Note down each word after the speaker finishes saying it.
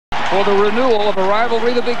for the renewal of a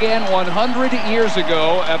rivalry that began 100 years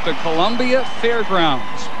ago at the Columbia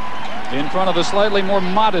Fairgrounds in front of a slightly more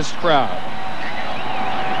modest crowd.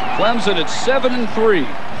 Clemson at 7-3,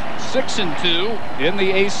 6-2 in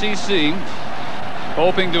the ACC,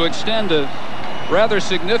 hoping to extend a rather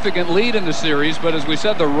significant lead in the series, but as we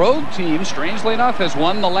said, the road team, strangely enough, has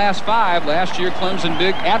won the last 5. Last year, Clemson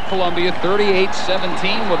big at Columbia,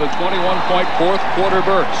 38-17 with a 21-point fourth quarter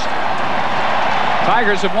burst.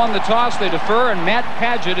 Tigers have won the toss. They defer, and Matt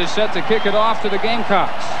Padgett is set to kick it off to the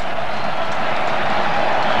Gamecocks.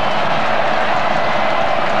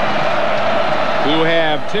 Who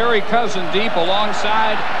have Terry Cousin deep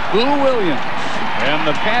alongside Boo Williams. And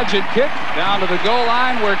the Padgett kick down to the goal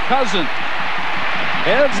line where Cousin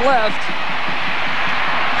heads left,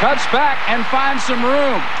 cuts back, and finds some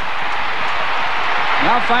room.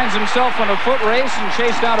 Now finds himself on a foot race and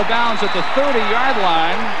chased out of bounds at the 30-yard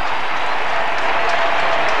line.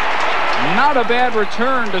 Not a bad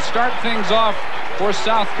return to start things off for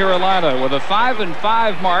South Carolina with a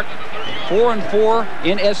 5-5 mark, 4-4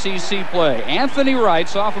 in SEC play. Anthony Wright,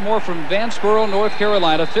 sophomore from Vanceboro, North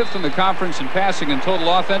Carolina, 5th in the conference in passing and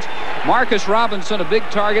total offense. Marcus Robinson, a big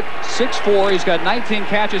target, 6'4". He's got 19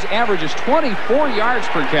 catches, averages 24 yards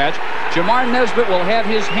per catch. Jamar Nesbitt will have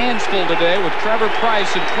his hands full today with Trevor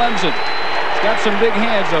Price and Clemson. He's got some big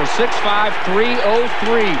hands, though. 6'5",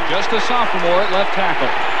 303, just a sophomore at left tackle.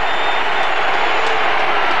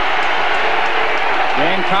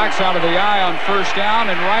 Gamecocks out of the eye on first down,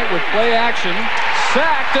 and Wright with play action,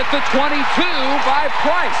 sacked at the 22 by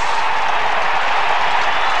Price.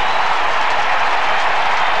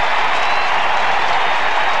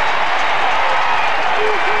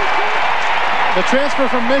 The transfer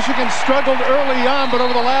from Michigan struggled early on, but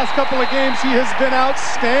over the last couple of games he has been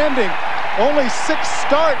outstanding. Only 6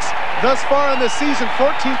 starts thus far in the season,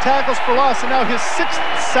 14 tackles for loss, and now his 6th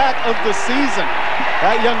sack of the season.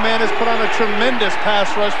 That young man has put on a tremendous pass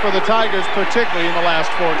rush for the Tigers, particularly in the last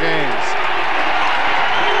 4 games.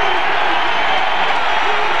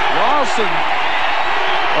 Lawson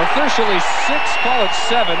officially 6, call it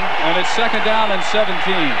 7, and it's second down and 17.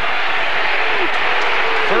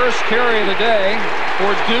 First carry of the day for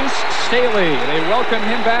Deuce Staley. They welcome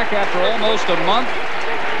him back after almost a month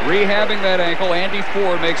rehabbing that ankle. Andy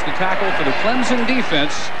Ford makes the tackle for the Clemson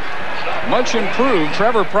defense. Much improved.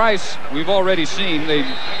 Trevor Price, we've already seen. They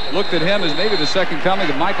looked at him as maybe the second coming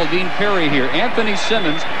of Michael Dean Perry here. Anthony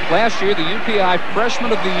Simmons, last year the UPI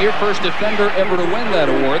Freshman of the Year, first defender ever to win that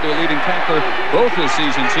award. Their leading tackler both his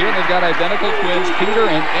seasons here. They've got identical twins, Peter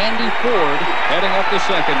and Andy Ford, heading up the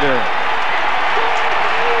secondary.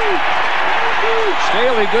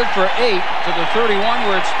 Staley good for 8 to the 31,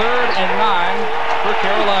 where it's 3rd and 9 for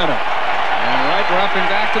Carolina. And Wright dropping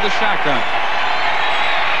back to the shotgun.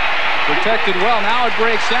 Protected well. Now it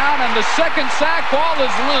breaks down, and the second sack, ball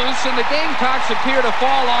is loose, and the Gamecocks appear to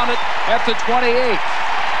fall on it at the 28.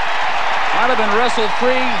 Might have been wrestled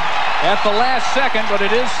free at the last second, but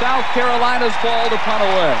it is South Carolina's ball to punt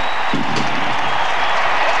away.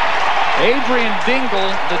 Adrian Dingle,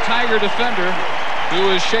 the Tiger defender, who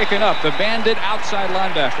is shaken up, the bandit outside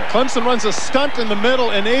linebacker. Clemson runs a stunt in the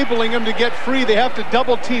middle, enabling him to get free. They have to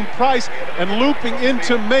double team Price, and looping in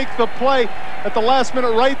to make the play at the last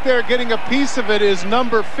minute right there, getting a piece of it, is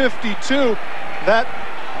number 52.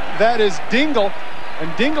 That is Dingle,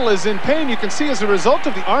 and Dingle is in pain. You can see as a result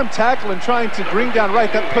of the arm tackle and trying to bring down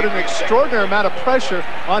Wright, that put an extraordinary amount of pressure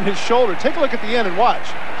on his shoulder. Take a look at the end and watch.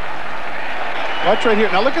 Watch right here.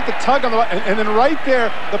 Now look at the tug on the right, and then right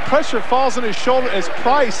there, the pressure falls on his shoulder as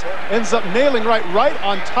Price ends up nailing Wright right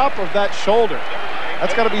on top of that shoulder.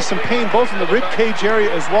 That's got to be some pain both in the rib cage area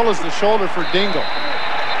as well as the shoulder for Dingle.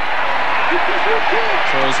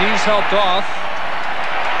 So as he's helped off,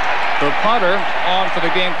 the punter on for the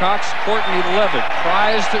Gamecocks, Courtney Levitt,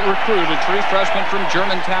 prized recruit, a true freshman from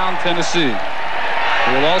Germantown, Tennessee, who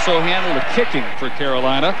will also handle the kicking for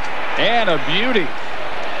Carolina. And a beauty.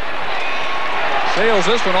 Sails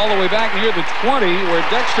this one all the way back near the 20, where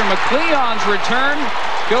Dexter McCleon's return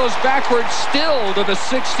goes backwards still to the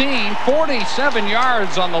 16. 47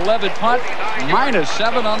 yards on the Levitt punt,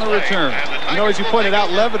 -7 on the return. You know, as you pointed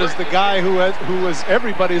out, Levitt is the guy who was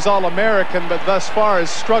everybody's All-American, but thus far has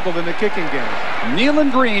struggled in the kicking game.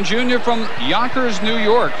 Nealon Green, Jr. from Yonkers, New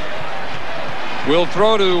York, will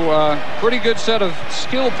throw to a pretty good set of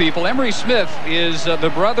skill people. Emery Smith is the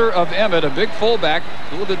brother of Emmett, a big fullback,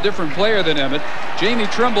 a little bit different player than Emmett. Jamie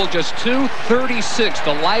Trimble, just 236,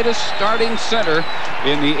 the lightest starting center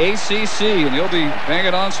in the ACC, and he'll be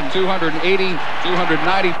banging on some 280,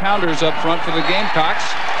 290 pounders up front for the Gamecocks.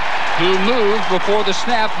 who moved before the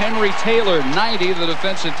snap. Henry Taylor, 90, the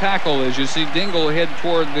defensive tackle, as you see Dingle head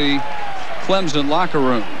toward the Clemson locker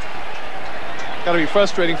room. Got to be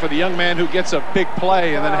frustrating for the young man who gets a big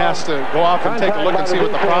play and then has to go off and take a look and see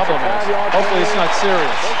what the problem is. Hopefully it's not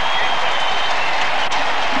serious.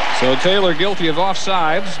 So Taylor guilty of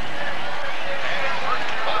offsides.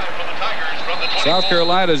 South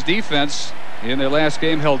Carolina's defense in their last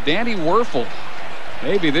game held Danny Werfel,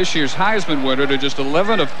 maybe this year's Heisman winner, to just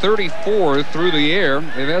 11 of 34 through the air.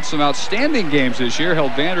 They've had some outstanding games this year.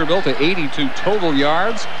 Held Vanderbilt to 82 total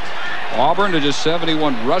yards. Auburn to just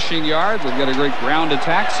 71 rushing yards. They've got a great ground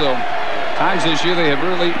attack, so times this year they have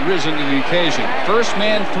really risen to the occasion. First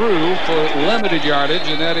man through for limited yardage,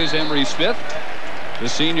 and that is Emory Smith, the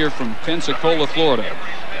senior from Pensacola, Florida.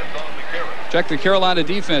 Check the Carolina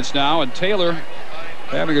defense now, and Taylor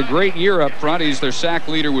having a great year up front. He's their sack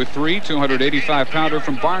leader with 3, 285-pounder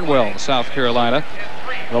from Barnwell, South Carolina.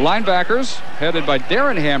 The linebackers, headed by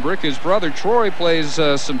Darren Hambrick. His brother Troy plays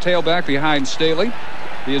some tailback behind Staley.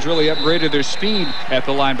 He has really upgraded their speed at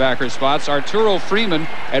the linebacker spots. Arturo Freeman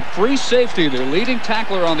at free safety, their leading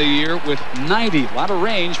tackler on the year with 90. A lot of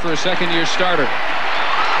range for a second-year starter.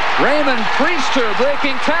 Raymond Priester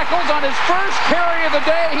breaking tackles on his first carry of the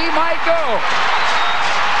day. He might go.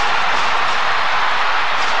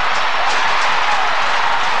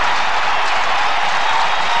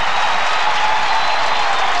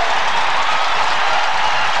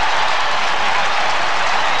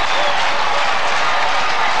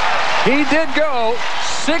 He did go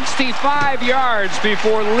 65 yards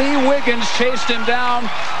before Lee Wiggins chased him down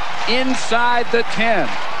inside the 10.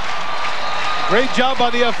 Great job by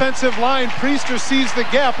the offensive line. Priester sees the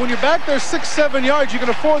gap. When you're back there 6-7 yards, you can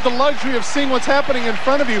afford the luxury of seeing what's happening in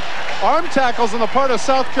front of you. Arm tackles on the part of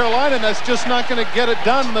South Carolina, and that's just not going to get it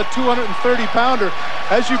done. The 230-pounder,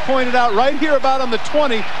 as you pointed out, right here about on the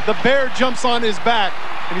 20, the Bear jumps on his back,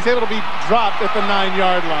 and he's able to be dropped at the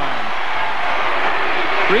 9-yard line.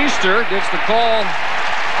 Priester gets the call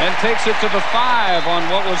and takes it to the 5 on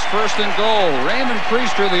what was first and goal. Raymond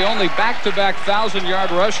Priester, the only back-to-back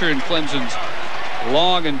 1,000-yard rusher in Clemson's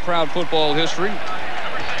long and proud football history.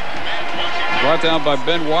 Brought down by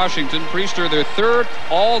Ben Washington. Priester, their third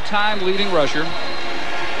all-time leading rusher.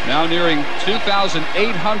 Now nearing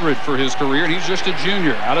 2,800 for his career, and he's just a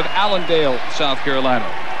junior out of Allendale, South Carolina.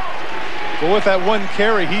 Well, with that one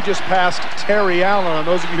carry, he just passed Terry Allen. On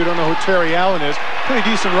those of you who don't know who Terry Allen is, pretty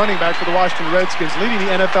decent running back for the Washington Redskins, leading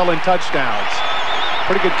the NFL in touchdowns.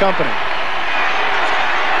 Pretty good company.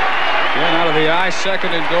 Again out of the I,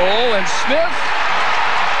 second and goal, and Smith,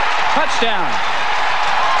 touchdown.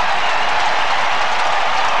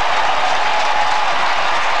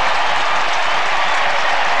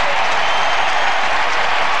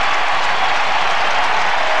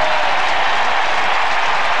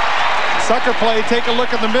 Sucker play, take a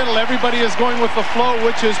look in the middle. Everybody is going with the flow,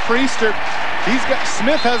 which is Priester.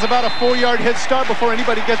 Smith has about a 4-yard head start before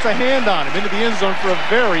anybody gets a hand on him into the end zone for a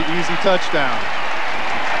very easy touchdown.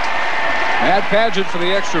 Matt Padgett for the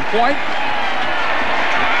extra point.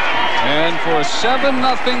 And for a 7-0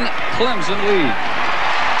 Clemson lead.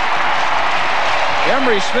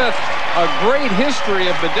 Emory Smith, a great history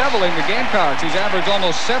of bedeviling the Gamecocks. He's averaged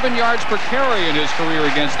almost 7 yards per carry in his career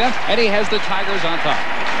against them, and he has the Tigers on top.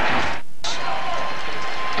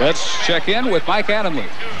 Let's check in with Mike Adamle.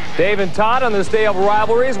 Dave and Todd, on this day of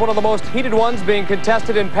rivalries, one of the most heated ones being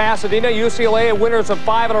contested in Pasadena. UCLA winners of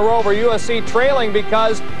 5 in a row over USC, trailing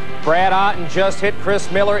because Brad Otten just hit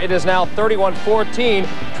Chris Miller. It is now 31-14.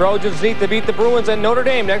 Trojans need to beat the Bruins and Notre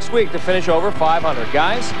Dame next week to finish over 500.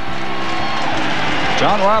 Guys?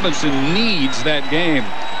 John Robinson needs that game.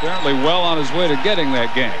 Apparently well on his way to getting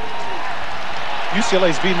that game.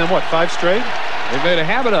 UCLA's beaten them, what, 5 straight? They've made a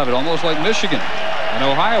habit of it, almost like Michigan and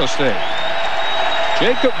Ohio State.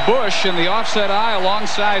 Jacob Bush in the offset I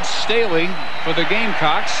alongside Staley for the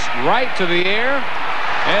Gamecocks. Right to the air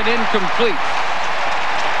and incomplete.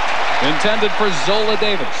 Intended for Zola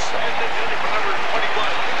Davis.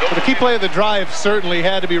 Well, the key play of the drive certainly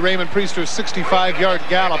had to be Raymond Priester's 65-yard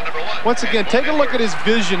gallop. Once again, take a look at his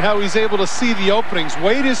vision, how he's able to see the openings,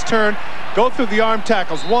 wait his turn, go through the arm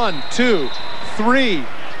tackles. 1, 2, 3,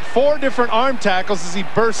 4 different arm tackles as he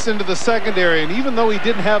bursts into the secondary. And even though he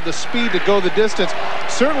didn't have the speed to go the distance,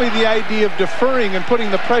 certainly the idea of deferring and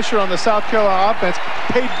putting the pressure on the South Carolina offense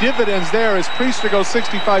paid dividends there as Priester goes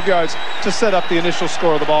 65 yards to set up the initial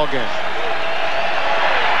score of the ball game.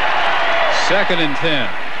 2nd and 10.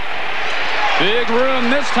 Big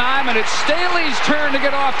room this time, and it's Staley's turn to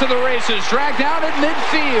get off to the races. Dragged down at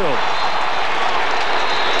midfield.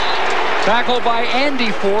 Tackle by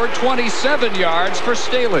Andy Ford, 27 yards for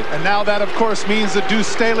Staley. And now that, of course, means that Deuce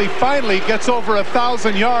Staley finally gets over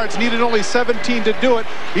 1,000 yards. Needed only 17 to do it.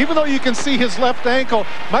 Even though you can see his left ankle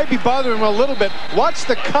might be bothering him a little bit. Watch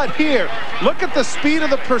the cut here. Look at the speed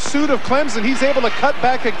of the pursuit of Clemson. He's able to cut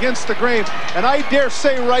back against the grain. And I dare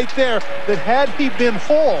say right there that had he been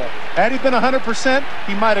whole, had he been 100%,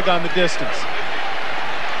 he might have gone the distance.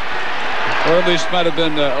 Or at least might have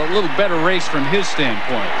been a little better race from his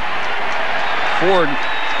standpoint. Ford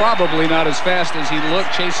probably not as fast as he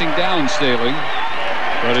looked chasing down Staley,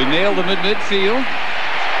 but he nailed him at midfield.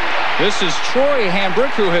 This is Troy Hambrick,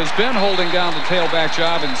 who has been holding down the tailback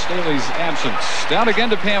job in Staley's absence. Down again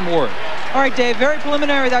to Pam Ward. All right, Dave, very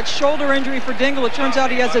preliminary, that shoulder injury for Dingle. It turns out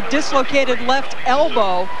he has a dislocated left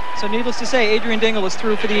elbow. So needless to say, Adrian Dingle is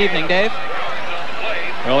through for the evening. Dave?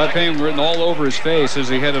 Well, that pain written all over his face as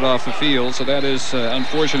he headed off the field, so that is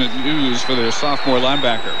unfortunate news for their sophomore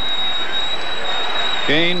linebacker.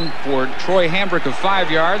 Gain for Troy Hambrick of 5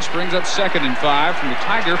 yards, brings up 2nd and 5 from the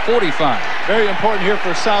Tiger 45. Very important here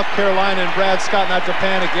for South Carolina and Brad Scott not to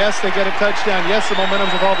panic. Yes, they get a touchdown. Yes, the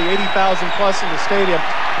momentum's with all the 80,000 plus in the stadium.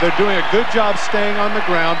 They're doing a good job staying on the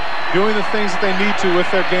ground, doing the things that they need to with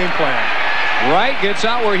their game plan. Wright gets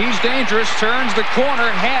out where he's dangerous, turns the corner,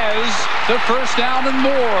 has the first down and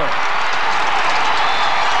more.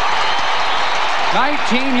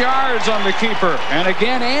 19 yards on the keeper. And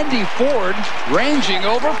again, Andy Ford ranging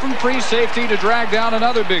over from free safety to drag down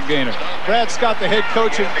another big gainer. Brad Scott, the head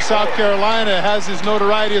coach of South Carolina, has his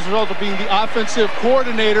notoriety as a result of being the offensive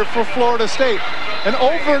coordinator for Florida State. And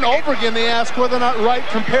over again, they ask whether or not Wright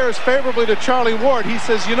compares favorably to Charlie Ward. He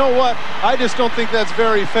says, you know what? I just don't think that's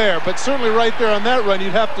very fair. But certainly right there on that run,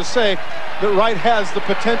 you'd have to say that Wright has the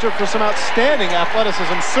potential for some outstanding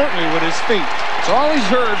athleticism, certainly with his feet. It's all he's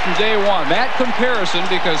heard from day one. That comparison,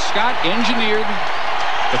 because Scott engineered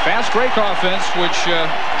the fast break offense, which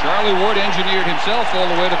Charlie Ward engineered himself all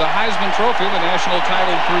the way to the Heisman Trophy, the national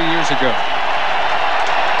title 3 years ago.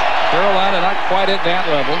 Carolina not quite at that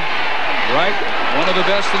level. Wright, one of the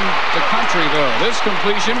best in the country, though. This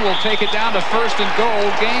completion will take it down to 1st and goal,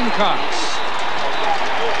 Gamecocks.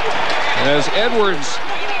 As Edwards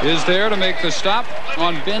is there to make the stop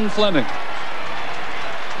on Ben Fleming.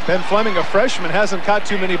 Ben Fleming, a freshman, hasn't caught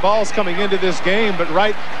too many balls coming into this game, but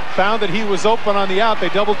Wright found that he was open on the out. They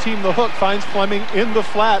double-team the hook, finds Fleming in the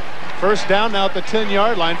flat. First down now at the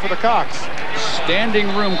 10-yard line for the Cox. Standing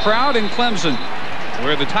room crowd in Clemson,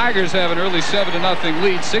 where the Tigers have an early 7-0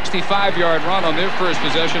 lead. 65-yard run on their first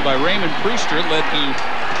possession by Raymond Priester led to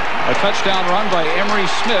a touchdown run by Emery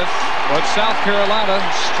Smith, but South Carolina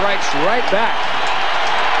strikes right back.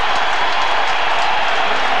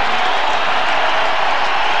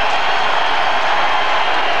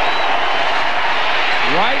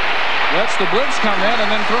 Wright lets the blitz come in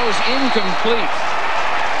and then throws incomplete.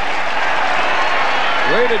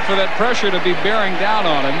 Waited for that pressure to be bearing down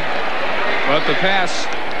on him, but the pass,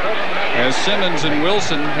 as Simmons and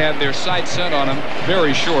Wilson had their sights set on him,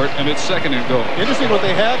 very short, and it's 2nd and goal. Interesting what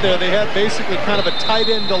they had there. They had basically kind of a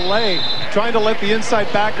tight end delay, trying to let the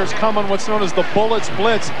inside backers come on what's known as the bullets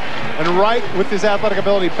blitz. And Wright, with his athletic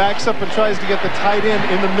ability, backs up and tries to get the tight end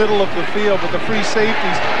in the middle of the field, but the free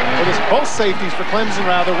safeties, or both safeties for Clemson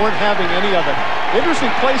rather, weren't having any of it.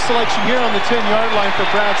 Interesting play selection here on the 10-yard line for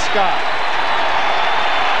Brad Scott.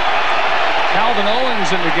 Calvin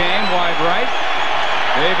Owens in the game, wide right.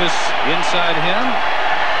 Davis inside him.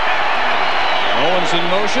 Owens in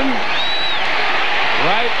motion.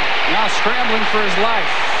 Wright now scrambling for his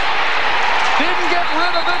life. Didn't get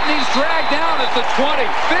rid of it, and he's dragged down at the 20.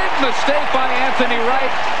 Big mistake by Anthony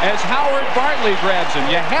Wright as Howard Bartley grabs him.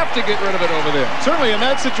 You have to get rid of it over there. Certainly in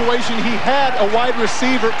that situation, he had a wide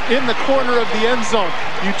receiver in the corner of the end zone.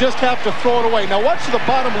 You just have to throw it away. Now watch the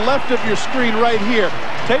bottom left of your screen right here.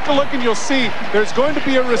 Take a look and you'll see there's going to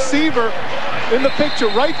be a receiver in the picture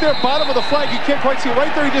right there, bottom of the flag. You can't quite see it.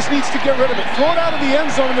 Right there, he just needs to get rid of it. Throw it out of the end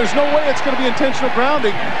zone, and there's no way it's going to be intentional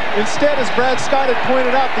grounding. Instead, as Brad Scott had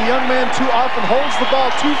pointed out, the young man too often holds the ball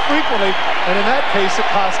too frequently, and in that case, it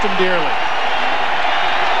cost him dearly.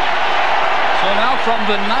 So now from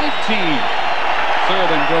the 19, 3rd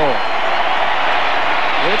and goal.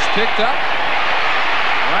 It's picked up.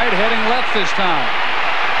 Wright heading left this time.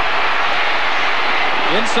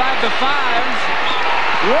 Inside the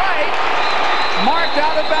 5. Wright marked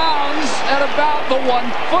out of bounds at about the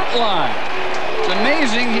 1-foot line. It's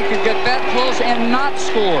amazing he could get that close and not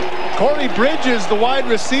score. Corey Bridges, the wide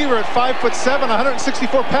receiver at 5'7", 164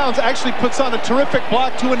 pounds, actually puts on a terrific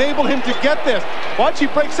block to enable him to get this. Watch, he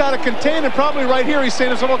breaks out of contain, and probably right here he's saying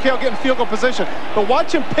to himself, okay, I'll get in field goal position. But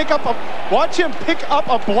watch him pick up a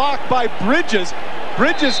block by Bridges.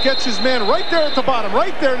 Bridges gets his man right there at the bottom,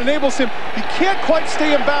 right there, and enables him. He can't quite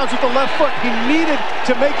stay in bounds with the left foot. He needed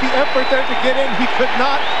to make the effort there to get in. He could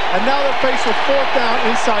not, and now they're faced with 4th down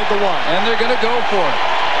inside the 1. And they're going to go for it.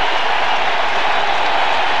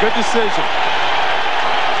 Good decision.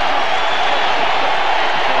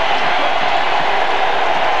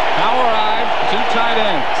 Power eye, 2 tight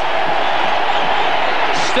ends.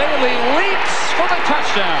 Staley leaps for the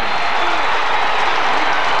touchdown.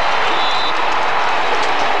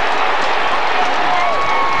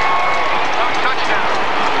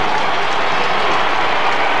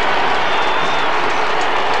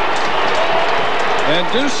 And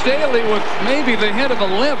Deuce Staley with maybe the hint of a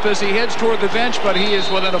limp as he heads toward the bench, but he is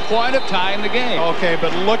within a point of tying the game. Okay,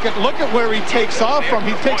 but look at where he takes off from.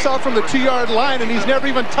 He takes off from the 2-yard line, and he's never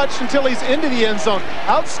even touched until he's into the end zone.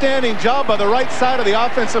 Outstanding job by the right side of the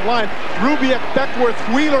offensive line. Rubiak, Beckworth,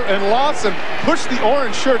 Wheeler, and Lawson push the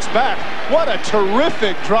orange shirts back. What a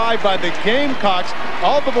terrific drive by the Gamecocks.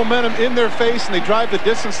 All the momentum in their face, and they drive the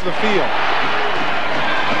distance to the field.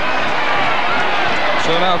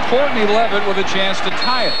 So now Courtney Levitt with a chance to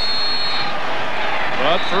tie it.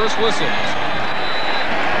 But first whistles.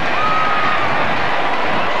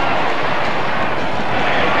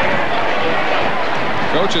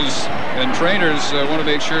 Coaches and trainers want to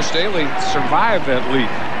make sure Staley survived that leap.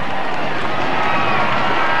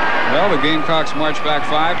 Well, the Gamecocks march back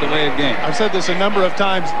 5 to lay a game. I've said this a number of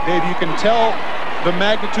times, Dave. You can tell the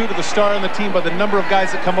magnitude of the star on the team by the number of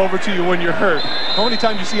guys that come over to you when you're hurt. How many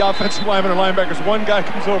times you see offensive linemen or linebackers, one guy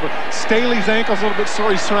comes over, Staley's ankle's a little bit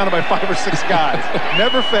sore, he's surrounded by 5 or 6 guys.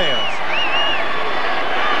 Never fails.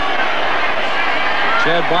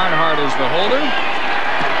 Chad Barnhart is the holder.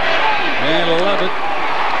 And Levitt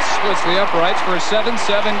splits the uprights for a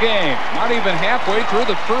 7-7 game. Not even halfway through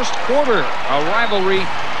the first quarter. A rivalry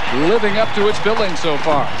living up to its billing so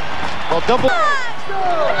far. Well, double...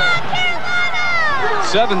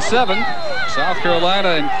 7-7, South Carolina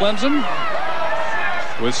and Clemson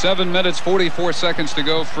with 7 minutes 44 seconds to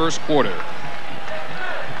go first quarter.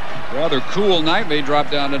 Rather cool night. May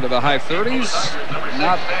drop down into the high 30s.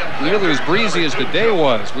 Not nearly as breezy as the day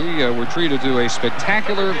was. We were treated to a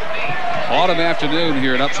spectacular autumn afternoon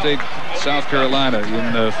here in upstate South Carolina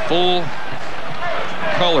in full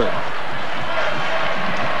color.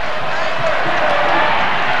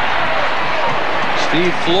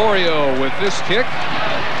 Steve Florio with this kick.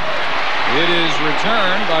 It is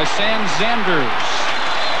returned by Sam Zanders,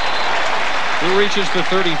 who reaches the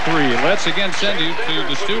 33. Let's again send you to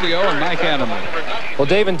the studio and Mike Adamle. Well,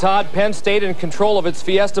 Dave and Todd, Penn State in control of its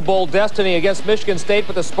Fiesta Bowl destiny against Michigan State,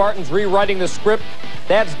 but the Spartans rewriting the script.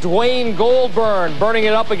 That's Dwayne Goldburn burning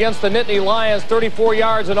it up against the Nittany Lions, 34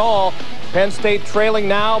 yards in all. Penn State trailing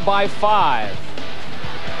now by 5.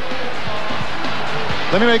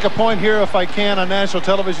 Let me make a point here, if I can, on national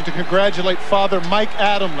television to congratulate Father Mike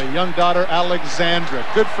Adamle, young daughter Alexandra.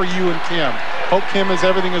 Good for you and Kim. Hope Kim is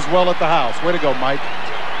everything as well at the house. Way to go, Mike.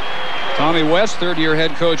 Tommy West, third-year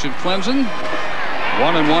head coach at Clemson.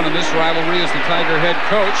 1-1 in this rivalry as the Tiger head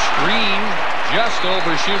coach. Green just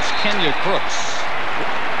overshoots Kenya Crooks.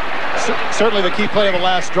 Certainly the key play of the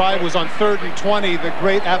last drive was on 3rd and 20. The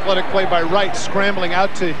great athletic play by Wright, scrambling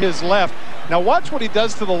out to his left. Now watch what he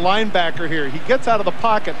does to the linebacker here. He gets out of the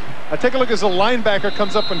pocket. Now take a look as the linebacker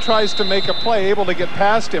comes up and tries to make a play, able to get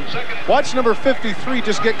past him. Watch number 53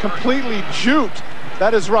 just get completely juked.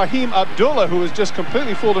 That is Raheem Abdullah, who is just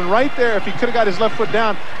completely fooled. And right there, if he could have got his left foot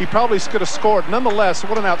down, he probably could have scored. Nonetheless,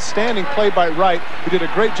 what an outstanding play by Wright, who did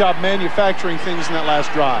a great job manufacturing things in that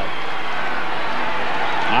last drive.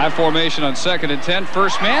 High formation on 2nd and 10.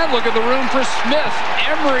 First man, look at the room for Smith.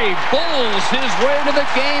 Emery bowls his way to the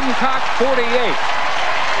Gamecock 48.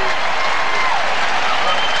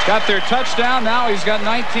 Got their touchdown. Now he's got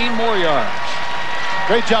 19 more yards.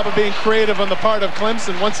 Great job of being creative on the part of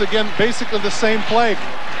Clemson. Once again, basically the same play.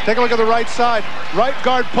 Take a look at the right side. Right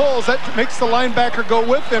guard pulls. That makes the linebacker go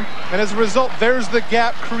with him. And as a result, there's the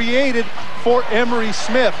gap created for Emery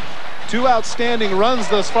Smith. 2 outstanding runs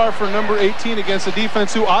thus far for number 18 against a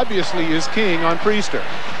defense who obviously is king on Priester.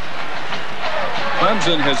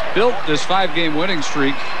 Clemson has built this 5-game winning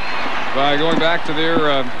streak by going back to their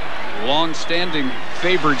long-standing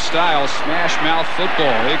favored style, smash mouth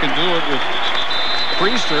football. They can do it with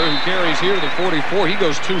Priester, who carries here to the 44. He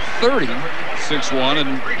goes 230, 6'1",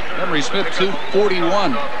 and Emery Smith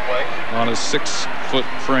 241 on a 6-foot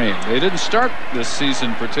frame. They didn't start this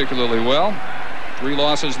season particularly well. 3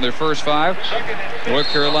 losses in their first 5. North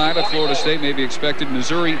Carolina, Florida State may be expected.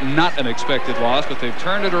 Missouri, not an expected loss, but they've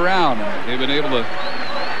turned it around. They've been able to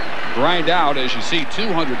grind out, as you see,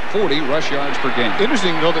 240 rush yards per game.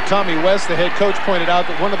 Interesting, though, that Tommy West, the head coach, pointed out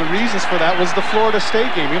that one of the reasons for that was the Florida State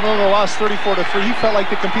game. Even though they lost 34-3, he felt like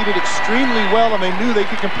they competed extremely well, and they knew they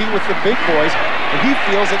could compete with the big boys. And he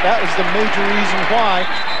feels that that was the major reason why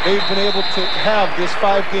they've been able to have this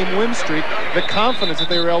 5-game win streak, the confidence that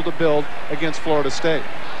they were able to build against Florida State.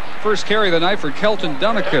 First carry of the night for Kelton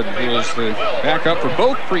Dunnican, who was the backup for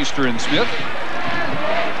both Priester and Smith.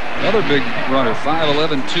 Another big runner,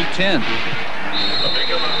 5'11", 210.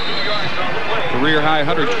 Career high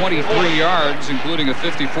 123 yards, including a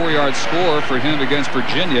 54-yard score for him against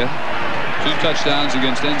Virginia. 2 touchdowns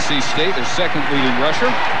against NC State, their second leading rusher.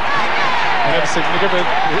 And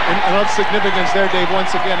enough significance there, Dave.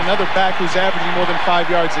 Once again, another back who's averaging more than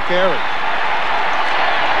 5 yards a carry.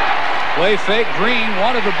 Play fake. Green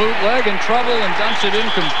wanted the bootleg, in trouble, and dumps it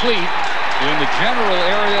incomplete in the general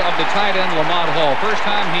area of the tight end, Lamont Hall. First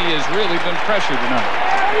time he has really been pressured tonight.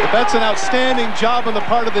 But that's an outstanding job on the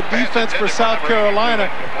part of the defense for South Carolina.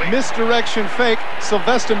 Misdirection fake.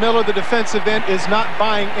 Sylvester Miller, the defensive end, is not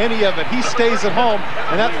buying any of it. He stays at home,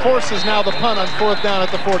 and that forces now the punt on 4th down at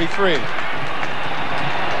the 43.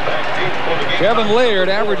 Kevin Laird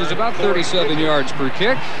averages about 37 yards per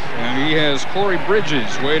kick, and he has Corey Bridges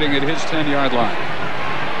waiting at his 10-yard line.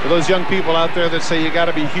 For those young people out there that say you got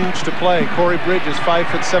to be huge to play, Corey Bridges,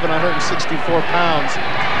 5'7", 164 pounds.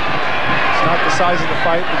 It's not the size of the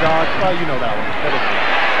fight, the dog. Well, you know that one.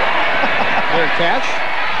 Their catch.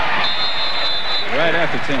 Right at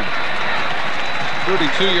the 10.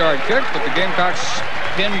 32-yard kick, but the Gamecocks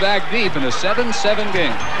pinned back deep in a 7-7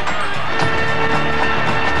 game.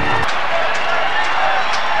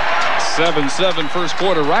 7-7 first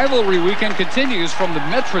quarter. Rivalry weekend continues from the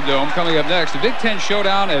Metrodome. Coming up next, the Big Ten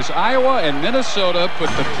showdown as Iowa and Minnesota put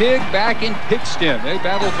the pig back in pigskin. They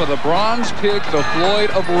battle for the bronze pig, the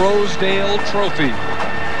Floyd of Rosedale trophy.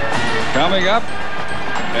 Coming up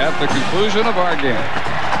at the conclusion of our game.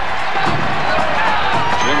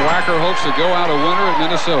 Jim Wacker hopes to go out a winner at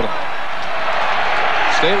Minnesota.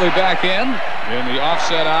 Staley back in the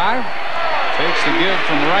offset eye. Takes the give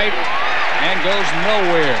from right and goes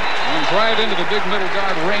nowhere. Runs right into the big middle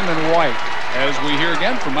guard, Raymond White, as we hear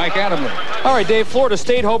again from Mike Adamle. All right, Dave, Florida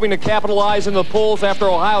State hoping to capitalize in the polls after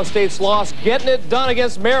Ohio State's loss. Getting it done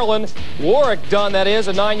against Maryland. Warwick done, that is.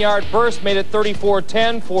 A 9-yard burst made it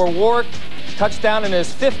 34-10 for Warwick. Touchdown in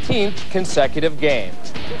his 15th consecutive game.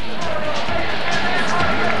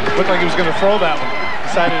 Looked like he was going to throw that one.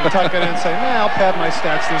 Decided to tuck it in and say, nah, I'll pad my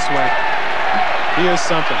stats this way. He is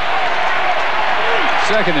something.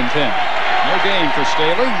 2nd and 10. No gain for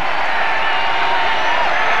Staley.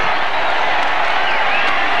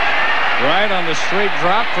 Right on the straight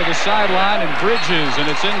drop for the sideline, and Bridges, and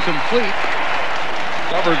it's incomplete.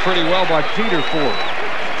 Covered pretty well by Peter Ford.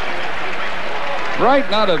 Wright,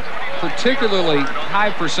 not a particularly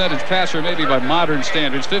high percentage passer, maybe by modern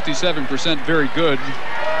standards. 57%, very good.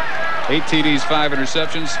 8 TDs, 5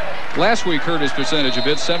 interceptions. Last week hurt his percentage a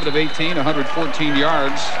bit. 7 of 18, 114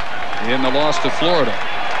 yards in the loss to Florida.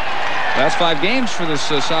 Last 5 games for this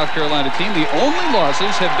South Carolina team. The only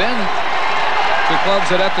losses have been to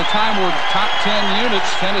clubs that at the time were top 10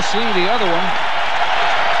 units. Tennessee, the other one.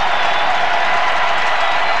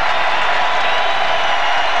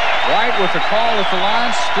 White with the call at the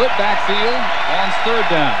line, split backfield on 3rd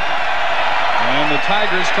down. And the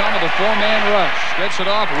Tigers come with a 4-man rush. Gets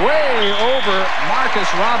it off way over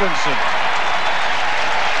Marcus Robinson.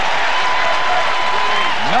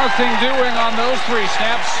 Nothing doing on those 3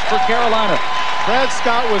 snaps for Carolina. Brad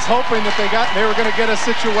Scott was hoping that they were going to get a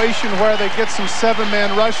situation where they get some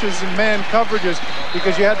 7-man rushes and man coverages,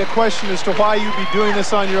 because you had the question as to why you'd be doing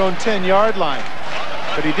this on your own 10-yard line.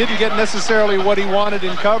 But he didn't get necessarily what he wanted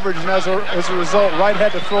in coverage, and as a result, Wright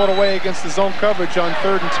had to throw it away against the zone coverage on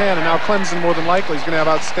 3rd and 10, and now Clemson more than likely is going to have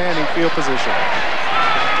outstanding field position.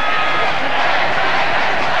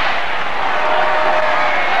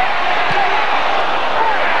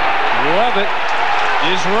 Lovett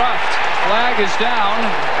is roughed. Flag is down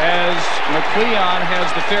as McLeon has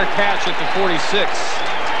the fair catch at the 46.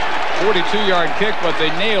 42-yard kick, but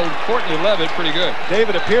they nailed Courtney Levitt pretty good.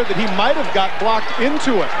 David, appeared that he might have got blocked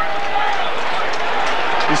into it.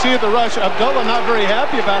 You see at the rush, Abdullah not very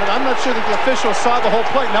happy about it. I'm not sure that the official saw the whole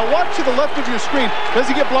play. Now watch to the left of your screen. Does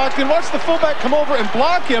he get blocked in? Watch the fullback come over and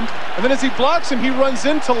block him, and then as he blocks him, he runs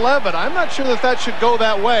into Levitt. I'm not sure that should go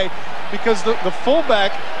that way, because the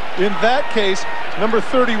fullback in that case, number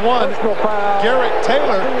 31, Garrett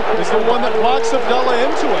Taylor, is the one that blocks Abdullah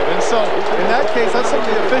into it. And so in that case, that's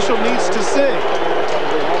something the official needs to see.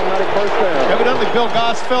 Bill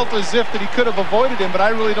Goss felt as if that he could have avoided him, but I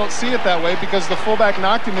really don't see it that way because the fullback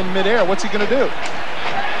knocked him in midair. What's he going to do?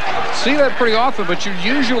 See that pretty often, but you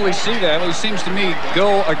usually see that, it seems to me,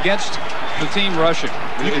 go against the team rushing.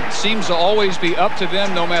 It seems to always be up to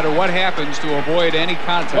them no matter what happens to avoid any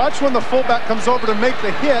contact. Watch when the fullback comes over to make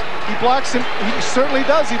the hit. He blocks him. He certainly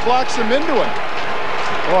does. He blocks him into it.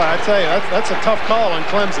 Boy, I tell you, that's a tough call on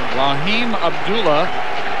Clemson. Raheem Abdullah,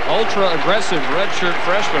 ultra-aggressive redshirt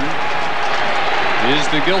freshman, is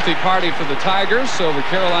the guilty party for the Tigers, so the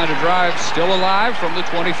Carolina drive still alive from the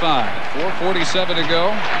 25. 4:47 to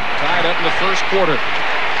go, tied up in the first quarter.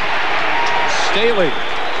 Staley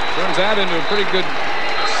turns that into a pretty good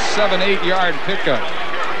 7-8 yard pickup.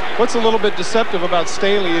 What's a little bit deceptive about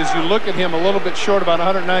Staley is you look at him a little bit short, about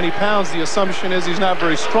 190 pounds. The assumption is he's not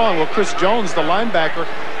very strong. Well, Chris Jones, the linebacker,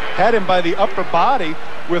 had him by the upper body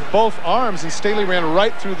with both arms, and Staley ran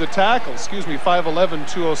right through the tackle. 5'11",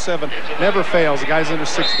 207. Never fails. The guys under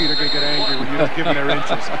 6 feet are going to get angry when you're giving their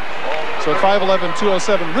inches. So at 5'11",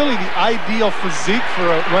 207, really the ideal physique for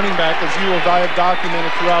a running back, as you and I have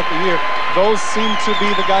documented throughout the year. Those seem to be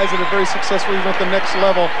the guys that are very successful even at the next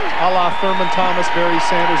level, a la Thurman Thomas, Barry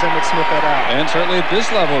Sanders, Emmitt Smith, et al. And certainly at this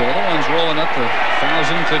level, the other ones rolling up to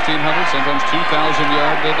 1,000, 1,500, sometimes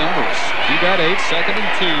 2,000-yard numbers. He got 8, 2nd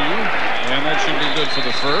and 2, and that should be good for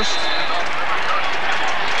the first.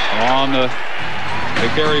 On the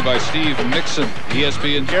carry by Steve Mixon,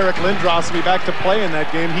 ESPN. Eric Lindros will be back to play in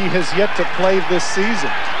that game. He has yet to play this season.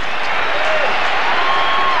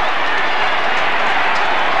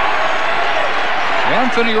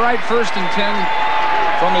 Anthony Wright, 1st and 10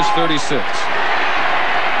 from his 36.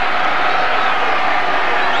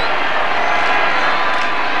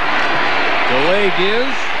 Delay give.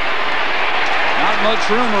 Not much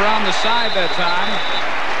room around the side that time.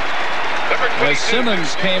 As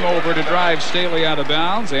Simmons came over to drive Staley out of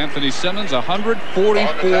bounds. Anthony Simmons,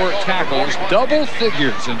 144 tackles, double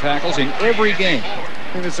figures in tackles in every game.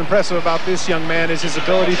 I think that's impressive about this young man is his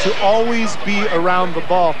ability to always be around the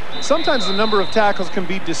ball. Sometimes the number of tackles can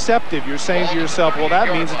be deceptive. You're saying to yourself, well, that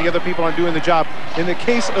means that the other people aren't doing the job. In the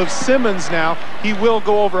case of Simmons now, he will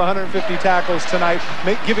go over 150 tackles tonight,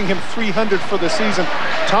 giving him 300 for the season.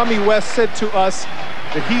 Tommy West said to us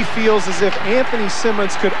that he feels as if Anthony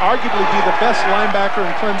Simmons could arguably be the best linebacker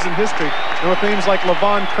in Clemson history. And with names like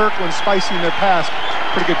Levon Kirkland spicing their pass,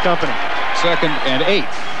 pretty good company. 2nd and 8.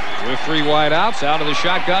 With 3 wide outs, out of the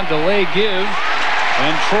shotgun, delay give.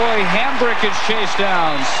 And Troy Hambrick is chased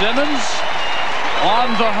down. Simmons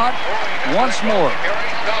on the hunt once more.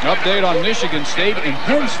 An update on Michigan State and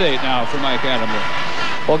Penn State now for Mike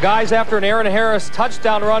Adamle. Well, guys, after an Aaron Harris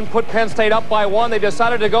touchdown run put Penn State up by 1, they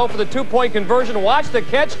decided to go for the 2-point conversion. Watch the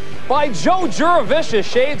catch by Joe Jurevicius.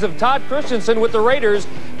 Shades of Todd Christensen with the Raiders.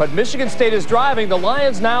 But Michigan State is driving. The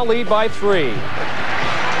Lions now lead by 3.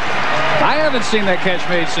 I haven't seen that catch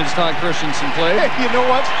made since Todd Christensen played. Hey, you know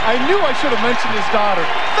what? I knew I should have mentioned his daughter.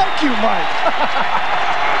 Thank you, Mike.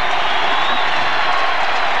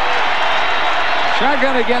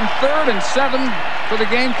 Shotgun again, 3rd and 7 for the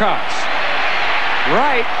Gamecocks.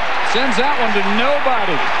 Wright sends that one to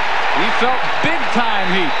nobody. He felt big-time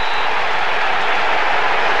heat.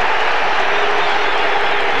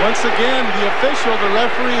 Once again, the official, the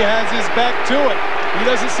referee, has his back to it. He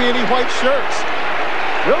doesn't see any white shirts.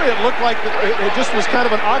 Really, it looked like it just was kind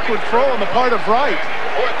of an awkward throw on the part of Wright.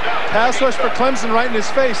 Pass rush for Clemson right in his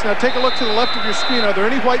face. Now take a look to the left of your screen. Are there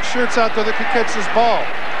any white shirts out there that could catch this ball?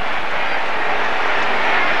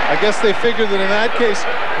 I guess they figured that in that case,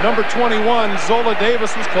 number 21, Zola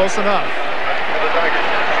Davis, was close enough.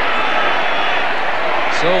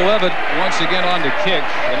 So Levitt once again on to kick,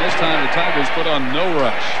 and this time the Tigers put on no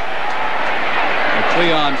rush. And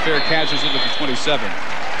Cleon fair catches it at the 27.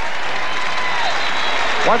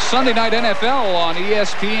 Watch Sunday Night NFL on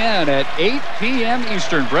ESPN at 8 p.m.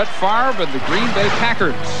 Eastern. Brett Favre and the Green Bay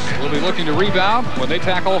Packers will be looking to rebound when they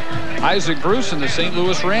tackle Isaac Bruce and the St.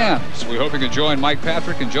 Louis Rams. We hope you can join Mike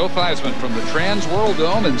Patrick and Joe Theismann from the Trans World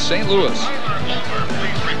Dome in St. Louis.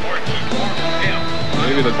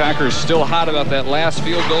 Maybe the Packers still hot about that last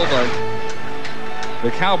field goal by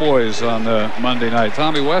the Cowboys on Monday night.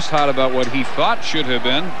 Tommy West hot about what he thought should have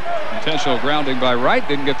been intentional grounding by Wright.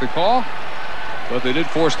 Didn't get the call. But they did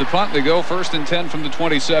force the punt. They go 1st and 10 from the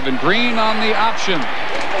 27. Green on the option.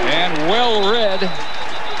 And well read.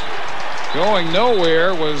 Going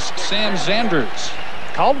nowhere was Sam Zanders.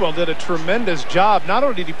 Caldwell did a tremendous job. Not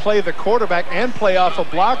only did he play the quarterback and play off a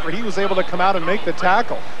blocker, he was able to come out and make the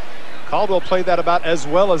tackle. Caldwell played that about as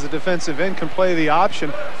well as a defensive end can play the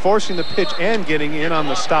option, forcing the pitch and getting in on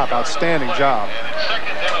the stop. Outstanding job.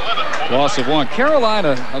 Loss of 1.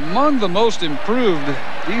 Carolina among the most improved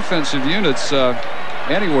defensive units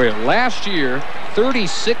anywhere. Last year,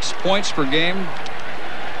 36 points per game.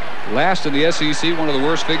 Last in the SEC, one of the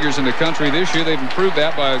worst figures in the country. This year, they've improved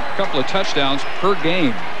that by a couple of touchdowns per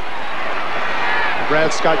game.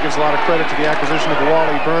 Brad Scott gives a lot of credit to the acquisition of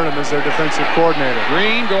Wally Burnham as their defensive coordinator.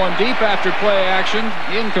 Green going deep after play action.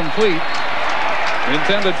 Incomplete.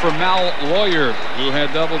 Intended for Mal Lawyer, who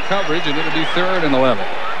had double coverage, and it'll be 3rd and 11.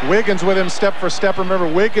 Wiggins with him step for step. Remember,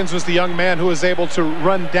 Wiggins was the young man who was able to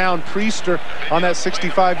run down Priester on that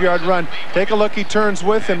 65-yard run. Take a look. He turns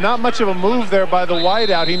with him. Not much of a move there by the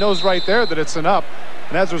wideout. He knows right there that it's an up.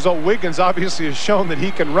 And as a result, Wiggins obviously has shown that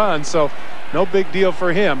he can run, so no big deal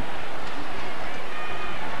for him.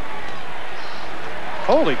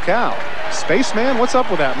 Holy cow. Spaceman, what's up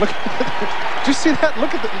with that? Look, did you see that?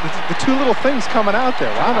 Look at the two little things coming out there.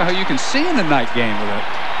 I Wow. don't know how you can see in the night game with it.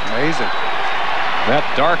 Amazing. That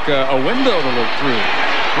dark a window to look through.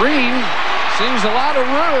 Green sees a lot of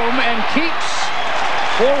room and keeps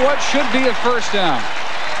for what should be a first down.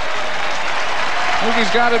 I think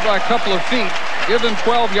he's got it by a couple of feet. Give him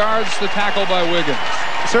 12 yards, the tackle by Wiggins.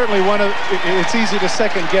 Certainly it's easy to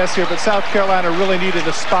second guess here, but South Carolina really needed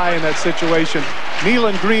a spy in that situation.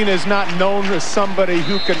 Nealon Green is not known as somebody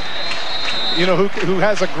who can, who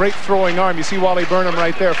has a great throwing arm. You see Wally Burnham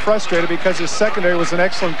right there frustrated because his secondary was an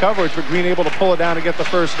excellent coverage, but Green able to pull it down and get the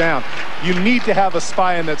first down. You need to have a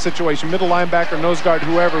spy in that situation. Middle linebacker, nose guard,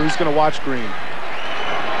 whoever, who's going to watch Green.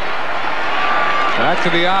 Back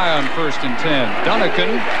to the eye on 1st and 10.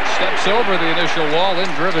 Dunnican steps over the initial wall, then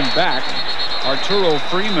driven back. Arturo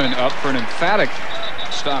Freeman up for an emphatic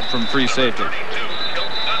stop from free safety.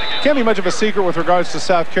 Can't be much of a secret with regards to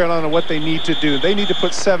South Carolina what they need to do. They need to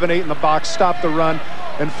put 7-8 in the box, stop the run,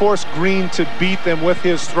 and force Green to beat them with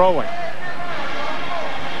his throwing.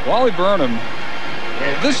 Wally Burnham,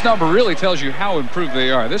 this number really tells you how improved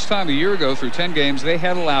they are. This time a year ago, through 10 games, they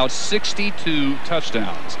had allowed 62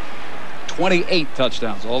 touchdowns. 28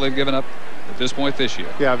 touchdowns, all they've given up at this point this year.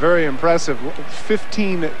 Yeah, very impressive.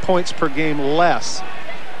 15 points per game less.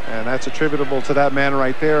 And that's attributable to that man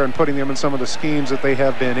right there and putting them in some of the schemes that they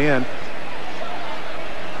have been in.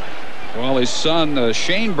 Well, his son,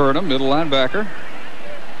 Shane Burnham, middle linebacker,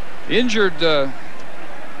 injured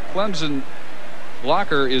Clemson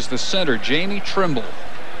blocker is the center, Jamie Trimble.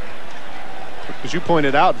 As you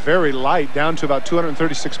pointed out, very light, down to about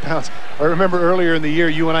 236 pounds. I remember earlier in the year,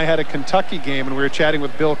 you and I had a Kentucky game, and we were chatting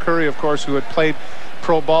with Bill Curry, of course, who had played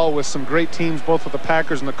pro ball with some great teams, both with the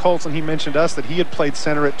Packers and the Colts, and he mentioned us that he had played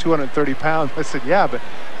center at 230 pounds. I said, yeah, but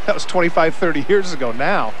that was 25, 30 years ago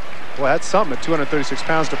now. Well, that's something at 236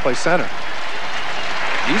 pounds to play center.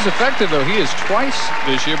 He's effective, though. He has twice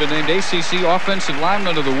this year been named ACC Offensive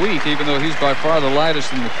Lineman of the Week, even though he's by far the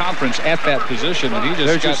lightest in the conference at that position. And he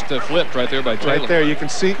just got flipped right there by Taylor. Right there, you can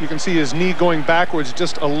see his knee going backwards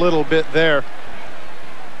just a little bit there.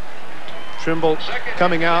 Trimble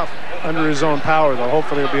coming out under his own power, though.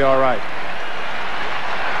 Hopefully he'll be all right.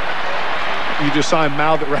 You just saw him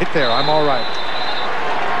mouth it right there. I'm all right.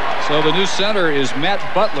 So the new center is Matt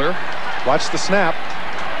Butler. Watch the snap.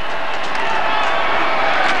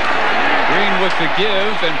 Green with the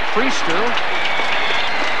give, and Priester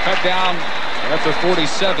cut down at the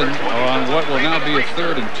 47 on what will now be a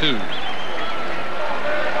 3rd and 2.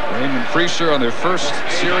 Raymond Priester on their first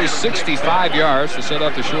series, 65 yards to set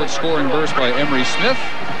up the short scoring burst by Emery Smith.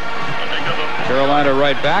 Carolina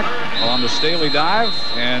right back on the Staley dive,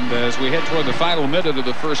 and as we head toward the final minute of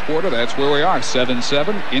the first quarter, that's where we are,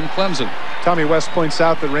 7-7 in Clemson. Tommy West points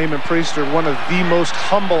out that Raymond Priester, one of the most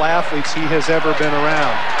humble athletes he has ever been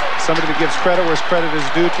around. Somebody that gives credit where credit is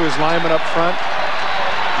due to his lineman up front.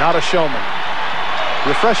 Not a showman.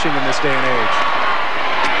 Refreshing in this day and age.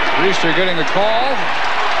 Priester getting the call.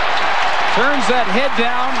 Turns that head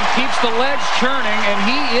down, keeps the legs churning, and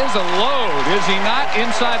he is a load, is he not?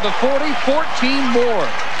 Inside the 40, 14 more.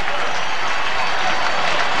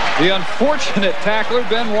 The unfortunate tackler,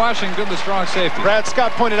 Ben Washington, the strong safety. Brad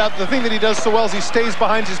Scott pointed out the thing that he does so well is he stays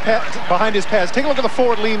behind his pads. Take a look at the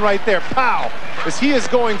forward lean right there. Pow! As he is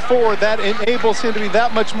going forward, that enables him to be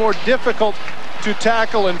that much more difficult to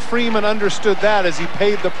tackle, and Freeman understood that as he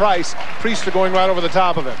paid the price. Priester going right over the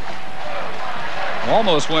top of it.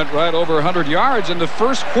 Almost went right over 100 yards in the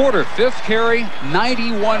first quarter. 5th carry,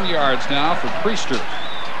 91 yards now for Priester.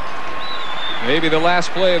 Maybe the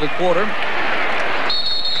last play of the quarter.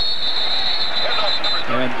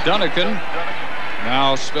 And Dunnican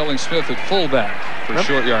now spelling Smith at fullback for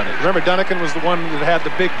short yardage. Remember, Dunnican was the one that had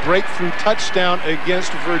the big breakthrough touchdown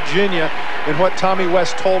against Virginia in what Tommy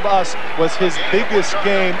West told us was his biggest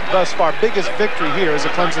game thus far, biggest victory here as a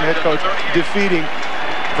Clemson head coach, defeating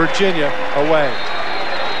Virginia away.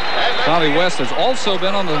 Tommy West has also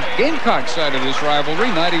been on the Gamecock side of this rivalry,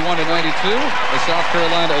 91 to 92. A South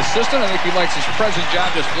Carolina assistant. I think he likes his present job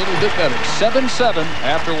just a little bit better. 7-7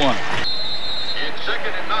 after one.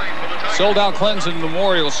 Sold out Clemson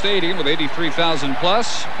Memorial Stadium with 83,000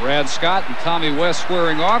 plus. Brad Scott and Tommy West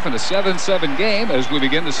squaring off in a 7-7 game as we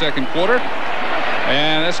begin the second quarter.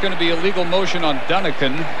 And that's going to be a legal motion on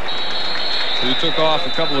Dunnican, who took off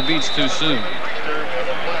a couple of beats too soon.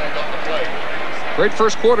 Great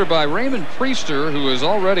first quarter by Raymond Priester, who is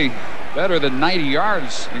already better than 90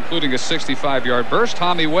 yards, including a 65-yard burst.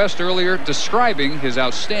 Tommy West earlier describing his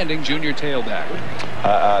outstanding junior tailback.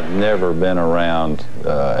 I've never been around,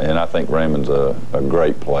 and I think Raymond's a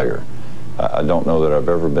great player. I don't know that I've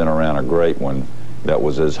ever been around a great one that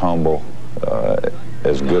was as humble,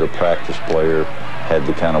 as good a practice player, had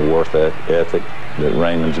the kind of work ethic that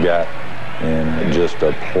Raymond's got, and just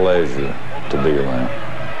a pleasure to be around.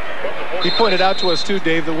 He pointed out to us, too,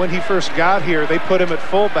 Dave, that when he first got here, they put him at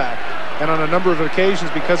fullback. And on a number of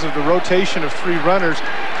occasions, because of the rotation of 3 runners,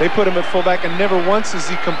 they put him at fullback, and never once has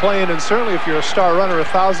he complained. And certainly if you're a star runner, a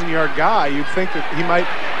 1,000-yard guy, you'd think that he might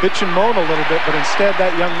bitch and moan a little bit. But instead,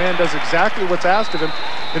 that young man does exactly what's asked of him.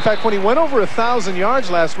 In fact, when he went over 1,000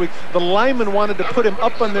 yards last week, the linemen wanted to put him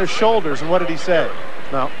up on their shoulders. And what did he say?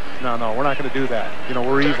 No, we're not going to do that. You know,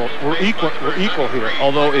 we're evil. We're equal here.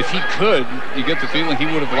 Although if he could, you get the feeling he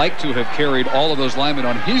would have liked to have carried all of those linemen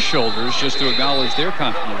on his shoulders just to acknowledge their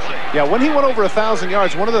contribution. Yeah, when he went over 1,000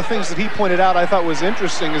 yards, one of the things that he pointed out I thought was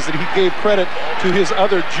interesting is that he gave credit to his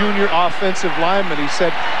other junior offensive linemen. He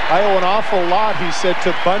said, I owe an awful lot, he said,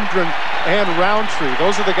 to Bundren and Roundtree.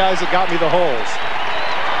 Those are the guys that got me the holes.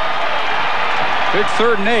 Big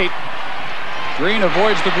 3rd and 8. Green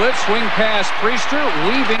avoids the blitz, swing pass Priester,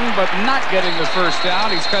 weaving but not getting the first down.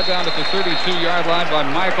 He's cut down at the 32-yard line by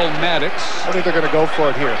Michael Maddox. I think they're going to go for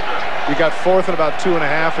it here. You got 4th and about 2.5,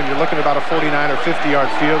 and you're looking at about a 49 or 50-yard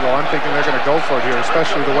field goal. I'm thinking they're going to go for it here,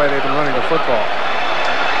 especially the way they've been running the football.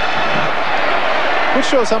 Which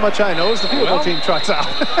shows how much I know as the field goal team trots out.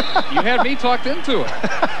 You had me talked into it.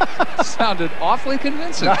 Sounded awfully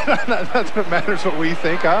convincing. That's what matters what we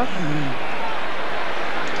think, huh?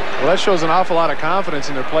 Well, that shows an awful lot of confidence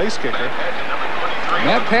in their place kicker.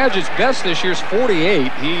 Matt Padgett's best this year's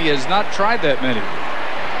 48. He has not tried that many.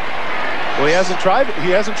 Well, he hasn't tried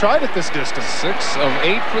it this distance. 6 of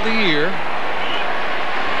 8 for the year.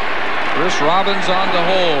 Chris Robbins on the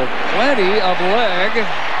hold. Plenty of leg,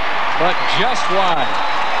 but just wide.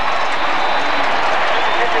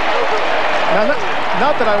 Now,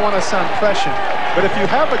 not that I want to sound prescient, but if you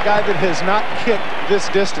have a guy that has not kicked this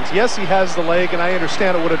distance, yes, he has the leg, and I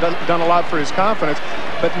understand it would have done a lot for his confidence,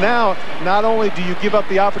 but now not only do you give up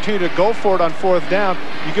the opportunity to go for it on 4th down,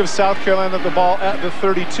 you give South Carolina the ball at the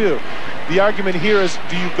 32. The argument here is,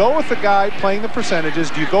 do you go with the guy playing the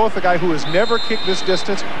percentages? Do you go with the guy who has never kicked this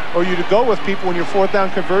distance? Or you to go with people when your 4th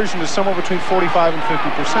down conversion is somewhere between 45 and 50%?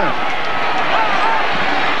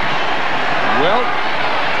 Well,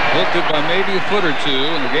 hooked it by maybe a foot or two,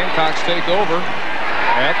 and the Gamecocks take over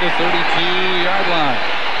at the 32-yard line.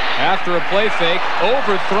 After a play fake,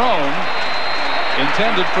 overthrown,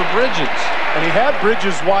 intended for Bridges. And he had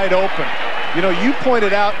Bridges wide open. You know, you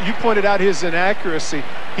pointed out his inaccuracy.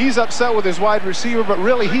 He's upset with his wide receiver, but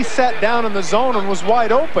really he sat down in the zone and was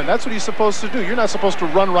wide open. That's what he's supposed to do. You're not supposed to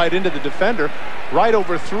run right into the defender. Right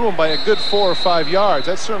overthrew him by a good 4 or 5 yards.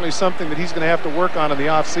 That's certainly something that he's going to have to work on in the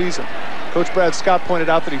offseason. Coach Brad Scott pointed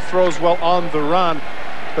out that he throws well on the run,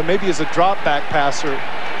 but maybe as a drop-back passer,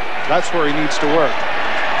 that's where he needs to work.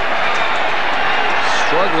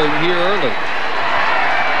 Struggling here early.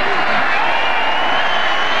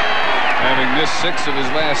 Having missed 6 of his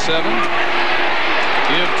last 7.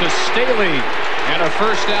 Give to Staley, and a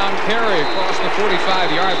first down carry across the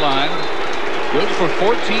 45-yard line. Good for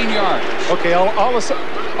 14 yards. Okay,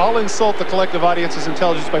 I'll insult the collective audience's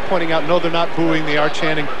intelligence by pointing out, no, they're not booing. They are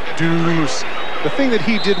chanting, deuce. The thing that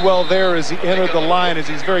he did well there is he entered the line as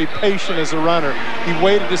he's very patient as a runner. He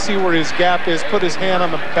waited to see where his gap is, put his hand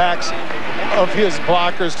on the backs of his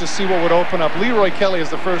blockers to see what would open up. Leroy Kelly is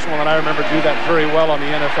the first one that I remember do that very well on the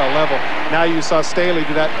NFL level. Now you saw Staley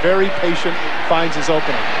do that, very patient, finds his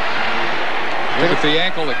opening. Look at the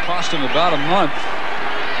ankle that cost him about a month.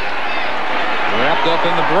 Wrapped up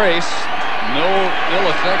in the brace. No ill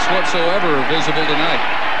effects whatsoever visible tonight.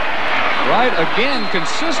 Wright again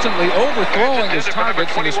consistently overthrowing his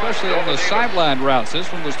targets, and especially on the sideline routes.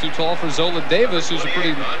 This one was too tall for Zola Davis, who's a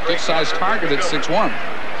pretty good-sized target at 6'1".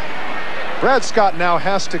 Brad Scott now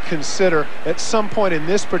has to consider at some point in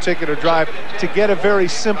this particular drive to get a very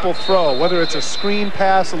simple throw, whether it's a screen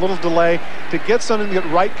pass, a little delay, to get something that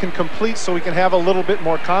Wright can complete so he can have a little bit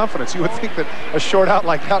more confidence. You would think that a short out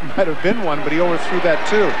like that might have been one, but he overthrew that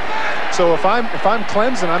too. So if I'm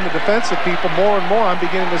Clemson, I'm the defensive people, more and more I'm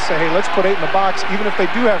beginning to say, hey, let's put 8 in the box, even if they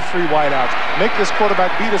do have 3 wideouts. Make this quarterback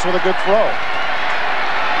beat us with a good throw.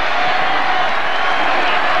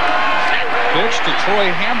 Pitch to Troy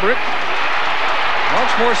Hambrick.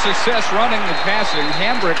 Much more success running than passing.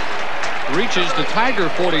 Hambrick reaches the Tiger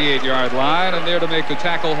 48-yard line, and there to make the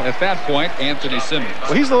tackle at that point, Anthony Simmons.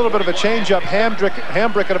 Well, he's a little bit of a change-up.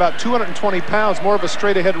 Hambrick at about 220 pounds, more of a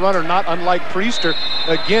straight-ahead runner, not unlike Priester.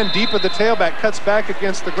 Again, deep at the tailback, cuts back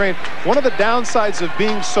against the grain. One of the downsides of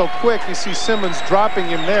being so quick, you see Simmons dropping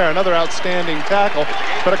him there, another outstanding tackle.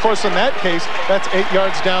 But, of course, in that case, that's 8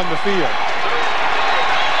 yards down the field.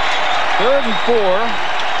 3rd and 4,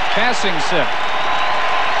 passing set.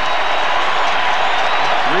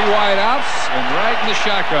 3 wide outs and Wright in the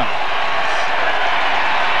shotgun.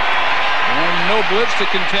 And no blitz to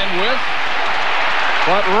contend with.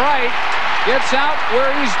 But Wright gets out where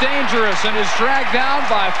he's dangerous and is dragged down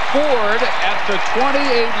by Ford at the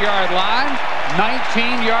 28-yard line.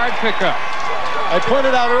 19-yard pickup. I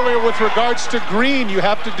pointed out earlier with regards to Green, you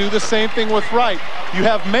have to do the same thing with Wright. You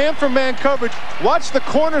have man-for-man coverage. Watch, the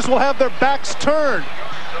corners will have their backs turned.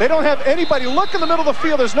 They don't have anybody. Look in the middle of the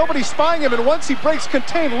field. There's nobody spying him, and once he breaks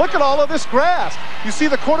contain, look at all of this grass. You see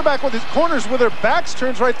the quarterback with his corners with their backs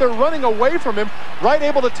turned right there running away from him. Wright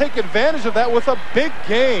able to take advantage of that with a big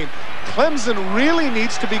gain. Clemson really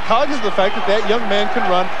needs to be cognizant of the fact that that young man can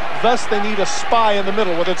run. Thus, they need a spy in the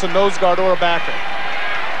middle, whether it's a nose guard or a backer.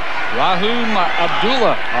 Rahum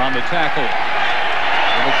Abdullah on the tackle.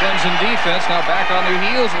 And the Clemson defense now back on their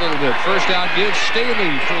heels a little bit. First down gives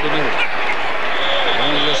Staley through the middle.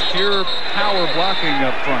 And just pure power blocking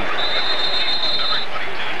up front.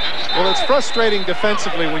 Well, it's frustrating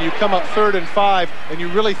defensively when you come up 3rd and 5 and you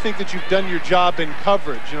really think that you've done your job in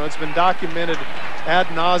coverage. You know, it's been documented ad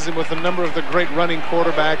nauseum with a number of the great running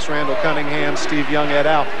quarterbacks, Randall Cunningham, Steve Young, et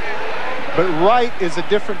al. But Wright is a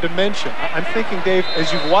different dimension. I'm thinking, Dave,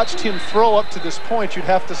 as you've watched him throw up to this point, you'd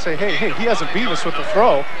have to say, hey, he hasn't beat us with the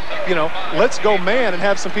throw. You know, let's go man and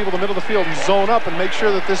have some people in the middle of the field and zone up and make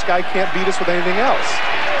sure that this guy can't beat us with anything else.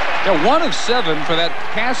 Yeah, 1 of 7 for that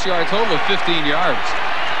pass yard total of 15 yards.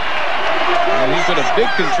 And he's been a big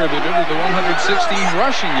contributor to the 116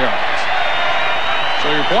 rushing yards.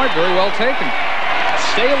 So your point, very well taken.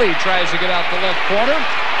 Staley tries to get out the left corner.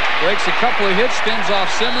 Breaks a couple of hits, spins off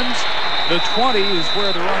Simmons. The 20 is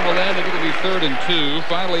where the run will end. It'll be 3rd and 2.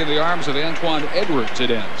 Finally in the arms of Antoine Edwards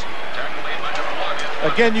it ends.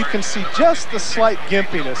 Again, you can see just the slight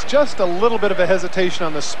gimpiness, just a little bit of a hesitation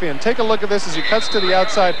on the spin. Take a look at this as he cuts to the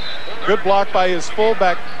outside. Good block by his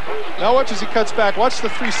fullback. Now watch as he cuts back. Watch the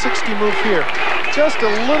 360 move here. Just a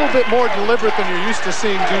little bit more deliberate than you're used to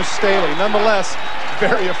seeing Deuce Staley. Nonetheless,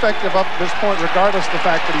 very effective up to this point, regardless of the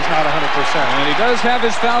fact that he's not 100%. And he does have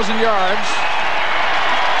his 1,000 yards.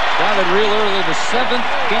 Got it real early, the 7th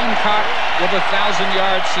Gamecock with a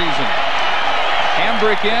 1,000-yard season.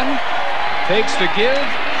 Hambrick in, takes the give,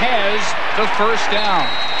 has the first down.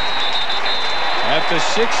 At the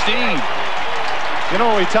 16. You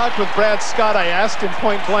know, when we talked with Brad Scott, I asked him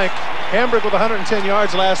point blank, Hambrick with 110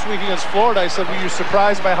 yards last week against Florida. I said, were you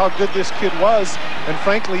surprised by how good this kid was? And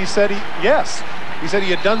frankly, he said yes. He said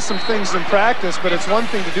he had done some things in practice, but it's one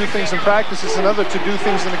thing to do things in practice, it's another to do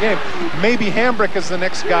things in the game. Maybe Hambrick is the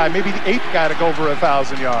next guy, maybe the 8th guy to go over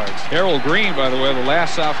 1,000 yards. Harold Green, by the way, the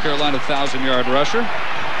last South Carolina 1,000-yard rusher. 9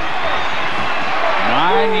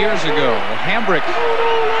 years ago, Hambrick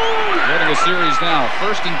getting a series now.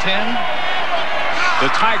 1st and 10.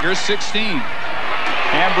 The Tigers 16.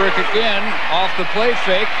 Hambrick again off the play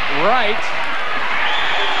fake. Right.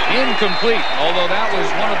 Incomplete, although that was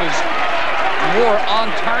one of his more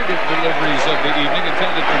on-target deliveries of the evening,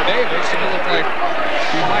 intended for Davis, and it looked like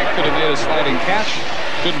he could have made a sliding catch.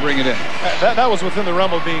 Couldn't bring it in. That was within the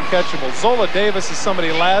realm of being catchable. Zola Davis is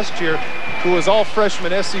somebody last year who was all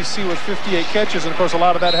freshman SEC with 58 catches, and of course a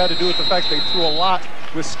lot of that had to do with the fact they threw a lot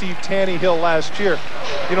with Steve Tannehill last year.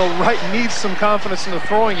 You know, Wright needs some confidence in the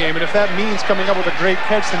throwing game, and if that means coming up with a great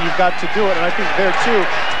catch, then you've got to do it. And I think there too,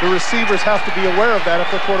 the receivers have to be aware of that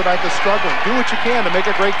if the quarterback is struggling. Do what you can to make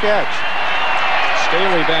a great catch.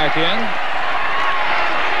 Staley back in.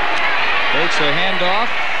 Takes a handoff.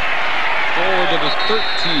 Forward to the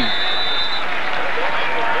 13.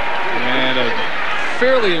 And a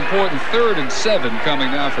fairly important 3rd and 7 coming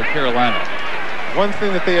now for Carolina. One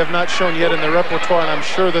thing that they have not shown yet in their repertoire, and I'm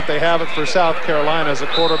sure that they have it for South Carolina, is a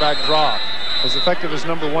quarterback draw. as effective as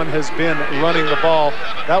number 1 has been running the ball,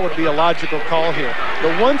 that would be a logical call here.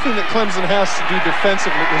 The one thing that Clemson has to do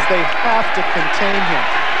defensively is they have to contain him.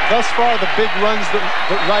 Thus far, the big runs that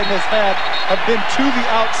Wright has had have been to the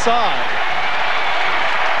outside.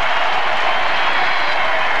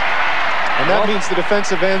 And that means the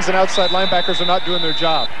defensive ends and outside linebackers are not doing their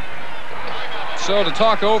job. So to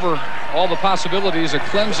talk over all the possibilities, a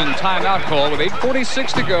Clemson timeout call with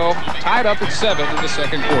 8:46 to go, tied up at 7 in the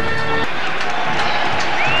second quarter.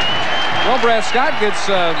 Well, Brad Scott gets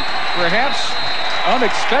perhaps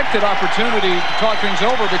unexpected opportunity to talk things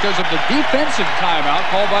over because of the defensive timeout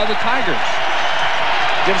called by the Tigers.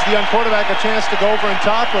 Gives the young quarterback a chance to go over and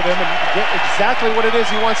talk with him and get exactly what it is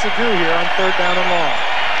he wants to do here on 3rd down and long.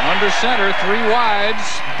 Under center, 3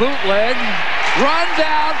 wides, bootleg, run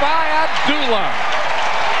down by Abdullah.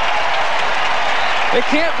 They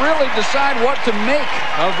can't really decide what to make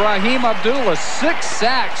of Raheem Abdullah. 6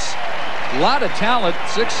 sacks. A lot of talent,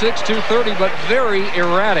 6'6", 230, but very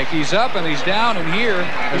erratic. He's up and he's down, and here,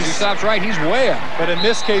 as he stops right, he's way up. But in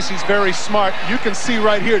this case, he's very smart. You can see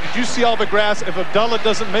right here, did you see all the grass? If Abdullah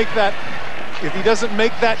doesn't make that, if he doesn't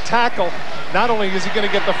make that tackle, not only is he going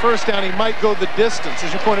to get the first down, he might go the distance.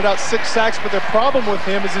 As you pointed out, 6 sacks, but the problem with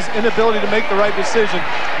him is his inability to make the right decision.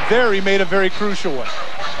 There, he made a very crucial one.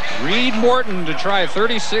 Reed Morton to try a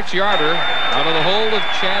 36-yarder out of the hold of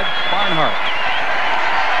Chad Barnhart.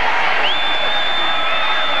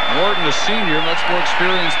 Morton, a senior, much more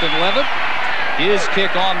experienced than Levitt. His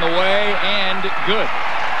kick on the way, and good.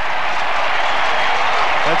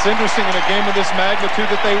 That's interesting in a game of this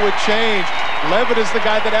magnitude that they would change. Levitt is the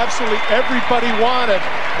guy that absolutely everybody wanted,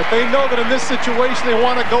 but they know that in this situation they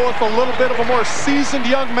want to go with a little bit of a more seasoned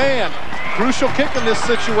young man. Crucial kick in this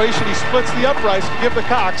situation. He splits the uprights to give the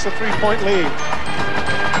Cox a 3-point lead.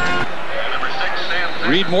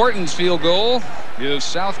 Reed Morton's field goal gives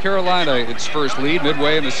South Carolina its first lead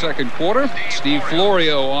midway in the second quarter. Steve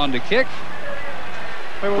Florio on to kick.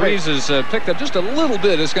 Breeze has picked up just a little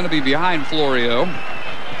bit. It's going to be behind Florio.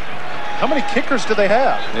 How many kickers do they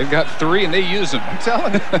have? They've got 3, and they use them. I'm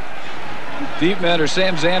telling you. Deep men are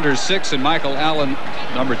Sam Zanders, 6, and Michael Allen,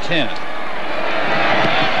 number 10.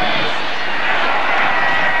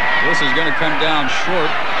 This is going to come down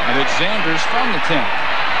short, and it's Zanders from the 10.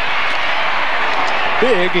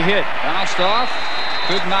 Big hit. Bounced off.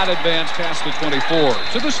 Could not advance past the 24.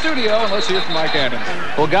 To the studio, and let's hear from Mike Adams.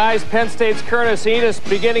 Well, guys, Penn State's Curtis Enos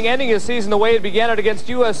ending his season the way it began it against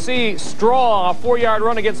USC. Strong, a 4-yard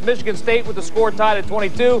run against Michigan State with the score tied at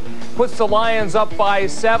 22. Puts the Lions up by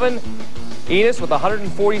 7. Enos with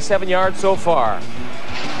 147 yards so far.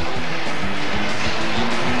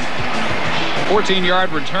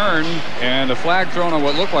 14-yard return and a flag thrown on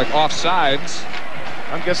what looked like offsides.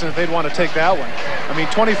 I'm guessing that they'd want to take that one. I mean,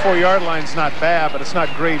 24-yard line's not bad, but it's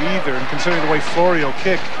not great either. And considering the way Florio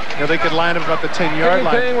kicked, you know, they could line up about the 10-yard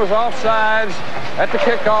line. Everything was offsides at the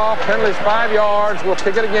kickoff. Penalty's 5 yards. We'll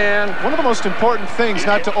kick it again. One of the most important things,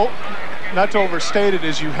 not to overstate it,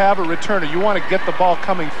 is you have a returner. You want to get the ball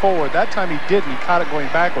coming forward. That time he didn't. He caught it going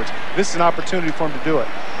backwards. This is an opportunity for him to do it.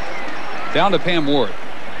 Down to Pam Ward.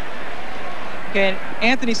 Okay, and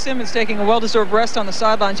Anthony Simmons taking a well-deserved rest on the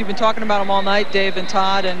sidelines. You've been talking about him all night, Dave and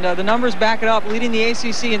Todd, and the numbers back it up. Leading the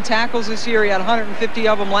ACC in tackles this year. He had 150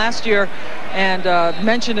 of them last year, and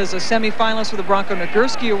mentioned as a semifinalist for the Bronco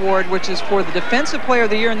Nagurski Award, which is for the Defensive Player of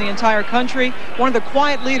the Year in the entire country. One of the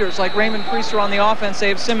quiet leaders, like Raymond Priester on the offense,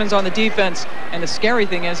 Dave Simmons on the defense. And the scary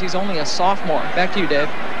thing is he's only a sophomore. Back to you, Dave.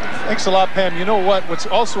 Thanks a lot, Pam. You know what? What's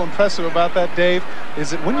also impressive about that, Dave,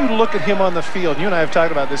 is that when you look at him on the field, you and I have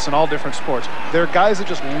talked about this in all different sports, there are guys that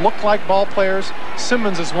just look like ball players.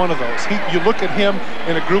 Simmons is one of those. You look at him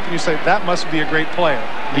in a group and you say, that must be a great player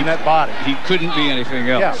in that body. He couldn't be anything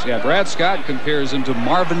else. Yeah, Brad Scott compares him to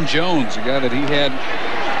Marvin Jones, a guy that he had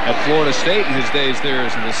at Florida State in his days there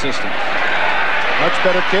as an assistant. Much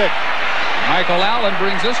better kick. Michael Allen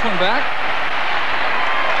brings this one back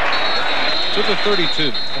to the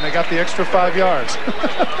 32. And they got the extra 5 yards.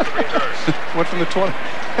 Went from the 20.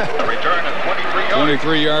 A return of 23 yards.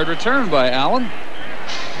 23-yard return by Allen.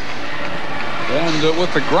 And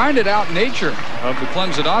with the grinded-out nature of the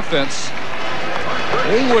Clemson offense,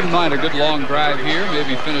 they wouldn't mind a good long drive here.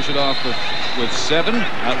 Maybe finish it off with 7.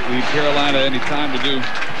 Not leave Carolina any time to do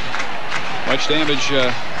much damage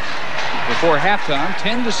before halftime.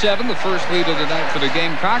 10-7, the first lead of the night for the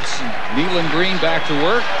Gamecocks. Nealon Green back to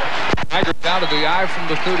work. Tigers out of the eye from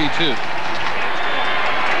the 32.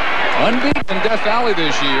 Unbeaten in Death Valley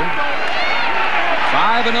this year.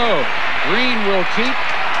 5-0. Green will keep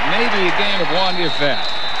maybe a gain of 1, if that.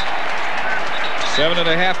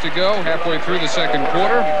 7.5 to go, halfway through the second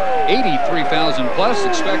quarter. 83,000 plus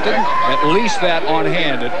expected. At least that on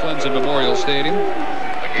hand at Clemson Memorial Stadium.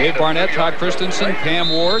 Dave Barnett, Todd Christensen, Pam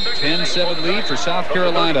Ward, 10-7 lead for South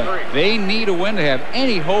Carolina. They need a win to have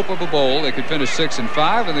any hope of a bowl. They could finish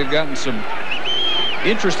 6-5, and they've gotten some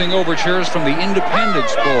interesting overtures from the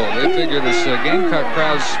Independence Bowl. They figure this Gamecock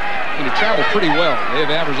crowd's going to travel pretty well. They have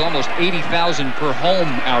averaged almost 80,000 per home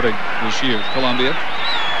outing this year, Columbia.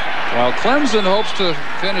 While Clemson hopes to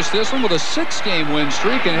finish this one with a 6-game win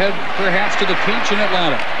streak and head perhaps to the Peach in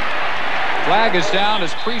Atlanta. Flag is down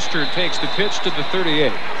as Priester takes the pitch to the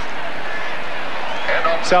 38.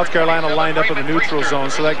 South Carolina lined up in the neutral zone,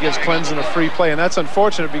 so that gives Clemson a free play, and that's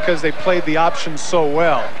unfortunate because they played the option so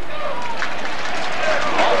well.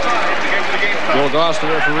 Bill Goss, the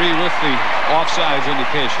referee, with the offsides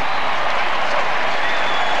indication.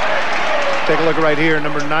 Take a look right here.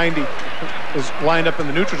 Number 90 is lined up in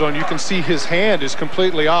the neutral zone. You can see his hand is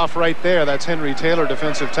completely off right there. That's Henry Taylor,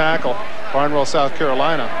 defensive tackle, Barnwell, South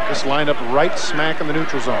Carolina. Just lined up right smack in the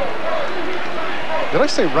neutral zone. Did I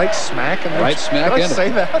say right smack in the right smack? Did I say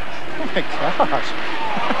that? Oh my gosh.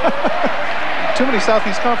 Too many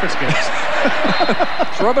Southeast Conference games.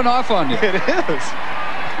 It's rubbing off on you. It is.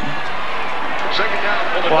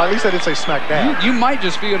 Well, at least I didn't say smack dab. You might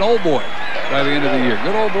just be an old boy by the end of the year.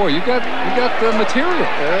 Good old boy. You got the material.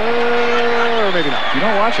 Or maybe not. You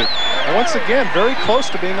don't watch it. And once again, very close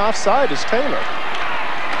to being offside is Taylor.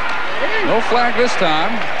 No flag this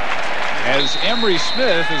time, as Emery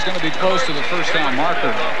Smith is going to be close to the first down marker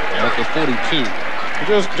at the 42. It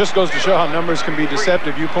just goes to show how numbers can be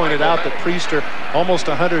deceptive. You pointed out that Priester almost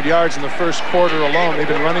 100 yards in the first quarter alone. They've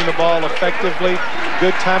been running the ball effectively,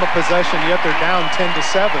 good time of possession, yet they're down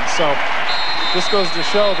 10-7. So this goes to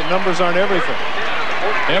show the numbers aren't everything.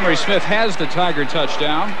 Emery Smith has the Tiger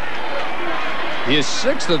touchdown. His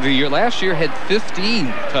 6th of the year. Last year had 15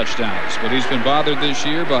 touchdowns, but he's been bothered this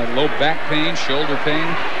year by low back pain, shoulder pain.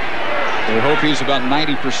 They hope he's about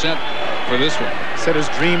 90% for this one. Said his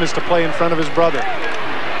dream is to play in front of his brother.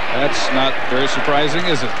 That's not very surprising,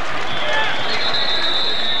 is it?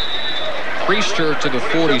 Priester to the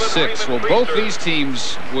 46. Well, both these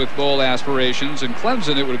teams with bowl aspirations, and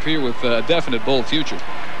Clemson, it would appear, with a definite bowl future.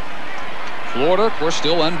 Florida, of course,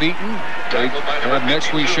 still unbeaten. They have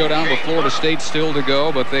next week's showdown with Florida State still to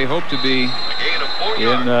go, but they hope to be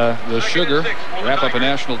in the Sugar, wrap up a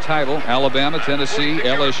national title. Alabama, Tennessee,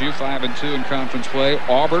 LSU 5-2 in conference play.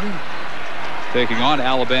 Auburn taking on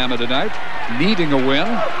Alabama tonight, needing a win,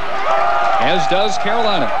 as does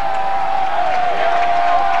Carolina.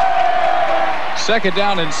 2nd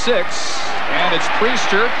down and 6, and it's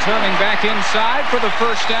Priester turning back inside for the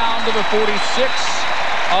first down to the 46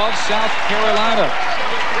 of South Carolina.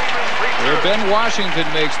 Where Ben Washington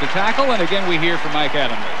makes the tackle, and again we hear from Mike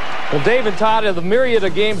Adams. Well, Dave and Todd, of the myriad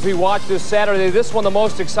of games we watched this Saturday, this one the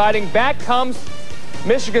most exciting. Back comes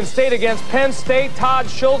Michigan State against Penn State. Todd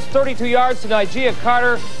Schultz, 32 yards to Nigea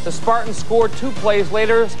Carter. The Spartans scored 2 plays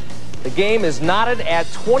later. The game is knotted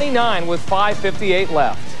at 29 with 5:58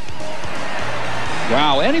 left.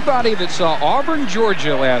 Wow, anybody that saw Auburn,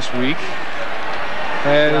 Georgia last week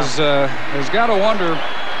has got to wonder,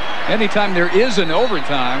 anytime there is an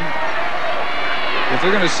overtime, if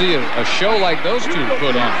they're going to see a show like those two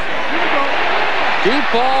put on. Deep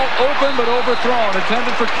ball open but overthrown,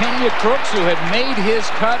 intended for Kenya Crooks, who had made his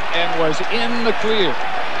cut and was in the clear.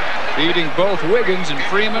 Beating both Wiggins and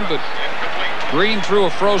Freeman, but Green threw a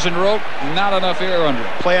frozen rope, not enough air under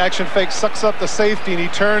it. Play action fake, sucks up the safety, and he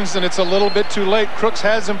turns, and it's a little bit too late. Crooks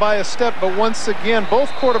has him by a step, but once again, both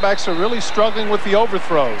quarterbacks are really struggling with the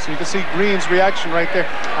overthrows. You can see Green's reaction right there.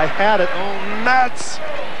 I had it. Oh, nuts!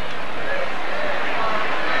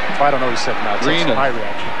 I don't know what he said nuts. Green, that's my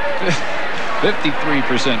reaction.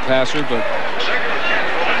 53% passer, but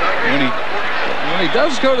when he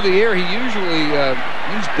does go to the air, he usually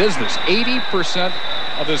means business. 80%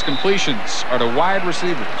 of his completions are to wide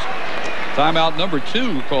receivers. Timeout number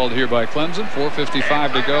 2 called here by Clemson.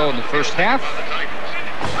 4:55 to go in the first half.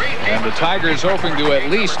 And the Tigers hoping to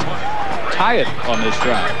at least tie it on this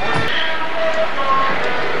drive.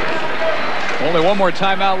 Only one more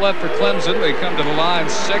timeout left for Clemson. They come to the line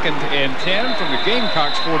 2nd and 10 from the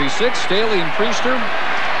Gamecocks 46. Staley and Priester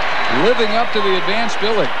living up to the advanced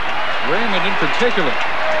billing. Raymond in particular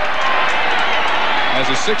has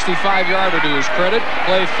a 65-yarder to his credit.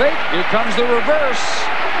 Play fake. Here comes the reverse.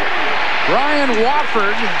 Brian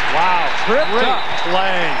Wofford. Wow. Tripped up.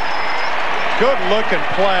 Play. Good looking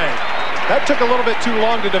play. That took a little bit too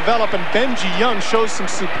long to develop, and Benji Young shows some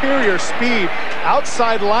superior speed.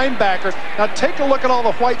 Outside linebacker. Now take a look at all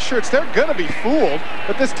the white shirts. They're going to be fooled,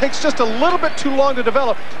 but this takes just a little bit too long to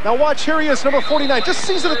develop. Now watch, here he is, number 49. Just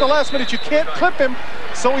sees it at the last minute. You can't clip him,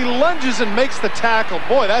 so he lunges and makes the tackle.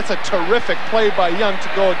 Boy, that's a terrific play by Young to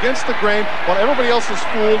go against the grain while everybody else is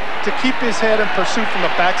fooled, to keep his head in pursuit from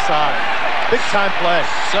the backside. Big time play.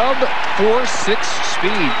 Sub 4.6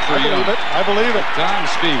 speed for Young. I believe it. Time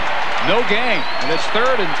speed. No gain, and it's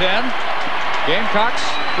 3rd and 10. Gamecocks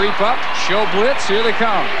creep up, show blitz, here they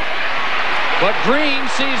come. But Green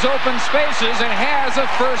sees open spaces and has a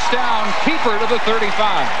first down. Keeper to the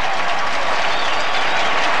 35.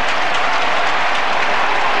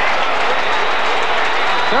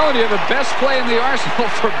 Telling you, the best play in the arsenal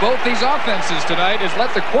for both these offenses tonight is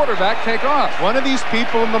let the quarterback take off. One of these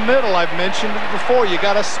people in the middle, I've mentioned it before, you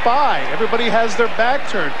got to spy. Everybody has their back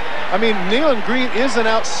turned. I mean, Nealon Green is an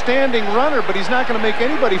outstanding runner, but he's not going to make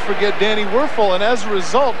anybody forget Danny Werfel, and as a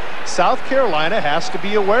result, South Carolina has to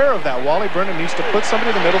be aware of that. Wally Brennan needs to put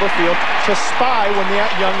somebody in the middle of the field to spy when the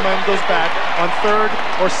young man goes back on 3rd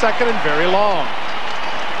or 2nd and very long.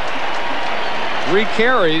 3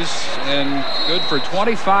 carries and good for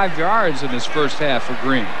 25 yards in this first half for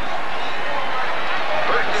Green.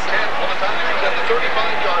 1st and 10 on the Tigers at the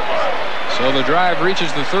 35-yard line. So the drive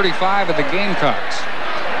reaches the 35 of the Gamecocks.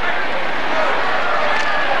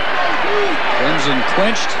 Clemson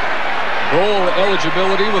clinched bowl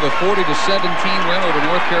eligibility with a 40-17 win over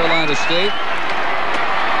North Carolina State.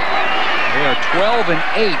 They are 12 and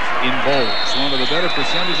 8 in bowls, one of the better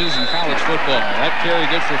percentages in college football. That carry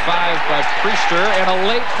good for 5 by Priester, and a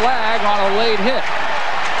late flag on a late hit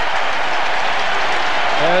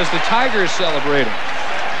as the Tigers celebrating.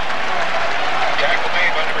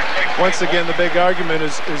 Once again, the big argument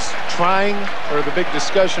is trying, or the big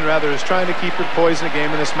discussion rather, is trying to keep your poise in a game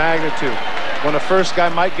of this magnitude. When a first guy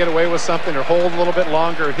might get away with something or hold a little bit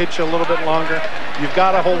longer or hit you a little bit longer, you've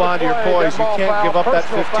got to hold on to your poise. You can't give up that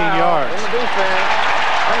 15 yards. In the defense,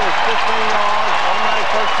 I think it's 15 yards, automatic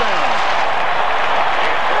first down.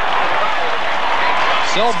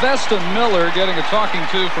 Sylvester Miller getting a talking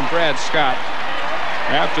to from Brad Scott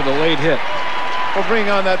after the late hit. We'll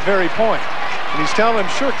bring on that very point. And he's telling him,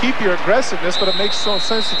 sure, keep your aggressiveness, but it makes so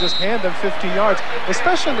sense to just hand them 15 yards,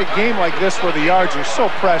 especially in a game like this where the yards are so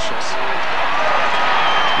precious.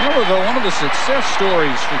 Remember, though, one of the success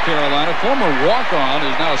stories for Carolina, former walk-on,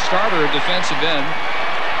 who's now a starter at defensive end,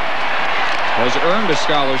 has earned a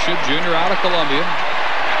scholarship, junior out of Columbia.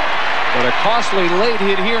 But a costly late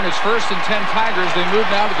hit here in his 1st and 10 Tigers. They move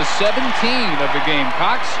now to the 17 of the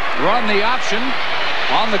Gamecocks. Run the option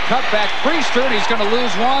on the cutback. Priester, and he's going to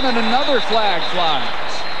lose one, and another flag flies.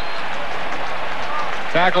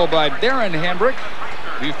 Tackle by Darren Hambrick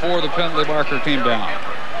before the penalty marker came down.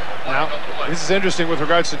 Now, this is interesting with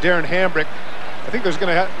regards to Darren Hambrick. I think they're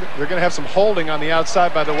going to have some holding on the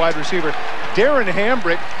outside by the wide receiver. Darren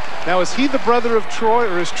Hambrick, now is he the brother of Troy,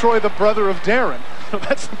 or is Troy the brother of Darren?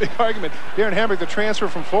 That's the big argument. Darren Hambrick, the transfer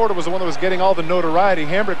from Florida, was the one that was getting all the notoriety.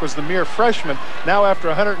 Hambrick was the mere freshman. Now after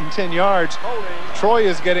 110 yards, Troy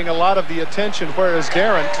is getting a lot of the attention, whereas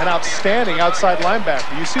Darren, an outstanding outside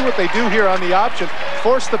linebacker. You see what they do here on the option.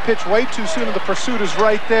 Force the pitch way too soon, and the pursuit is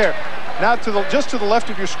right there. Now just to the left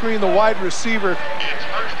of your screen, the wide receiver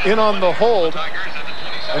in on the hold.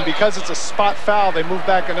 And because it's a spot foul, they move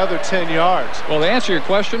back another 10 yards. Well, to answer your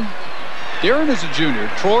question, Darren is a junior.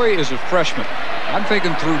 Troy is a freshman. I'm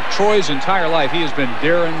thinking through Troy's entire life, he has been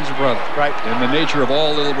Darren's brother. Right. In the nature of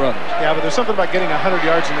all little brothers. Yeah, but there's something about getting 100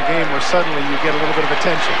 yards in the game where suddenly you get a little bit of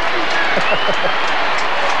attention.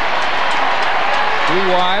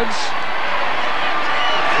 3 wides.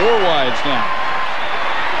 4 wides now.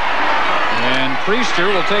 And Priester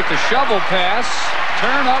will take the shovel pass,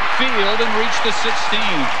 turn upfield, and reach the 16.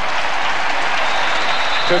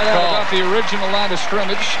 Good call. About the original line of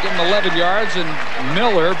scrimmage, getting 11 yards, and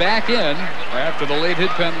Miller back in after the late hit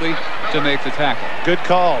penalty to make the tackle. Good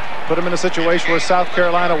call. Put him in a situation where South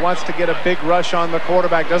Carolina wants to get a big rush on the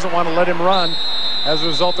quarterback, doesn't want to let him run. As a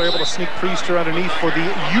result, they're able to sneak Priester underneath for the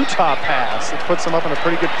Utah pass. It puts them up in a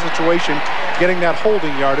pretty good situation, getting that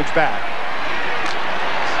holding yardage back.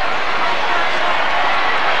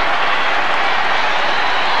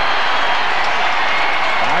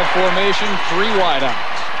 Formation, 3 wide out.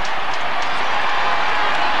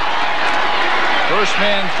 First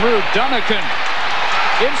man through, Dunnican.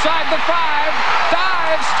 Inside the 5,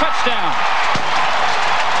 dives, touchdown.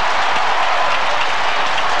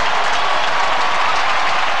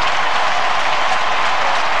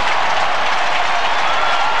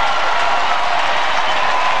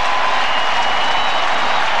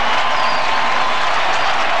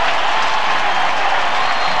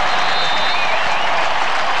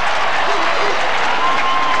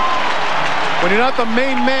 When you're not the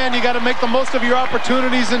main man, you got to make the most of your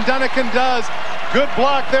opportunities, and Dunnigan does. Good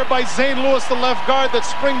block there by Zane Lewis, the left guard, that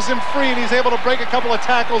springs him free, and he's able to break a couple of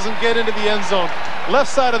tackles and get into the end zone.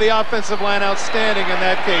 Left side of the offensive line, outstanding in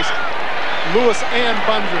that case. Lewis and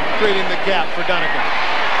Bundren creating the gap for Dunnigan.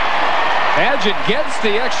 Padgett gets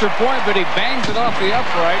the extra point, but he bangs it off the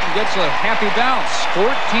upright and gets a happy bounce.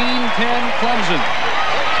 14-10 Clemson.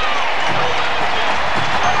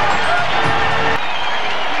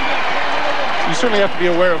 You certainly have to be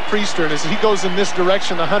aware of Priester, and as he goes in this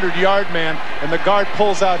direction, the 100-yard man, and the guard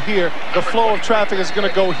pulls out here, the flow of traffic is going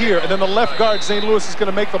to go here, and then the left guard, Zane Lewis, is going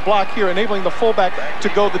to make the block here, enabling the fullback to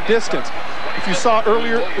go the distance. If you saw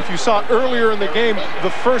earlier in the game, the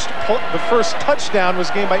first touchdown was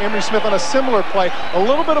gained by Emery Smith on a similar play, a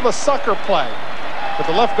little bit of a sucker play, but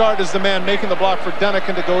the left guard is the man making the block for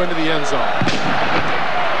Dunnigan to go into the end zone.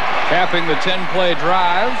 Capping the 10-play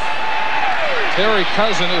drive, Terry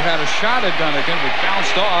Cousin, who had a shot at Dunnigan, but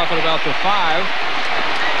bounced off at about the 5.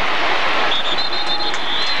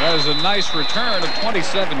 That is a nice return of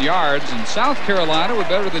 27 yards, and South Carolina, with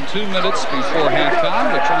better than 2 minutes before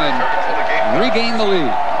halftime, to try and regain the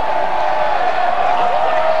lead.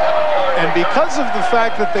 And because of the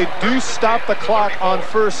fact that they do stop the clock on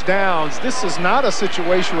first downs, this is not a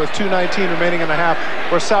situation with 2:19 remaining in the half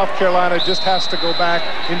where South Carolina just has to go back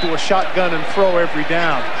into a shotgun and throw every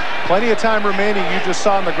down. Plenty of time remaining. You just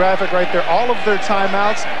saw in the graphic right there all of their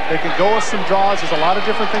timeouts. They can go with some draws. There's a lot of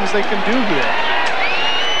different things they can do here.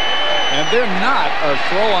 And they're not a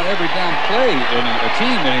throw on every down play in a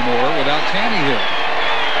team anymore without Tannehill.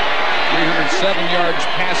 307 yards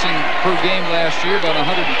passing per game last year, about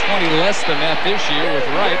 120 less than that this year, with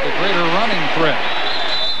Wright the greater running threat.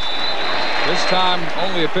 This time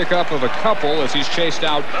only a pickup of a couple as he's chased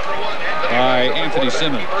out by Anthony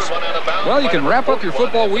Simmons. Well, you can wrap up your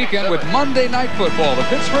football weekend with Monday Night Football. The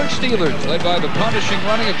Pittsburgh Steelers, led by the punishing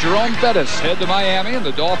running of Jerome Bettis, head to Miami, and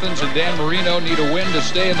the Dolphins and Dan Marino need a win to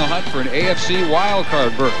stay in the hunt for an AFC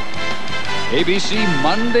wildcard berth. ABC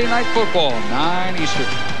Monday Night Football, 9 Eastern.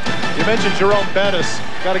 You mentioned Jerome Bettis.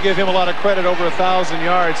 Got to give him a lot of credit, over 1,000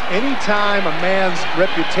 yards. Anytime a man's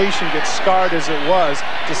reputation gets scarred as it was,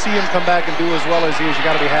 to see him come back and do as well as he is, you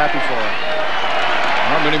got to be happy for him.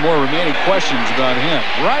 Not many more remaining questions about him.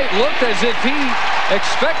 Wright looked as if he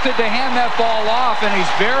expected to hand that ball off, and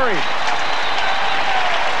he's buried.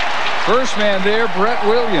 First man there, Brett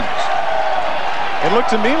Williams. It looked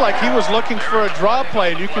to me like he was looking for a draw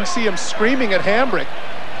play, and you can see him screaming at Hambrick.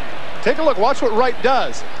 Take a look. Watch what Wright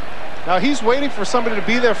does. Now he's waiting for somebody to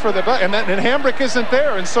be there for the and Hambrick isn't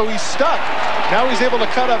there, and so he's stuck. Now he's able to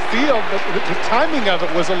cut upfield, but the timing of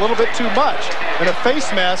it was a little bit too much. And a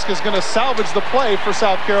face mask is going to salvage the play for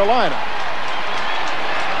South Carolina.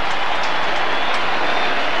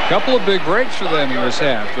 Couple of big breaks for them in this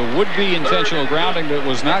half. The would-be intentional grounding that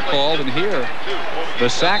was not called, and here the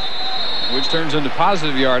sack, which turns into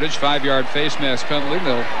positive yardage. 5-yard face mask penalty.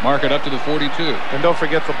 They'll mark it up to the 42. And don't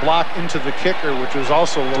forget the block into the kicker, which was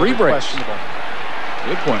also a little bit questionable.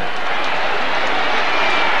 Good point.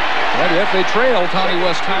 And yet they trail Tawny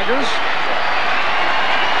West Tigers.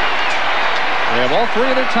 They have all 3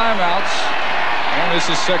 of their timeouts, and this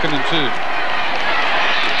is 2nd and 2.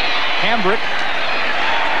 Hambrick,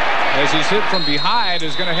 as he's hit from behind,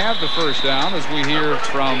 is going to have the first down, as we hear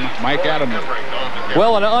from Mike Adams.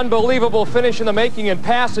 Well, an unbelievable finish in the making in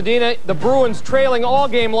Pasadena. The Bruins trailing all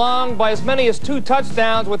game long by as many as 2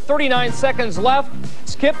 touchdowns with 39 seconds left.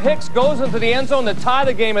 Skip Hicks goes into the end zone to tie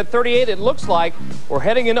the game at 38. It looks like we're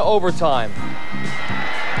heading into overtime.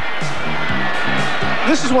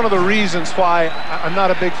 This is one of the reasons why I'm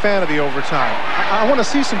not a big fan of the overtime. I want to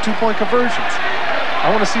see some 2-point conversions. I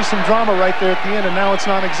want to see some drama right there at the end, and now it's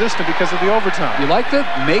non-existent because of the overtime. You like to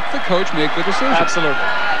make the coach make the decision. Absolutely.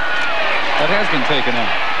 That has been taken out.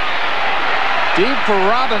 Deep for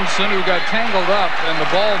Robinson, who got tangled up, and the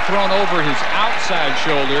ball thrown over his outside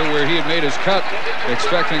shoulder where he had made his cut,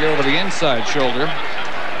 expecting it over the inside shoulder.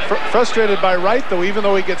 Frustrated by Wright, though, even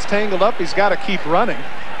though he gets tangled up, he's got to keep running.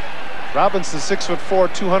 Robinson's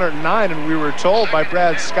 6'4", 209, and we were told by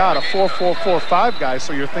Brad Scott, a 4'4", 4'5" guy,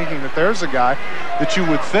 so you're thinking that there's a guy that you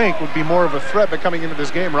would think would be more of a threat, but coming into this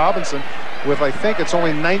game, Robinson, with I think it's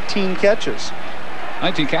only 19 catches.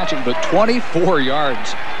 19 catches, but 24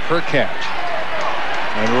 yards per catch.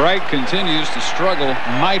 And Wright continues to struggle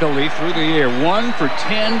mightily through the air. 1 for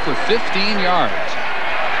 10 for 15 yards.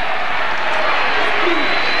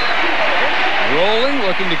 Rolling,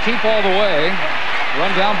 looking to keep all the way.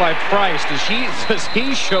 Run down by Price. Does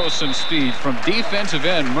he show some speed from defensive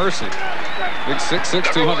end? Mercy. Big 6'6",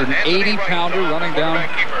 280-pounder running down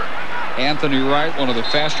Anthony Wright, one of the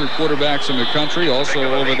faster quarterbacks in the country, also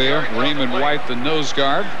over there. Raymond White, the nose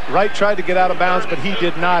guard. Wright tried to get out of bounds, but he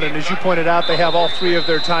did not. And as you pointed out, they have all 3 of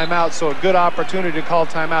their timeouts, so a good opportunity to call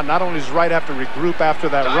timeout. Not only does Wright have to regroup after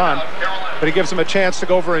that run, but he gives him a chance to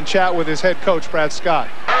go over and chat with his head coach, Brad Scott.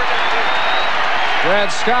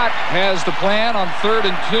 Brad Scott has the plan on 3rd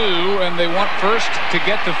and 2, and they want first to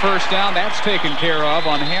get the first down. That's taken care of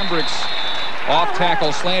on Hambrick's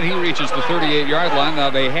off-tackle slant. He reaches the 38-yard line.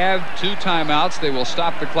 Now they have 2 timeouts. They will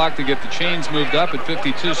stop the clock to get the chains moved up at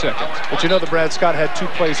 52 seconds. But you know that Brad Scott had 2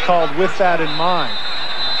 plays called with that in mind.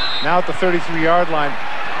 Now at the 33-yard line,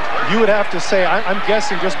 you would have to say, I'm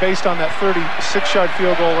guessing just based on that 36-yard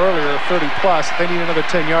field goal earlier, 30-plus, they need another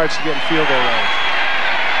 10 yards to get in field goal range.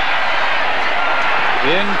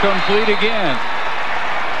 Incomplete again.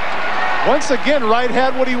 Once again, Wright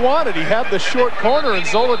had what he wanted. He had the short corner, and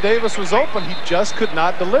Zola Davis was open. He just could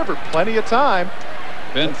not deliver. Plenty of time.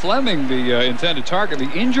 Ben Fleming, the intended target.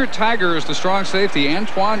 The injured Tiger is the strong safety,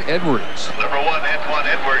 Antoine Edwards. Number 1, Antoine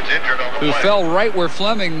Edwards, injured on the who play. fell right where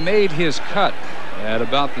Fleming made his cut at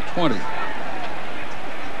about the 20.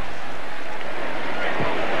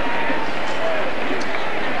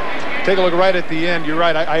 Take a look right at the end. You're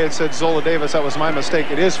right. I had said Zola Davis. That was my mistake.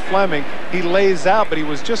 It is Fleming. He lays out, but he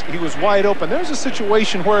was wide open. There's a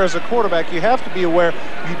situation where, as a quarterback, you have to be aware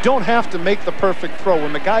you don't have to make the perfect throw.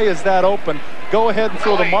 When the guy is that open, go ahead and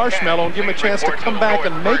throw the marshmallow and give him a chance to come back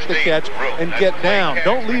and make the catch and get down.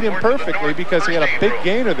 Don't lead him perfectly, because he had a big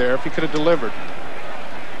gainer there if he could have delivered.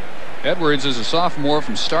 Edwards is a sophomore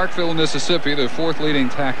from Starkville, Mississippi, the 4th leading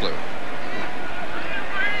tackler.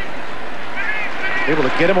 Able to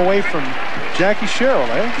get him away from Jackie Sherrill,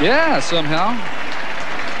 eh? Yeah, somehow.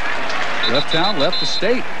 Left town, left the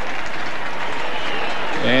state.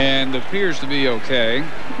 And appears to be okay.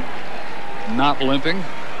 Not limping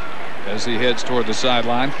as he heads toward the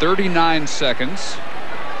sideline. 39 seconds.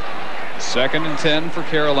 2nd and 10 for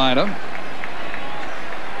Carolina.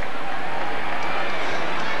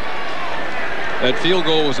 That field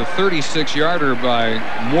goal was a 36-yarder by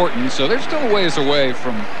Morton, so they're still a ways away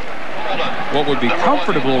from what would be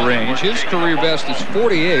comfortable range. His career best is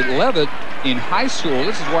 48. Levitt in high school,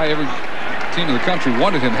 this is why every team in the country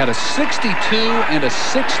wanted him, had a 62 and a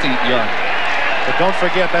 60-yarder. But don't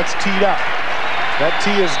forget, that's teed up. That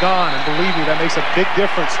tee is gone, and believe me, that makes a big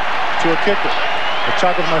difference to a kicker. I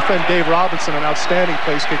talked with my friend Dave Robinson, an outstanding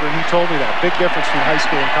place kicker, and he told me that. Big difference between high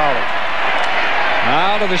school and college.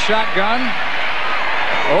 Out of the shotgun.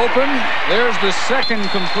 Open. There's the 2nd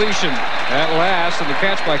completion at last, and the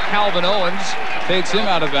catch by Calvin Owens takes him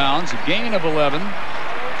out of bounds. A gain of 11.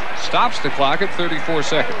 Stops the clock at 34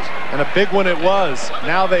 seconds. And a big one it was.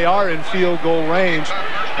 Now they are in field goal range,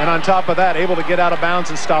 and on top of that, able to get out of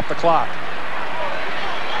bounds and stop the clock.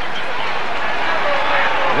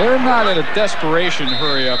 They're not in a desperation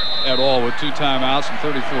hurry-up at all with 2 timeouts and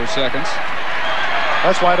 34 seconds.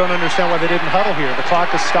 That's why I don't understand why they didn't huddle here. The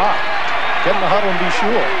clock is stopped. Get in the huddle and be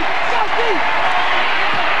sure.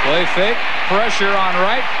 Play fake. Pressure on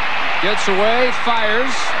Wright. Gets away. Fires.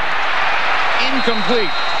 Incomplete.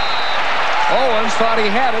 Owens thought he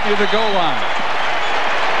had it near the goal line.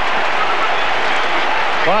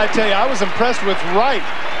 Well, I tell you, I was impressed with Wright.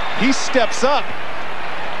 He steps up.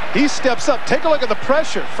 He steps up. Take a look at the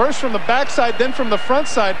pressure. First from the backside, then from the front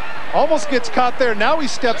side. Almost gets caught there. Now he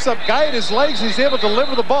steps up, guided his legs, and he's able to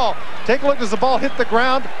deliver the ball. Take a look as the ball hit the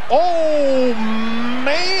ground. Oh,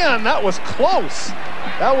 man, that was close.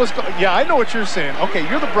 That was, yeah, I know what you're saying. Okay,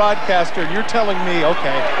 you're the broadcaster, and you're telling me,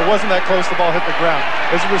 okay, it wasn't that close, the ball hit the ground.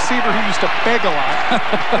 As a receiver who used to beg a lot,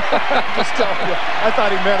 just telling you, I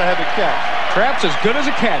thought he meant I had to catch. Trapp's as good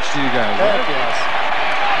as a catch to you guys. Heck yes.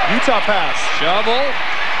 Utah pass. Shovel.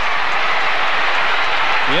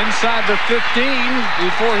 Inside the 15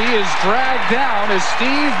 before he is dragged down is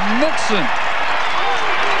Steve Mixon.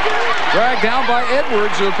 Dragged down by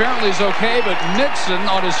Edwards, who apparently is okay, but Mixon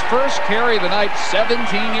on his first carry of the night, 17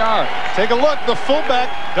 yards. Take a look. The fullback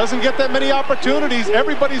doesn't get that many opportunities.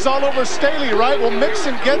 Everybody's all over Staley, right? Well,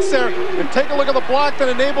 Mixon gets there, and take a look at the block that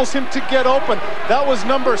enables him to get open. That was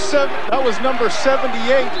number 7. That was number 78.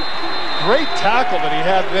 Great tackle that he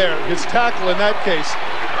had there. His tackle in that case,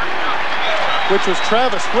 which was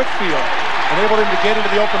Travis Whitfield, enabled him to get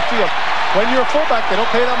into the open field. When you're a fullback, they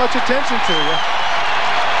don't pay that much attention to you.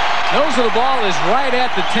 Nose of the ball is right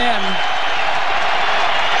at the 10.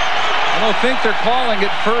 I don't think they're calling it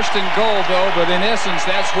 1st and goal, though, but in essence,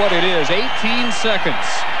 that's what it is. 18 seconds.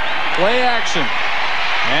 Play action.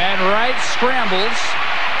 And Wright scrambles.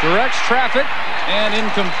 Directs traffic and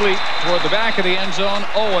incomplete toward the back of the end zone.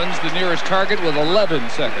 Owens, the nearest target, with 11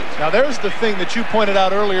 seconds. Now there's the thing that you pointed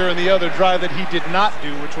out earlier in the other drive that he did not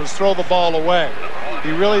do, which was throw the ball away. He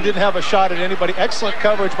really didn't have a shot at anybody. Excellent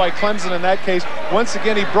coverage by Clemson in that case. Once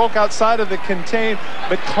again, he broke outside of the contain,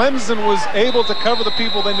 but Clemson was able to cover the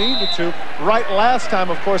people they needed to. Right last time,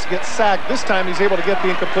 of course, gets sacked. This time he's able to get the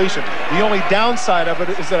incompletion. The only downside of it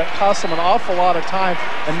is that it costs him an awful lot of time.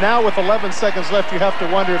 And now with 11 seconds left, you have to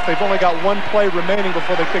wonder if they've only got one play remaining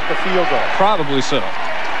before they kick the field goal. Probably so.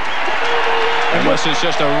 Unless it's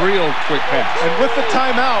just a real quick pass. And with the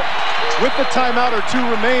timeout or two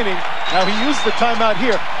remaining, now he used the timeout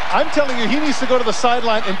here. I'm telling you, he needs to go to the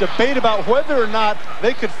sideline and debate about whether or not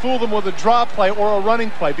they could fool them with a draw play or a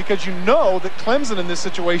running play, because you know that Clemson in this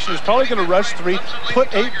situation is probably going to rush 3,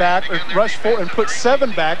 put 8 back, or rush 4 and put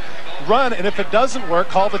 7 back, run, and if it doesn't work,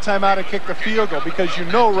 call the timeout and kick the field goal, because you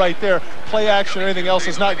know right there, play action or anything else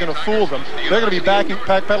is not going to fool them. They're going to be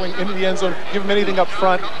backpedaling into the end zone, give them anything up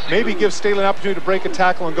front, maybe give Staley an opportunity to break a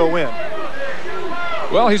tackle and go in.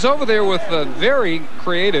 Well, he's over there with a very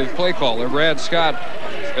creative play caller, Brad Scott,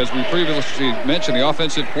 as we previously mentioned, the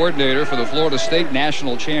offensive coordinator for the Florida State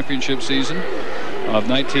National Championship season of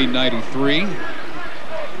 1993.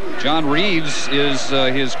 John Reeves is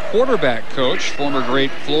his quarterback coach, former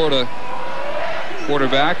great Florida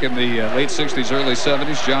quarterback in the late 60s, early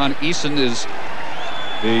 70s. John Eason is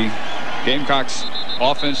the Gamecocks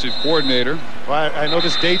offensive coordinator. Well, I know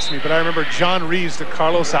this dates me, but I remember John Reeves to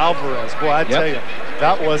Carlos Alvarez. Boy, I tell you,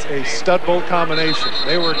 that was a stud-bolt combination.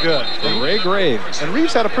 They were good. And Ray Graves. And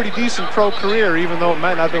Reeves had a pretty decent pro career, even though it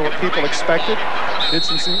might not have been what people expected. Did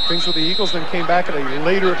some things with the Eagles, then came back at a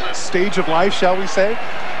later stage of life, shall we say,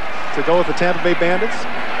 to go with the Tampa Bay Bandits.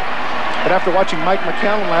 But after watching Mike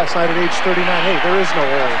McCallum last night at age 39, hey, there is no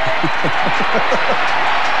old.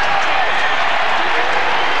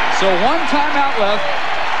 So one timeout left.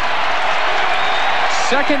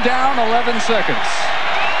 Second down, 11 seconds.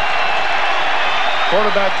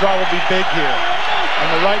 Quarterback draw will be big here.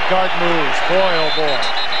 And the right guard moves. Boy, oh boy.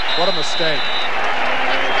 What a mistake.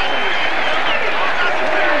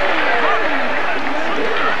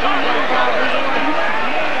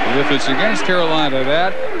 If it's against Carolina,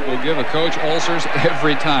 that will give a coach ulcers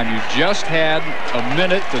every time. You've just had a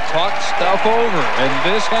minute to talk stuff over, and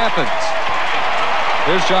this happens.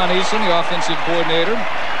 Here's John Eason, the offensive coordinator.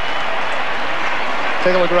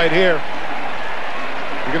 Take a look right here.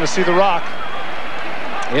 You're going to see the rock.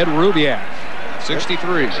 Ed Rubiak,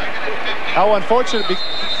 63. How unfortunate,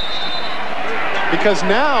 because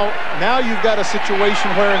now you've got a situation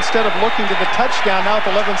where instead of looking to the touchdown, now with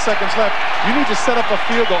 11 seconds left, you need to set up a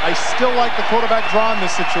field goal. I still like the quarterback draw in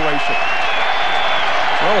this situation.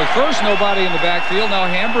 Well, at first nobody in the backfield. Now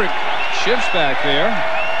Hambrick shifts back there,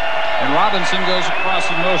 and Robinson goes across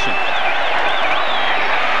in motion.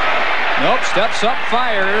 Nope, steps up,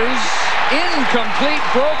 fires. Incomplete,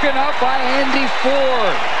 broken up by Andy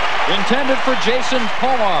Ford. Intended for Jason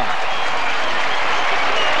Pomar.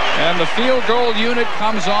 And the field goal unit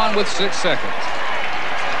comes on with 6 seconds.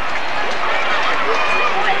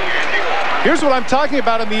 Here's what I'm talking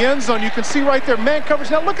about in the end zone. You can see right there, man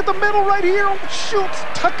coverage. Now look at the middle right here. Shoot,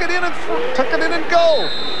 tuck it in and go.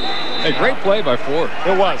 A great play by Ford.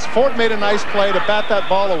 It was. Ford made a nice play to bat that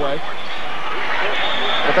ball away.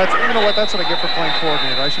 But that's, you know what, that's what I get for playing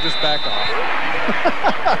coordinator. I should just back off.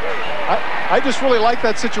 I just really like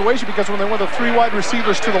that situation, because when they went the 3 wide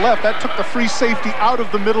receivers to the left, that took the free safety out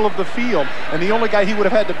of the middle of the field. And the only guy he would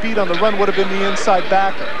have had to beat on the run would have been the inside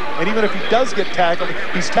backer. And even if he does get tackled,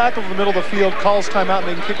 he's tackled in the middle of the field, calls timeout, and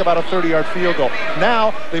they can kick about a 30-yard field goal.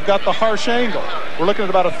 Now they've got the harsh angle. We're looking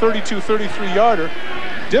at about a 32, 33-yarder.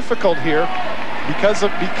 Difficult here because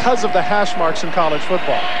of the hash marks in college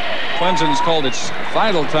football. Clemson's called its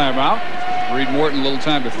final timeout. Reed Morton a little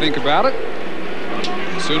time to think about it.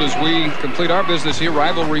 As soon as we complete our business here,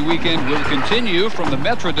 rivalry weekend will continue from the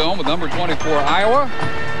Metrodome with number 24 Iowa.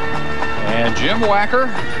 And Jim Wacker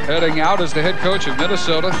heading out as the head coach of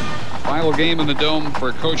Minnesota. Final game in the Dome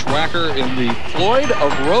for Coach Wacker in the Floyd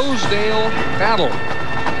of Rosedale battle.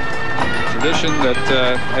 Tradition that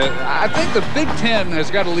I think the Big Ten has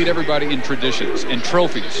got to lead everybody in traditions and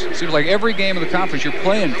trophies. It seems like every game of the conference you're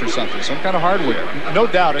playing for something, some kind of hardware. No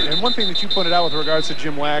doubt. And one thing that you pointed out with regards to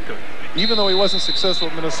Jim Wacker, even though he wasn't successful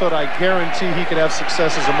at Minnesota, I guarantee he could have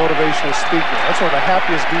success as a motivational speaker. That's one of the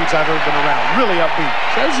happiest dudes I've ever been around. Really upbeat.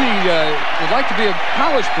 Says he would like to be a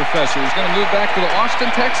college professor. He's going to move back to the Austin,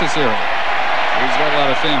 Texas area. He's got a lot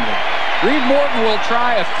of family. Reed Morton will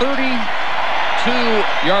try a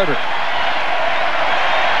 32-yarder.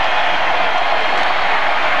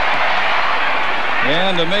 And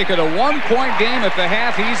And to make it a one-point game at the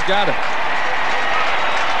half, he's got it.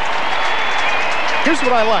 Here's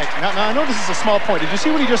what I like. Now, I know this is a small point. Did you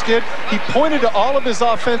see what he just did? He pointed to all of his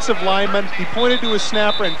offensive linemen. He pointed to his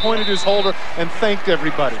snapper and pointed to his holder and thanked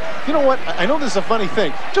everybody. You know what? I know this is a funny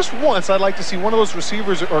thing. Just once, I'd like to see one of those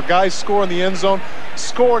receivers or guys score in the end zone,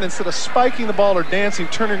 score, and instead of spiking the ball or dancing,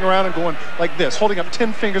 turning around and going like this, holding up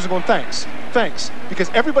 10 fingers and going, thanks, thanks, because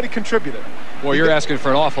everybody contributed. Well, you're asking for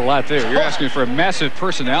an awful lot there. You're asking for a massive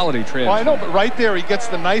personality transfer. Well, I know, but right there, he gets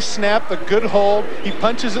the nice snap, the good hold. He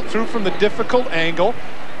punches it through from the difficult angle,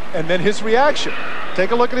 and then his reaction.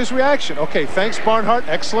 Take a look at his reaction. Okay, thanks, Barnhart.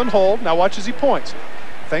 Excellent hold. Now watch as he points.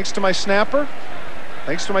 Thanks to my snapper.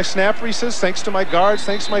 Thanks to my snapper, he says. Thanks to my guards.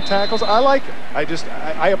 Thanks to my tackles. I like it.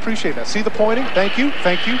 I appreciate that. See the pointing? Thank you,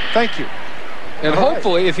 thank you, thank you. And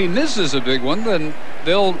hopefully, if he misses a big one, then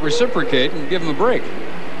they'll reciprocate and give him a break.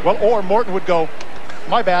 Well, or Morton would go,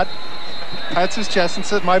 my bad. Pats his chest and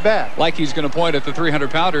says, my bad. Like he's going to point at the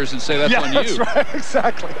 300-pounders and say, that's on you. That's right,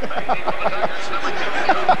 exactly.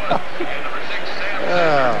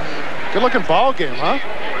 Good-looking ball game, huh?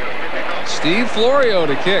 Steve Florio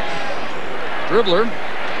to kick. Dribbler.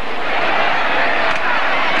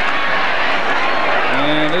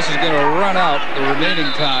 And this is going to run out the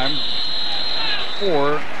remaining time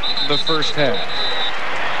for the first half.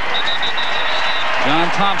 John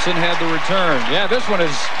Thompson had the return. Yeah, this one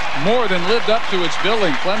has more than lived up to its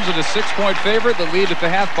billing. Clemson a 6-point favorite. The lead at the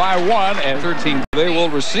half by 1 at 13. They will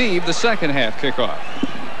receive the second half kickoff.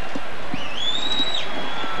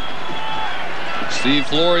 Steve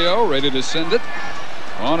Florio ready to send it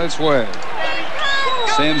on its way.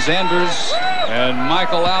 Sam Zanders and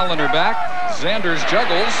Michael Allen are back. Zanders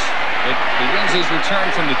juggles. It begins his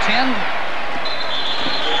return from the 10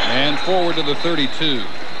 and forward to the 32.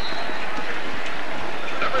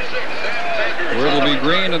 Where it'll be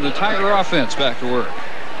Green and the Tiger offense back to work.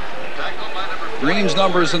 Green's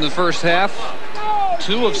numbers in the first half,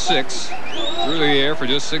 2 of 6 through the air for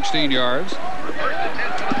just 16 yards.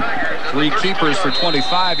 3 keepers for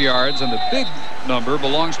 25 yards, and the big number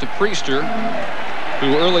belongs to Priester,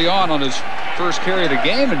 who early on his first carry of the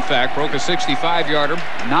game, in fact, broke a 65-yarder.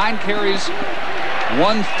 9 carries,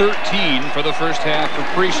 113 for the first half for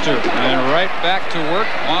Priester. And right back to work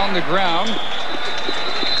on the ground.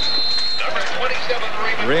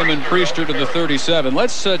 Raymond Priester to the 37.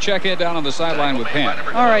 Let's check in down on the sideline with Pam.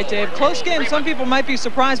 All right, Dave. Close game. Some people might be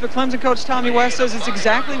surprised, but Clemson coach Tommy West says it's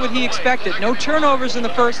exactly what he expected. No turnovers in the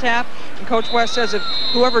first half. And Coach West says if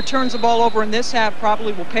whoever turns the ball over in this half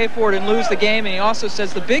probably will pay for it and lose the game. And he also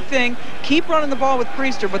says the big thing, keep running the ball with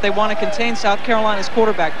Priester, but they want to contain South Carolina's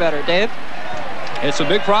quarterback better. Dave? It's some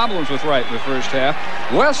big problems with Wright in the first half.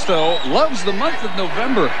 West, though, loves the month of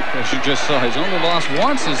November, as you just saw. He's only lost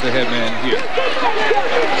once as the head man here.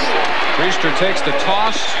 Priester takes the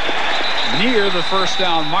toss near the first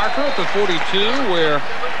down marker at the 42, where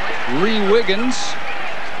Ree Wiggins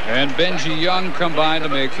and Benji Young combine to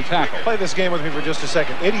make the tackle. Play this game with me for just a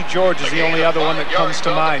second. Eddie George is the only other one that comes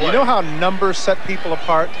to mind. You know how numbers set people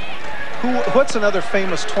apart? What's another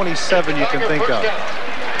famous 27 you can think of?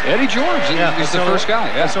 Eddie George, he's the first guy.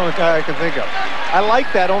 Yeah. That's the only guy I can think of. I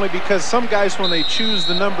like that only because some guys, when they choose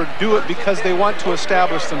the number, do it because they want to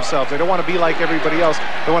establish themselves. They don't want to be like everybody else.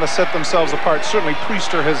 They want to set themselves apart. Certainly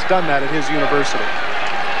Priester has done that at his university.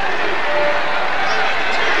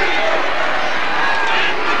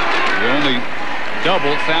 The only double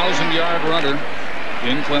 1,000-yard runner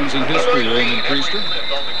in Clemson history, Raymond Priester.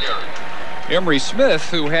 Emery Smith,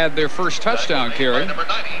 who had their first touchdown carry,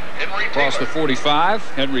 across the 45.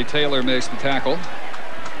 Henry Taylor makes the tackle.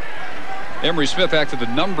 Emery Smith, after the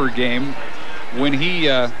number game, when he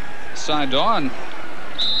signed on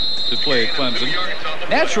to play at Clemson,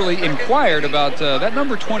 naturally inquired about that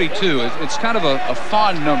number 22. It's kind of a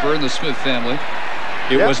fond number in the Smith family.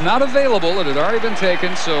 It was not available. It had already been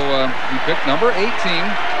taken, so he picked number 18.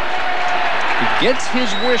 He gets his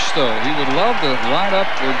wish, though. He would love to line up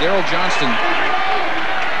where Darrell Johnston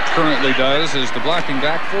currently does as the blocking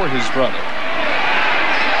back for his brother.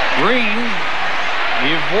 Green,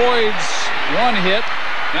 he avoids one hit,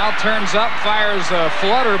 now turns up, fires a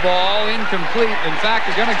flutter ball, incomplete. In fact,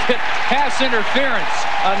 they're going to get pass interference.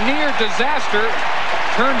 A near disaster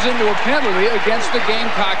turns into a penalty against the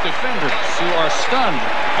Gamecock defenders, who are stunned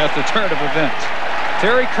at the turn of events.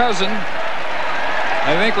 Terry Cousin,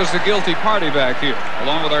 I think, was the guilty party back here,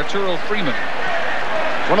 along with Arturo Freeman.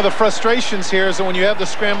 One of the frustrations here is that when you have the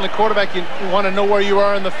scrambling quarterback, you want to know where you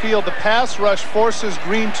are in the field. The pass rush forces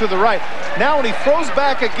Green to the right. Now when he throws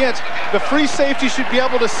back against, the free safety should be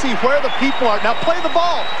able to see where the people are. Now play the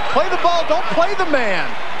ball. Play the ball. Don't play the man.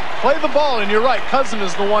 Play the ball, and you're right. Cousin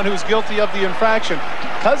is the one who's guilty of the infraction.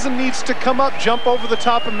 Cousin needs to come up, jump over the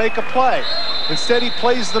top, and make a play. Instead, he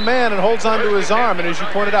plays the man and holds onto his arm, and as you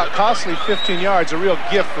pointed out, costly 15 yards, a real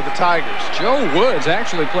gift for the Tigers. Joe Woods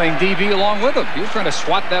actually playing DB along with him. He was trying to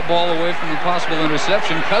swat that ball away from a possible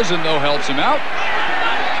interception. Cousin, though, helps him out.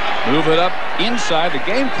 Move it up inside the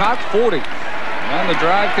Gamecock 40. And the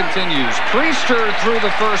drive continues. Priester through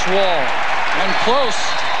the first wall and close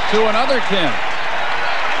to another 10.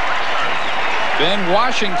 Ben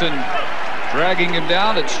Washington dragging him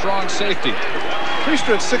down at strong safety.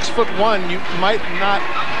 Priester at 6'1", you might not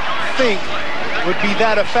think would be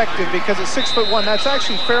that effective, because at 6'1", that's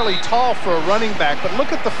actually fairly tall for a running back. But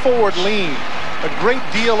look at the forward lean. A great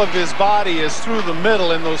deal of his body is through the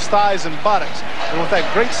middle in those thighs and buttocks. And with that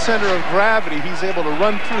great center of gravity, he's able to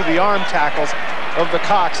run through the arm tackles of the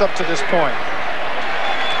Cox up to this point.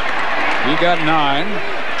 He got 9.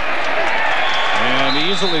 And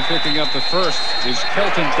easily picking up the first is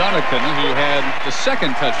Kelton Dunnican, who had the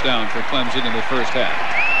second touchdown for Clemson in the first half.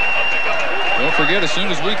 Don't forget, as soon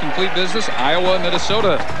as we complete business, Iowa,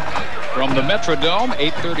 Minnesota from the Metrodome,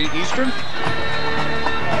 8:30 Eastern.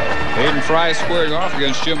 Hayden Fry squaring off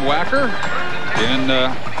against Jim Wacker in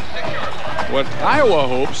what Iowa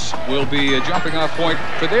hopes will be a jumping off point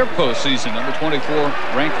for their postseason. Number 24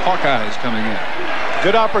 ranked Hawkeyes coming in.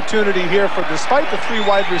 Good opportunity here for, despite the 3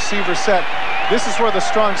 wide receiver set, this is where the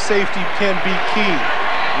strong safety can be key.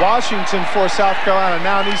 Washington for South Carolina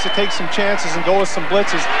now needs to take some chances and go with some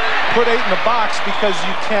blitzes. Put 8 in the box, because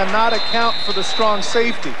you cannot account for the strong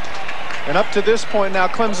safety. And up to this point now,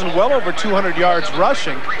 Clemson well over 200 yards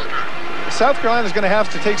rushing. South Carolina is going to have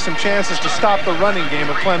to take some chances to stop the running game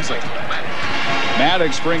of Clemson.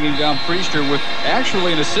 Maddox bringing down Priester with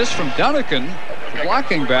actually an assist from Dunnican, the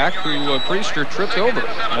blocking back, who Priester tripped over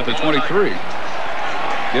at the 23.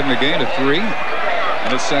 Give him a gain of 3,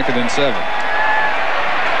 and it's 2nd and 7.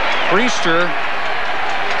 Priester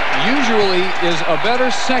usually is a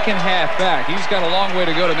better second half back. He's got a long way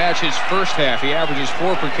to go to match his first half. He averages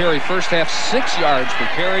 4 per carry first half, 6 yards per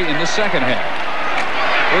carry in the second half.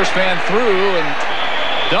 First man through,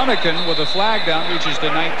 and Dunnican with a flag down reaches to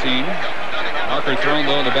 19. Marker thrown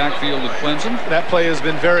though in the backfield of Clemson. That play has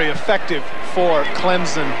been very effective for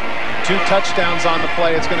Clemson. 2 touchdowns on the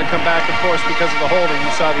play. It's going to come back, of course, because of the holding.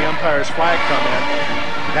 You saw the umpire's flag come in.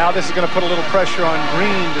 Now this is going to put a little pressure on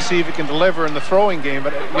Green to see if he can deliver in the throwing game.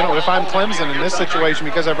 But, you know, if I'm Clemson in this situation,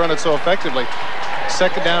 because I've run it so effectively,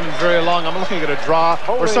 2nd down and very long, I'm looking at a draw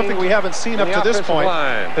or something we haven't seen up to this point.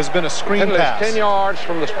 Has been a screen pass. 10 yards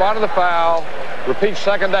from the spot of the foul. Repeat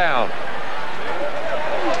 2nd down.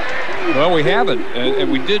 Well, we haven't,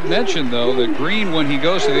 and we did mention, though, that Green, when he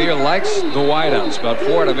goes to the air, likes the wideouts. About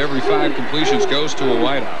 4 out of every 5 completions goes to a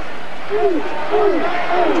wideout.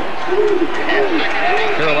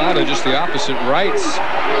 Carolina, just the opposite. Wright's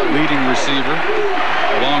leading receiver,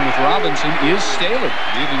 along with Robinson, is Staley,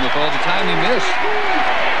 even with all the time he missed.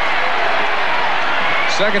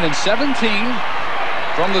 2nd and 17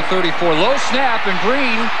 from the 34. Low snap, and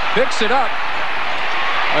Green picks it up.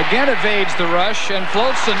 Again evades the rush and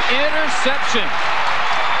floats an interception.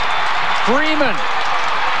 Freeman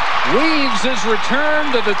weaves his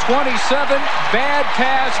return to the 27. Bad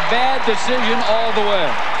pass, bad decision all the way.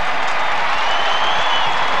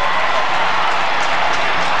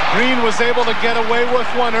 Green was able to get away with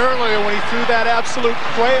one earlier when he threw that absolute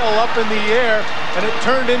quail up in the air, and it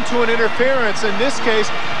turned into an interference. In this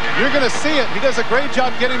case, you're going to see it. He does a great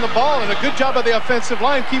job getting the ball, and a good job of the offensive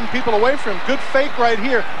line keeping people away from him. Good fake right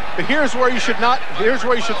here. But here's where you should not. Here's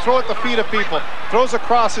where you should throw at the feet of people. Throws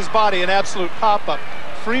across his body, an absolute pop-up.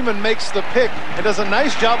 Freeman makes the pick and does a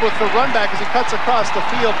nice job with the run back as he cuts across the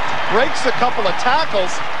field, breaks a couple of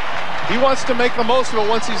tackles. He wants to make the most of it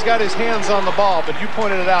once he's got his hands on the ball, but you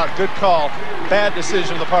pointed it out. Good call. Bad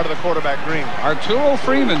decision on the part of the quarterback, Green. Arturo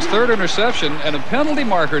Freeman's 3rd interception, and a penalty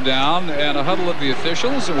marker down, and a huddle of the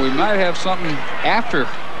officials, and we might have something after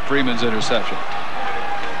Freeman's interception.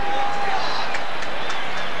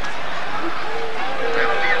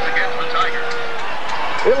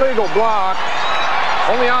 Illegal block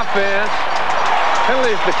on the offense.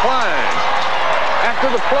 Penalty is declined. After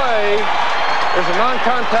the play, there's a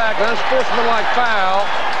non-contact, unsportsmanlike foul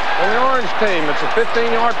on the orange team. It's a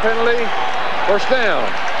 15-yard penalty. First down.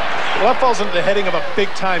 Well, that falls into the heading of a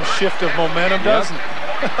big-time shift of momentum, doesn't it?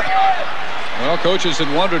 Well, coaches had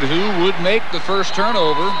wondered who would make the first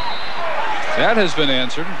turnover. That has been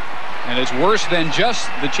answered. And it's worse than just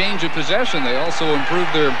the change of possession. They also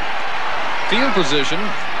improved their field position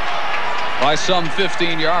by some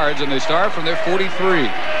 15 yards, and they start from their 43.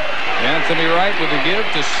 Anthony Wright with a give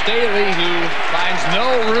to Staley, who finds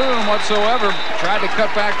no room whatsoever. Tried to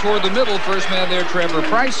cut back toward the middle. First man there, Trevor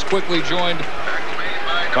Price, quickly joined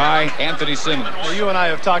by Anthony Simmons. Well, you and I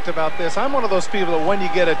have talked about this. I'm one of those people that when you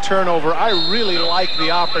get a turnover, I really like the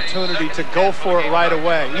opportunity to go for it right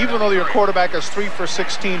away. Even though your quarterback is 3 for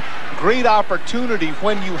 16, great opportunity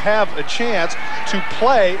when you have a chance to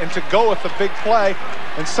play and to go with the big play.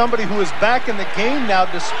 And somebody who is back in the game now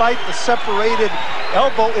despite the separated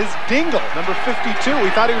elbow is Dingle, number 52. We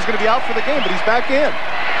thought he was going to be out for the game, but he's back in.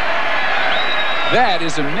 That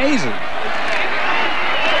is amazing.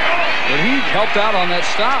 But he helped out on that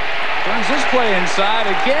stop. Turns this play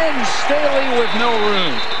inside. Again, Staley with no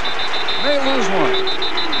room. They lose one.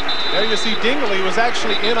 There you see Dingley was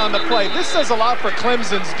actually in on the play. This says a lot for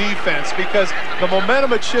Clemson's defense because the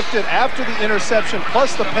momentum had shifted after the interception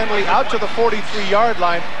plus the penalty out to the 43-yard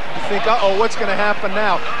line. You think, uh-oh, what's going to happen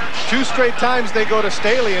now? 2 straight times they go to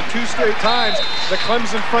Staley, and 2 straight times the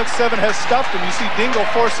Clemson front 7 has stuffed him. You see Dingle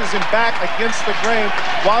forces him back against the grain.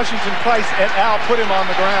 Washington Price et al. Put him on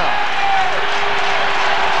the ground.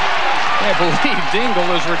 Can't believe Dingle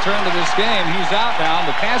has returned to this game. He's out now in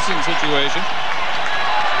the passing situation.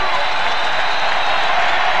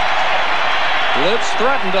 Blitz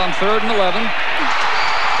threatened on 3rd and 11.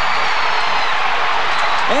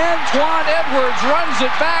 Antoine Edwards runs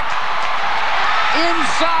it back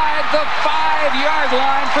inside the 5-yard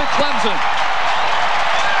line for Clemson.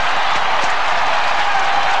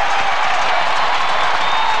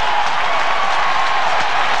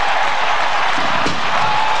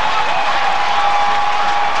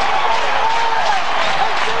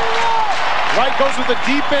 Wright goes with the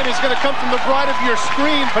deep end. He's going to come from the right of your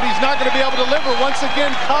screen, but he's not going to be able to deliver. Once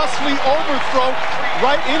again, costly overthrow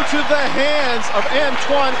right into the hands of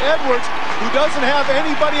Antoine Edwards, who doesn't have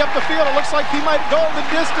anybody up the field. It looks like he might go the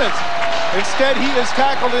distance. Instead, he is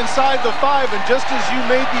tackled inside the 5, and just as you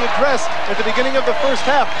made the address at the beginning of the first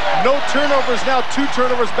half, no turnovers now, 2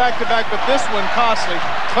 turnovers back-to-back, but this one costly.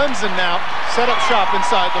 Clemson now set up shop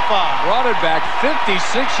inside the 5. Brought it back 56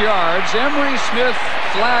 yards. Emery Smith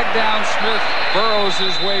flagged down. Smith burrows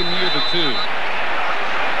his way near the 2.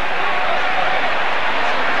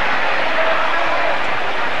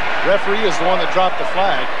 Referee is the one that dropped the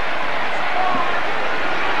flag.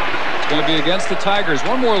 It's going to be against the Tigers.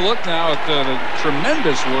 One more look now at the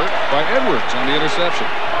tremendous work by Edwards on the interception.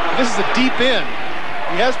 This is a deep end.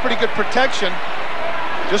 He has pretty good protection.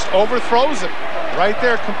 Just overthrows it. Right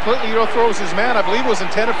there, completely overthrows his man. I believe it was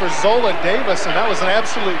intended for Zola Davis, and that was an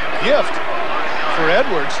absolute gift for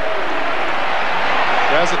Edwards.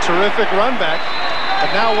 He has a terrific run back.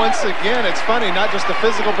 But now, once again, it's funny, not just the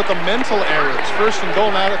physical, but the mental errors. 1st and goal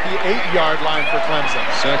now at the 8-yard line for Clemson.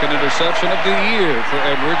 Second interception of the year for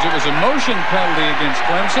Edwards. It was a motion penalty against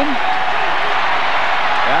Clemson.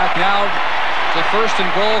 Back now to 1st and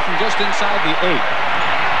goal from just inside the 8.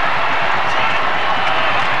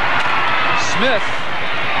 Smith,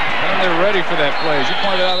 and they're ready for that play. As you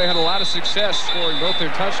pointed out, they had a lot of success scoring both their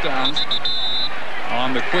touchdowns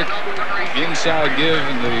on the quick inside give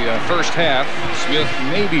in the first half. Smith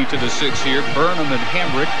maybe to the 6 here. Burnham and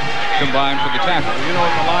Hambrick combined for the tackle. You know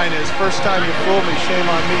what the line is. First time you fool me, shame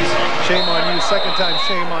on me, shame on you. Second time,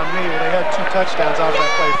 shame on me. Well, they had 2 touchdowns out of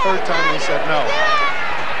that play. Third time, they said no.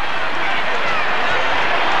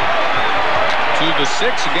 To the 6,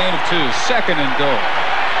 a gain of 2. 2nd and goal.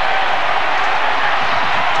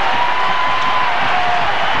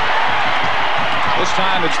 This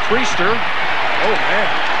time it's Priester. Oh, man.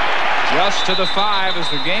 Just to the 5 as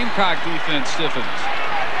the Gamecock defense stiffens.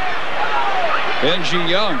 Benji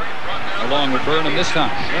Young along with Burnham this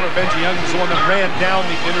time. Remember, Benji Young was the one that ran down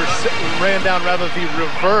the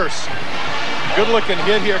reverse. Good-looking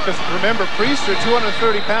hit here because, remember, Priester,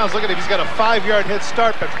 230 pounds. Look at him. He's got a 5-yard head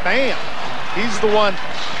start, but bam. He's the one,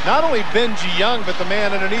 not only Benji Young, but the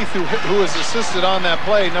man underneath who was assisted on that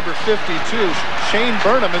play, number 52, Shane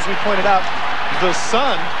Burnham, as we pointed out, the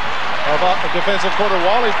son of defensive quarterback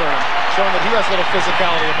Wally Burnham, showing that he has a little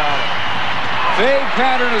physicality about him. Fade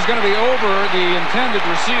pattern is going to be over the intended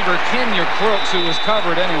receiver, Kenya Crooks, who was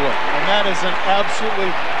covered anyway. And that is an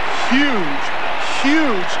absolutely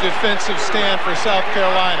huge defensive stand for South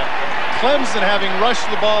Carolina. Clemson, having rushed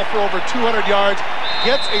the ball for over 200 yards,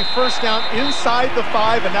 gets a first down inside the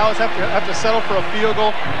 5, and now has have to settle for a field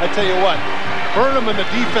goal. I tell you what, Burnham and the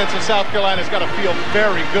defense of South Carolina has got to feel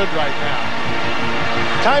very good right now.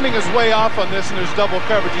 Timing is way off on this, and there's double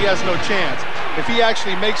coverage. He has no chance. if he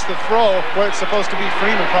actually makes the throw where it's supposed to be,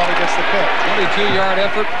 Freeman probably gets the pick. 22-yard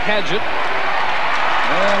effort, Paget,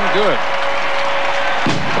 and good.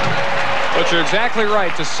 But you're exactly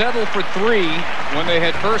right. To settle for 3 when they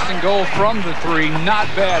had first and goal from the 3, not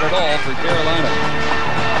bad at all for Carolina.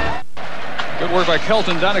 Good work by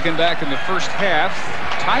Kelton Dunnigan back in the first half.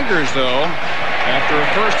 Tigers, though, after a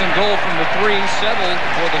first and goal from the 3, settled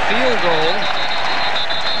for the field goal.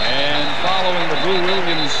 And following the Blue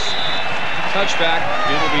Williams touchback,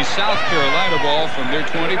 it'll be South Carolina ball from their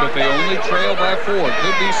 20, but they only trail by 4.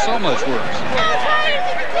 Could be so much worse.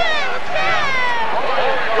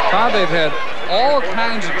 Todd, they've had all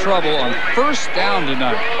kinds of trouble on first down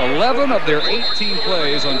tonight. 11 of their 18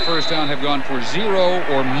 plays on first down have gone for 0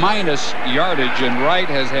 or minus yardage, and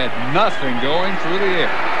Wright has had nothing going through the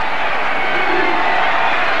air.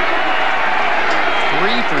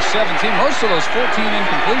 3 for 17. Most of those 14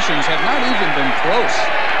 incompletions have not even been close.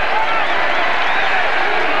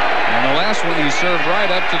 And the last one he served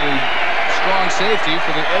right up to the strong safety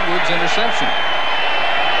for the Edwards interception.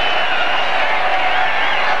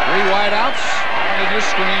 3 wideouts on the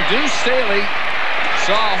screen. Deuce Staley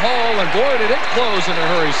saw a hole, and boy, did it close in a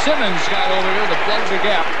hurry. Simmons got over there to plug the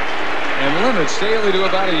gap and limit Staley to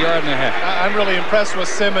about 1.5 yards. I'm really impressed with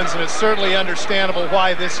Simmons, and it's certainly understandable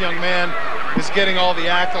why this young man is getting all the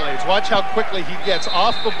accolades. Watch how quickly he gets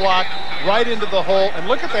off the block, right into the hole, and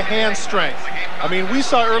look at the hand strength. I mean, we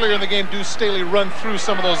saw earlier in the game Deuce Staley run through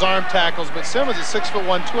some of those arm tackles, but Simmons is 6'1",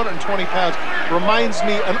 220 pounds. Reminds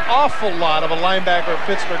me an awful lot of a linebacker at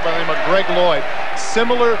Pittsburgh by the name of Greg Lloyd.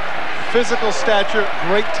 Similar physical stature,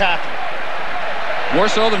 great tackle. More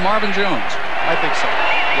so than Marvin Jones. I think so,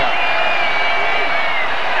 yeah.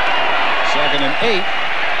 2nd and 8.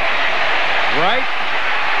 Right.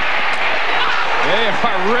 They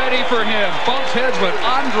are ready for him. Bumps heads with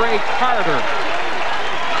Andre Carter.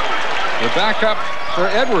 The backup for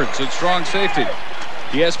Edwards at strong safety.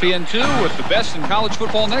 ESPN2 with the best in college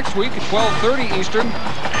football next week at 12:30 Eastern.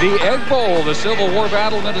 The Egg Bowl, the Civil War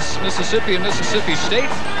battle in Mississippi and Mississippi State.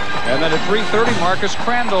 And then at 3:30, Marcus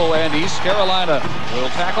Crandall and East Carolina will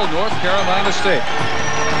tackle North Carolina State.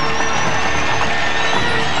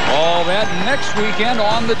 All that next weekend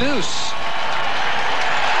on the Deuce.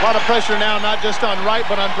 A lot of pressure now, not just on Wright,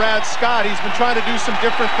 but on Brad Scott. He's been trying to do some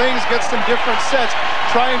different things, get some different sets,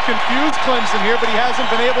 try and confuse Clemson here, but he hasn't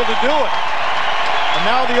been able to do it. And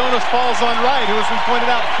now the onus falls on Wright, who, as we pointed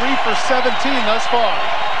out, 3 for 17 thus far.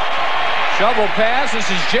 Shovel pass. This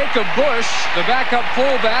is Jacob Bush, the backup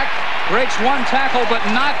fullback. Breaks 1 tackle, but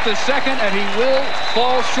not the second, and he will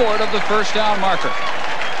fall short of the first down marker.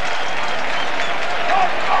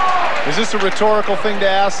 Is this a rhetorical thing to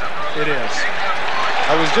ask? It is.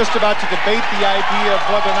 I was just about to debate the idea of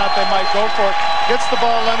whether or not they might go for it. Gets the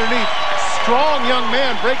ball underneath. Strong young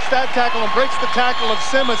man, breaks that tackle and breaks the tackle of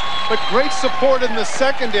Simmons, but great support in the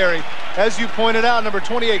secondary. As you pointed out, number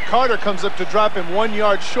 28 Carter comes up to drop him 1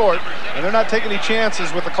 yard short, and they're not taking any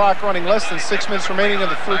chances with the clock running less than 6 minutes remaining in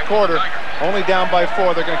the third quarter. Only down by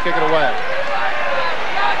 4, they're going to kick it away.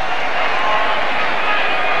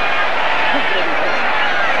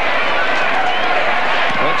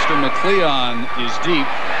 Dexter McLeon is deep.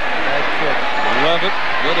 Love it.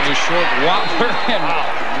 Bit of a short wobbler and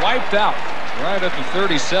wiped out right at the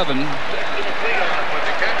 37.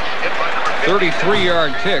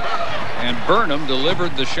 33-yard kick, and Burnham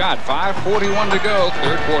delivered the shot. 5:41 to go,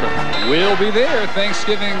 third quarter. We'll be there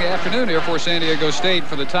Thanksgiving afternoon here for San Diego State.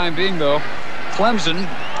 For the time being, though, Clemson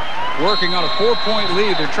working on a 4-point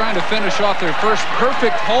lead. They're trying to finish off their first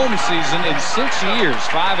perfect home season in 6 years.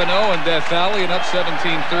 5-0 in Death Valley and up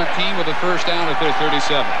 17-13 with a first down at their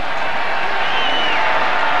 37.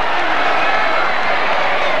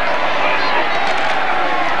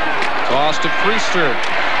 Toss to Priester.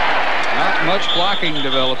 Not much blocking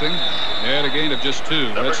developing. They had a gain of just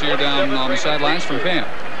 2. Let's hear down on the sidelines from Pam.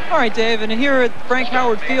 All right, Dave, and here at Frank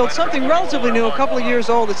Howard Field, something relatively new, a couple of years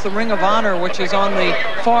old. It's the Ring of Honor, which is on the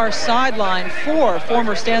far sideline. 4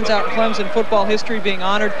 former stands out in Clemson football history being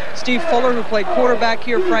honored. Steve Fuller, who played quarterback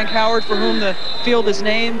here, Frank Howard, for whom the field is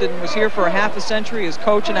named and was here for a half a century as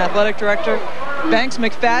coach and athletic director. Banks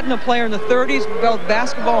McFadden, a player in the 30s, both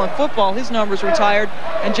basketball and football. His number's retired.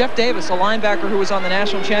 And Jeff Davis, a linebacker who was on the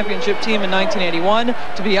national championship team in 1981.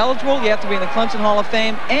 To be eligible, you have to be in the Clemson Hall of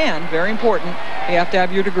Fame, and, very important, you have to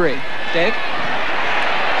have your degree. Dave?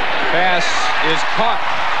 Pass is caught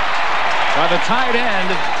by the tight end,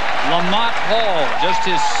 Lamont Hall. Just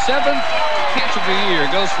his 7th catch of the year.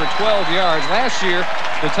 Goes for 12 yards. Last year,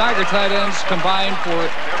 the Tiger tight ends combined for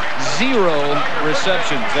 0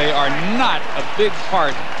 receptions. They are not a big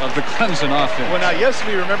part of the Clemson offense. Well, now,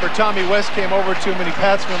 yesterday, remember, Tommy West came over to him and he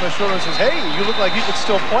pats me on the shoulder and says, "Hey, you look like you could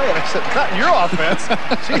still play it." I said, "Not in your offense."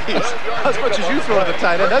 Jeez, as much as you throw to the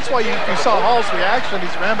tight end. That's why you saw Hall's reaction. He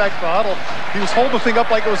ran back to the huddle. He was holding the thing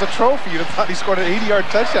up like it was a trophy. You'd have thought he scored an 80-yard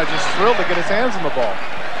touchdown. Just thrilled to get his hands on the ball.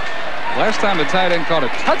 Last time the tight end caught a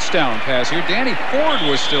touchdown pass here, Danny Ford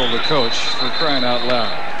was still the coach, for crying out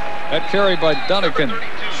loud. That carry by Dunnigan.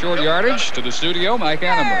 Short yardage to the studio, Mike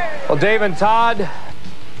Anneman. Well, Dave and Todd,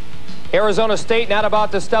 Arizona State not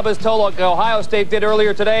about to stub his toe like Ohio State did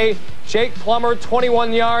earlier today. Jake Plummer,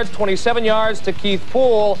 21 yards, 27 yards to Keith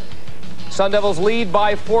Poole. Sun Devils lead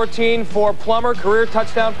by 14 for Plummer. Career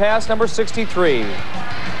touchdown pass number 63.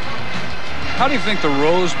 How do you think the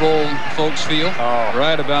Rose Bowl folks feel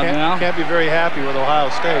right about now? Can't be very happy with Ohio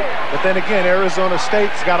State. But then again, Arizona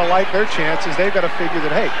State's got to like their chances. They've got to figure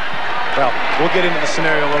that, hey, well, we'll get into the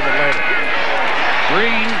scenario a little bit later.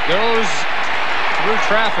 Green goes through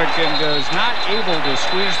traffic and is not able to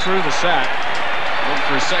squeeze through the sack. Looked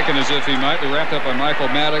for a second as if he might be wrapped up by Michael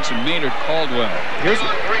Maddox and Maynard Caldwell. Here's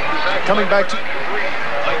coming back to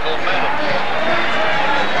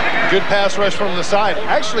good pass rush from the side.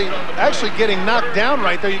 Actually getting knocked down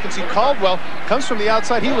right there. You can see Caldwell comes from the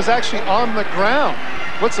outside. He was actually on the ground.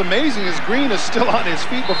 What's amazing is Green is still on his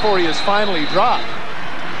feet before he is finally dropped.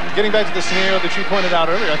 Getting back to the scenario that you pointed out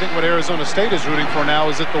earlier, I think what Arizona State is rooting for now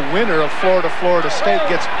is that the winner of Florida State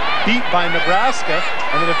gets beat by Nebraska,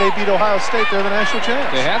 and then if they beat Ohio State, they're the national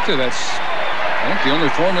champs. They have to. That's, I think, the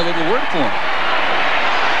only formula that will work for them.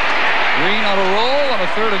 Green on a roll on a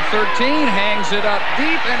 3rd and 13, hangs it up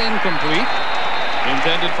deep and incomplete.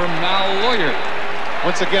 Intended for Mal Lawyer.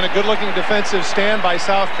 Once again, a good-looking defensive stand by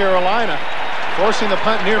South Carolina, forcing the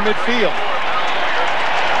punt near midfield.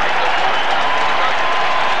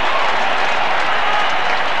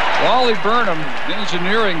 Wally Burnham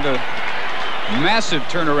engineering the massive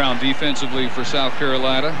turnaround defensively for South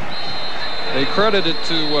Carolina. They credit it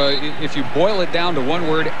to, if you boil it down to one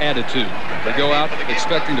word, attitude. They go out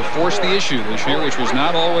expecting to force the issue this year, which was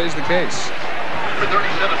not always the case.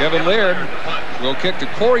 Kevin Laird will kick to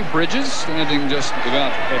Corey Bridges, standing just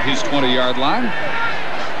about at his 20-yard line.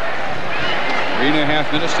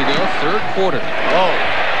 3.5 minutes to go, 3rd quarter. Oh.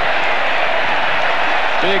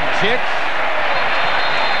 Big kick.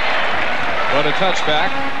 But a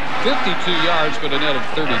touchback. 52 yards, but a net of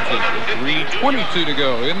 32. 3:22 to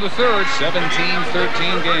go in the 3rd,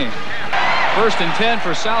 17-13 game. 1st and 10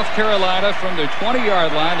 for South Carolina from the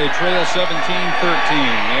 20-yard line. They trail 17-13.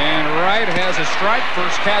 And Wright has a strike.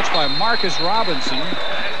 First catch by Marcus Robinson,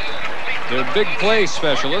 their big play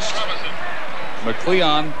specialist.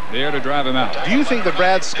 McCleon there to drive him out. Do you think that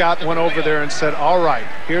Brad Scott went over there and said, all right,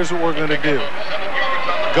 here's what we're going to do.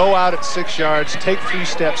 Go out at 6 yards, take 3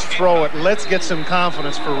 steps, throw it. Let's get some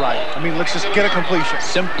confidence for Wright. I mean, let's just get a completion.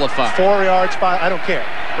 Simplify. 4 yards, 5, I don't care.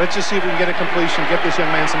 Let's just see if we can get a completion, get this young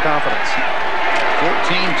man some confidence.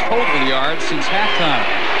 14 total yards since halftime.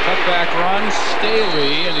 Cutback run,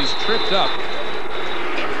 Staley, and he's tripped up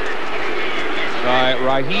by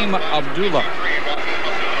Raheem Abdullah.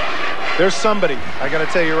 There's somebody, I got to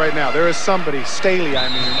tell you right now, there is somebody, Staley, I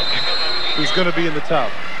mean, who's going to be in the tub.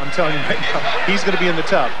 I'm telling you right now, he's going to be in the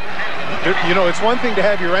tub. You know, it's one thing to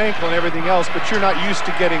have your ankle and everything else, but you're not used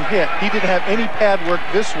to getting hit. He didn't have any pad work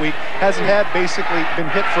this week, hasn't had basically been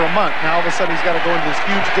hit for a month. Now all of a sudden he's got to go into this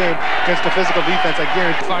huge game against a physical defense, I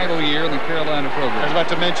guarantee. Final year in the Carolina program. I was about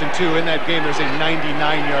to mention, too, in that game there's a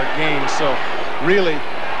 99-yard game, so really,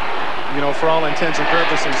 you know, for all intents and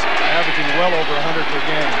purposes, averaging well over 100 per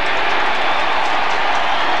game.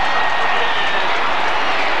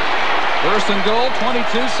 1st and goal, 22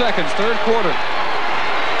 seconds, 3rd quarter.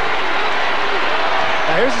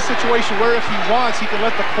 Now here's a situation where if he wants, he can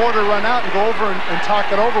let the quarter run out and go over and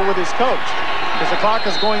talk it over with his coach. Because the clock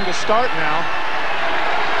is going to start now.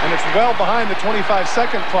 And it's well behind the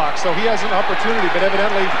 25-second clock, so he has an opportunity, but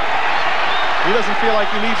evidently he doesn't feel like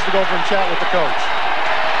he needs to go over and chat with the coach.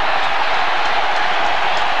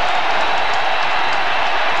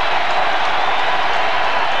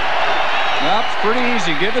 That's pretty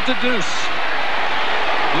easy. Give it to Deuce.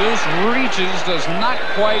 Deuce reaches, does not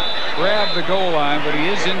quite grab the goal line, but he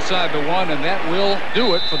is inside the 1, and that will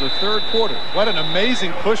do it for the 3rd quarter. What an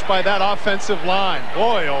amazing push by that offensive line.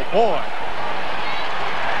 Boy, oh boy.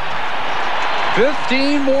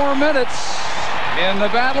 15 more minutes in the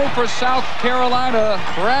battle for South Carolina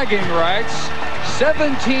bragging rights.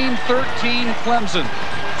 17-13 Clemson.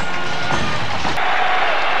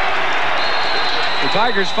 The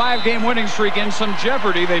Tigers' 5-game winning streak in some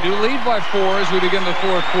jeopardy. They do lead by 4 as we begin the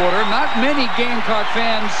fourth quarter. Not many Gamecock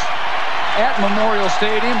fans at Memorial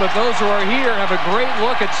Stadium, but those who are here have a great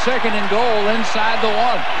look at 2nd and goal inside the 1.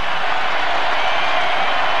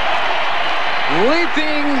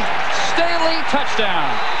 Leaping Staley, touchdown.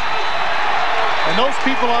 And those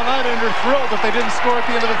people online are thrilled that they didn't score at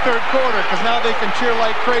the end of the third quarter, because now they can cheer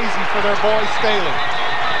like crazy for their boy Staley.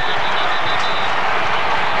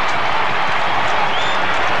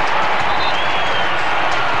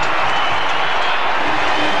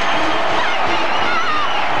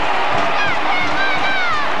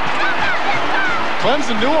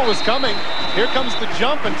 Clemson knew what was coming. Here comes the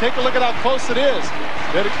jump, and take a look at how close it is.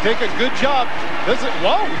 They take a good job. Does it?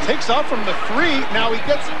 Whoa, he takes off from the 3. Now he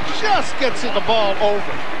just gets the ball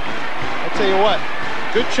over. I'll tell you what,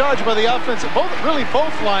 good charge by the offense. Both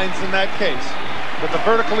lines in that case. But the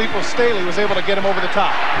vertical leap of Staley was able to get him over the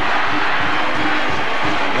top.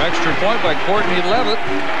 Extra point by Courtney Levitt.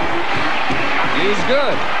 He's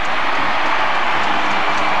good.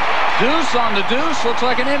 Deuce on the deuce. Looks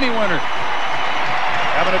like an Emmy winner.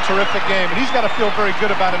 Having a terrific game, and he's got to feel very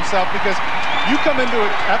good about himself, because you come into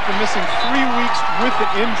it after missing 3 weeks with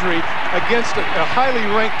an injury against a highly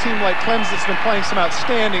ranked team like Clemson that's been playing some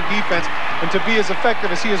outstanding defense, and to be as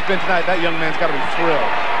effective as he has been tonight, that young man's got to be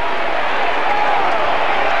thrilled.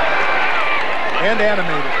 And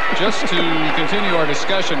animated. Just to continue our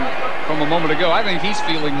discussion from a moment ago, I think he's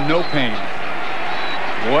feeling no pain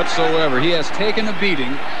whatsoever. He has taken a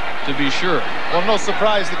beating, to be sure. Well, no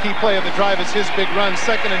surprise, the key play of the drive is his big run.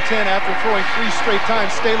 2nd and 10 after throwing 3 straight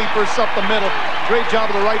times. Staley bursts up the middle. Great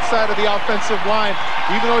job of the right side of the offensive line.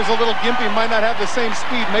 Even though he's a little gimpy, might not have the same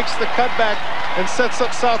speed, makes the cutback and sets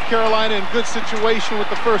up South Carolina in good situation with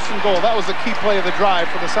the 1st and goal. That was the key play of the drive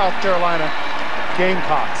for the South Carolina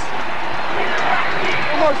Gamecocks.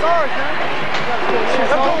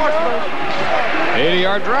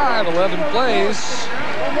 80-yard drive, 11 plays.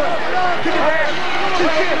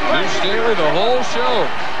 New Staley the whole show.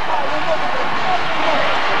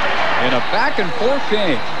 In a back-and-forth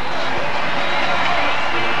game.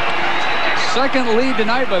 2nd lead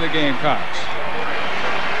tonight by the Gamecocks.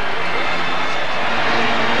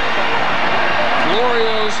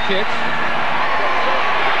 Glorio's kick.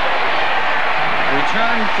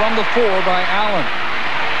 Returned from the 4 by Allen.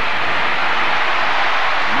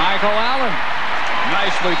 Michael Allen.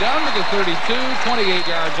 Nicely done to the 32, 28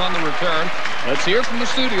 yards on the return. Let's hear from the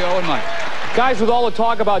studio and Mike. Guys, with all the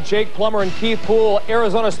talk about Jake Plummer and Keith Poole,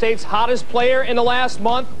 Arizona State's hottest player in the last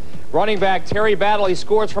month, running back Terry Battle, he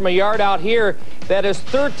scores from a yard out here. That is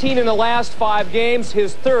 13 in the last 5 games,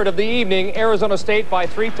 his 3rd of the evening. Arizona State by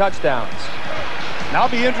 3 touchdowns. Now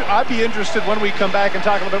I'd be interested when we come back and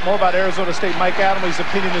talk a little bit more about Arizona State, Mike Adamley's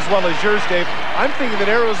opinion as well as yours, Dave. I'm thinking that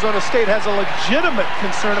Arizona State has a legitimate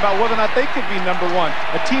concern about whether or not they could be #1.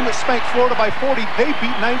 A team that spanked Florida by 40, they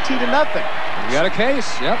beat 19-0. You got a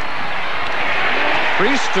case, yep.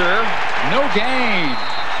 Priester, no gain.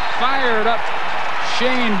 Fired up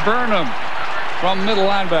Shane Burnham from middle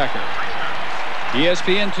linebacker.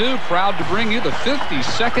 ESPN2 proud to bring you the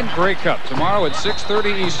 52nd Grey Cup tomorrow at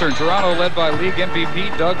 6:30 Eastern. Toronto led by league MVP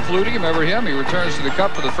Doug Flutie. Remember him? He returns to the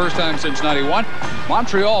Cup for the first time since '91.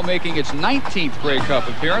 Montreal making its 19th Grey Cup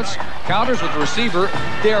appearance. Counters with receiver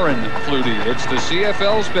Darren Flutie. It's the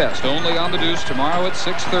CFL's best. Only on the Deuce tomorrow at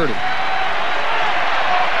 6:30.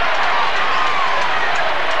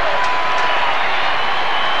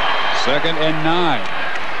 Second and 9.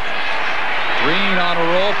 Green on a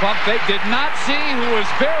roll, pump fake, did not see who was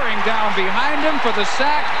bearing down behind him for the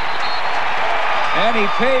sack, and he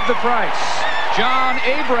paid the price. John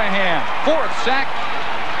Abraham, 4th sack,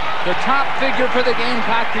 the top figure for the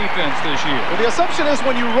Gamecock defense this year. Well, the assumption is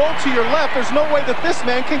when you roll to your left, there's no way that this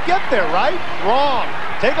man can get there, right? Wrong.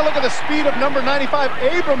 Take a look at the speed of number 95.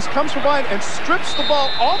 Abrams comes from behind and strips the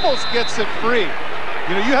ball, almost gets it free.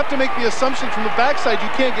 You know, you have to make the assumption from the backside you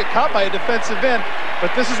can't get caught by a defensive end, but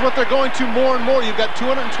this is what they're going to more and more. You've got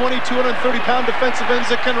 220, 230-pound defensive ends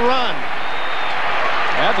that can run.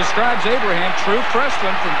 That describes Abraham, true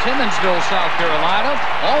freshman from Timmonsville, South Carolina.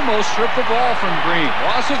 Almost stripped the ball from Green.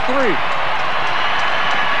 Loss of 3.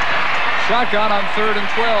 Shotgun on 3rd and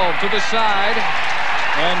 12 to the side.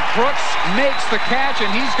 And Crooks makes the catch, and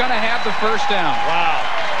he's going to have the first down. Wow.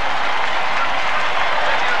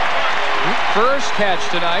 First catch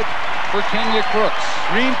tonight for Kenya Crooks.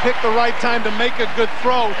 Green picked the right time to make a good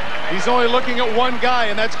throw. He's only looking at one guy,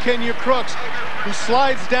 and that's Kenya Crooks, who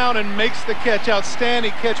slides down and makes the catch.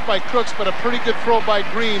 Outstanding catch by Crooks, but a pretty good throw by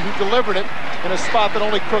Green, who delivered it in a spot that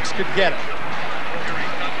only Crooks could get it.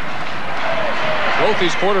 Both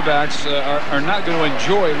these quarterbacks are not going to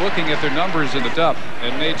enjoy looking at their numbers in the depth,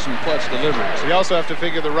 and made some clutch deliveries. You also have to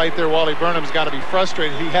figure that right there, Wally Burnham's got to be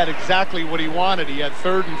frustrated. He had exactly what he wanted. He had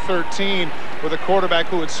 3rd and 13 with a quarterback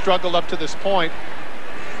who had struggled up to this point.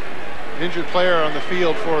 An injured player on the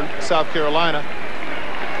field for South Carolina.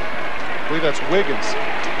 I believe that's Wiggins.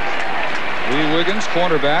 Lee Wiggins,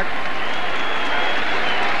 cornerback.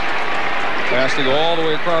 Has to go all the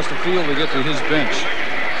way across the field to get to his bench.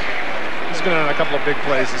 He's been on a couple of big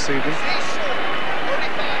plays this evening.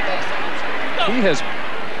 He has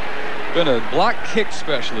been a block kick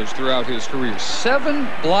specialist throughout his career. 7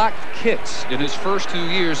 blocked kicks in his first 2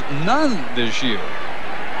 years, none this year.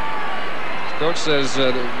 His coach says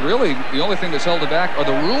really the only thing that's held it back are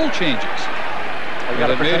the rule changes.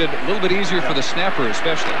 That made it a little bit easier for the snapper,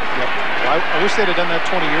 especially. Yep. Well, I wish they'd have done that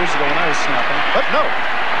 20 years ago when I was snapping, but no.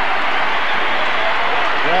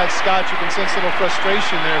 Brad Scott, you can sense a little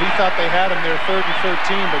frustration there. He thought they had him there 3rd and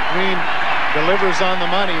 13, but Green delivers on the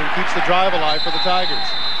money and keeps the drive alive for the Tigers.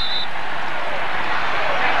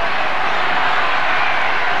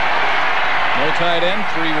 No tight end,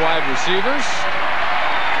 3 wide receivers.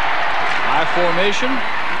 High formation,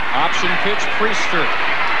 option pitch, Priester.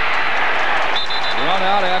 Run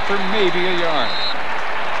out after maybe a yard.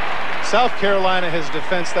 South Carolina has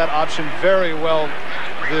defensed that option very well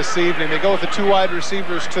this evening. They go with the 2 wide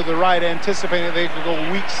receivers to the right, anticipating they could go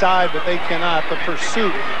weak side, but they cannot. The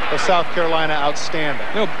pursuit of South Carolina outstanding.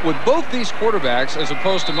 You know, with both these quarterbacks, as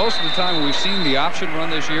opposed to most of the time when we've seen the option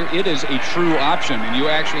run this year, it is a true option, and you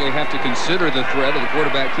actually have to consider the threat of the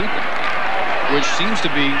quarterback keeping, which seems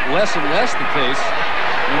to be less and less the case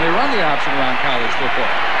when they run the option around college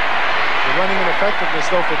football. The running ineffectiveness,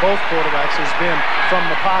 though, for both quarterbacks has been from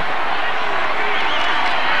the pocket.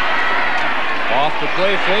 Off the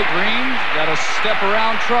play fake, Green got a step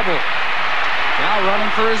around trouble. Now running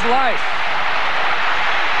for his life.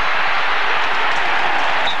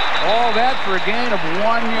 All that for a gain of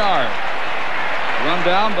 1 yard. Run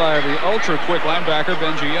down by the ultra-quick linebacker,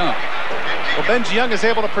 Benji Young. Well, Benji Young is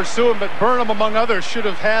able to pursue him, but Burnham, among others, should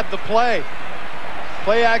have had the play.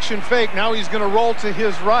 Play action fake. Now he's going to roll to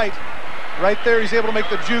his right. Right there, he's able to make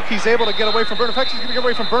the juke. He's able to get away from Burnham. In fact, he's going to get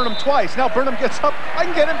away from Burnham twice. Now Burnham gets up. I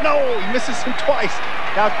can get him. No, he misses him twice.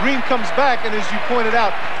 Now Green comes back, and as you pointed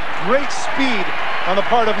out, great speed on the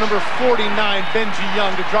part of number 49, Benji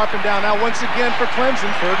Young, to drop him down. Now once again for Clemson,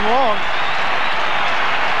 3rd and long.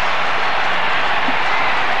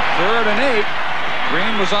 3rd and 8.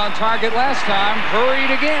 Green was on target last time. Hurried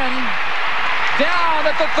again. Down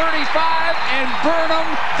at the 35, and Burnham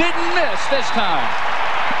didn't miss this time.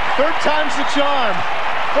 3rd time's the charm.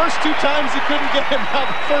 First 2 times he couldn't get him. Now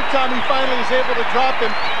the 3rd time he finally is able to drop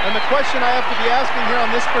him. And the question I have to be asking here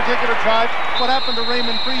on this particular drive, what happened to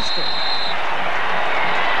Raymond Priester?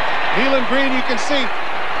 Nealon Green, you can see,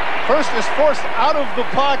 first is forced out of the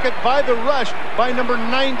pocket by the rush by number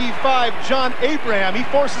 95, John Abraham. He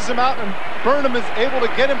forces him out, and Burnham is able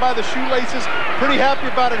to get him by the shoelaces. Pretty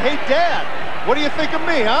happy about it. Hey, Dad, what do you think of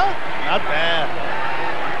me, huh? Not bad.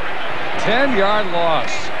 10-yard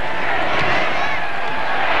loss.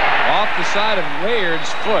 Off the side of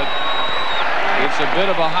Layard's foot. It's a bit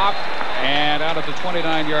of a hop and out at the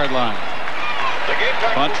 29-yard line.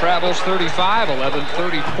 Punt travels 35,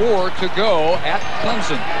 11:34 to go at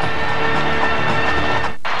Clemson.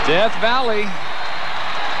 Death Valley.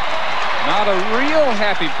 Not a real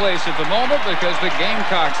happy place at the moment because the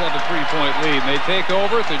Gamecocks have a 3-point lead. They take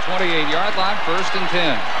over at the 28-yard line, 1st and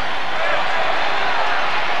 10.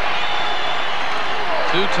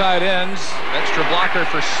 2 tight ends. Extra blocker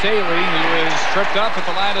for Staley, who is tripped up at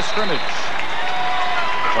the line of scrimmage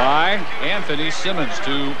by Anthony Simmons.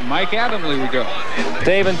 To Mike Adamley we go.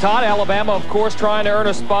 Dave and Todd, Alabama, of course, trying to earn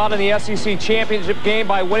a spot in the SEC championship game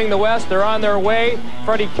by winning the West. They're on their way.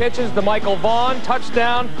 Freddie Kitchens, the Michael Vaughn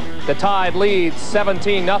touchdown. The Tide leads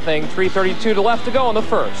 17-0. 3:32 to left to go in the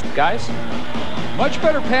first. Guys? Much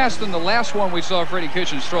better pass than the last one we saw Freddie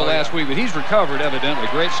Kitchens throw last week, but he's recovered evidently.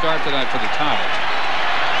 Great start tonight for the Tide.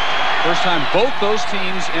 First time both those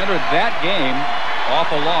teams entered that game off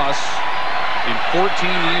a loss in 14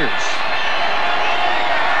 years.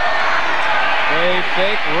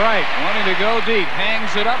 Fake right, wanting to go deep,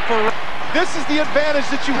 hangs it up for... This is the advantage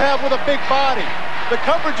that you have with a big body. The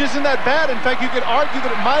coverage isn't that bad. In fact, you could argue that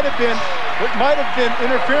it might have been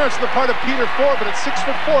interference on the part of Peter Ford, but at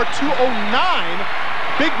 6'4", 209,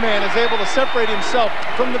 big man is able to separate himself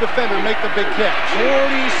from the defender and make the big catch.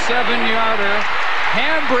 47-yarder,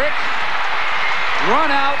 handbrick, run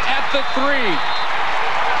out at the 3.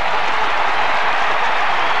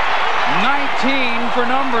 19 for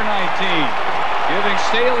number 19. Giving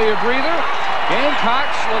Staley a breather.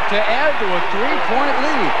 Gamecocks look to add to a 3-point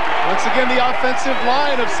lead. Once again, the offensive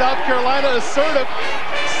line of South Carolina assertive.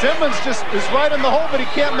 Simmons just is right in the hole, but he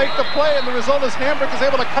can't make the play, and the result is Hambrick is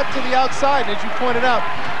able to cut to the outside. And as you pointed out,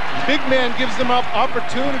 big man gives them up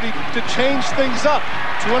opportunity to change things up.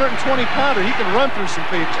 220-pounder, he can run through some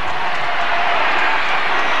people.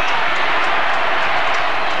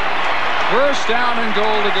 First down and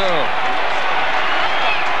goal to go.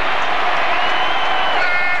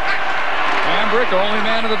 Hambrick, only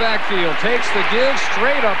man in the backfield, takes the give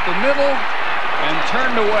straight up the middle and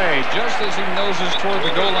turned away just as he noses toward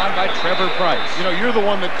the goal line by Trevor Price. You know, you're the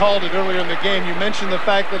one that called it earlier in the game. You mentioned the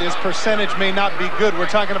fact that his percentage may not be good. We're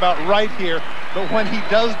talking about right here. But when he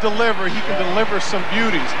does deliver, he can deliver some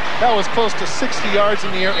beauties. That was close to 60 yards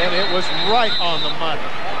in the air, and it was right on the money.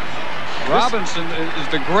 Robinson is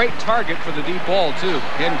the great target for the deep ball, too.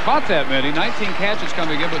 He hadn't caught that many. 19 catches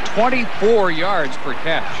coming in, but 24 yards per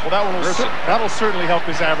catch. Well, that'll certainly help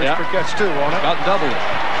his average per catch, too, won't it? About double it.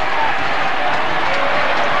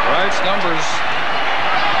 Wright's numbers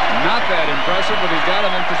not that impressive, but he's got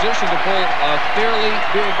him in position to pull a fairly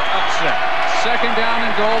big upset. Second down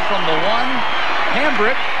and goal from the 1.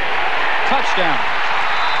 Hambrick, touchdown.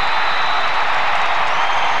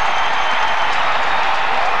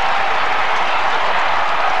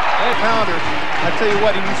 Pounder, I tell you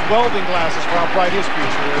what, he needs welding glasses for how bright his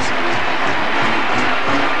future is.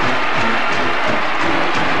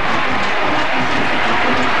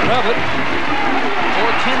 Love it. For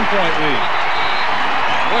a 10-point lead.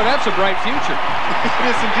 Boy, that's a bright future. It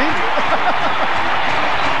is indeed.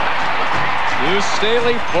 Deuce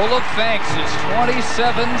Staley full of thanks. It's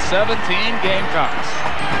 27-17 Gamecocks.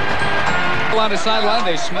 On the sideline,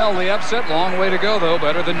 they smell the upset. Long way to go, though.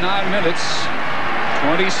 Better than 9 minutes.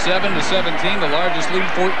 27-17, the largest lead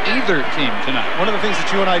for either team tonight. One of the things that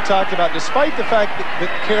you and I talked about, despite the fact that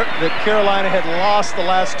Carolina had lost the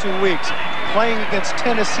last 2 weeks, playing against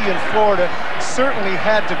Tennessee and Florida certainly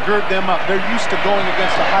had to gird them up. They're used to going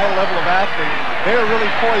against a high level of athlete. They're really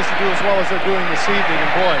poised to do as well as they're doing this evening,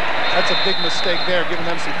 and boy, that's a big mistake there, giving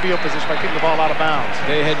them some field position by kicking the ball out of bounds.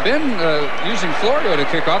 They had been using Florio to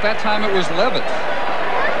kick off. That time it was Levitt.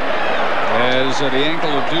 As the ankle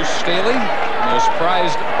of Deuce Staley, most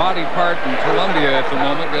prized body part in Columbia at the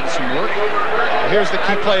moment, gets some work. Here's the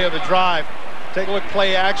key play of the drive. Take a look,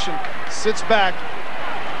 play action. Sits back,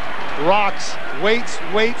 rocks, waits,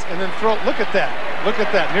 and then throw. Look at that. Look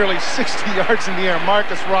at that. Nearly 60 yards in the air.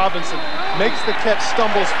 Marcus Robinson makes the catch,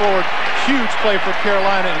 stumbles forward. Huge play for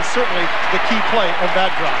Carolina, and certainly the key play of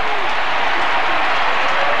that drive.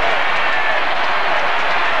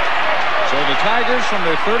 So the Tigers from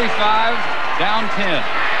their 35 down 10.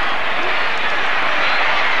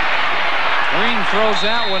 Green throws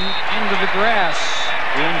that one into the grass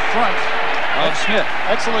in front of Smith.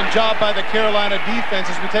 Excellent job by the Carolina defense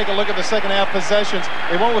as we take a look at the second half possessions.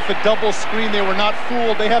 They went with the double screen. They were not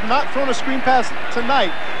fooled. They have not thrown a screen pass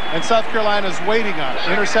tonight, and South Carolina's waiting on it.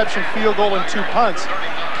 Interception, field goal, and 2 punts.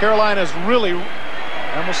 Carolina's really,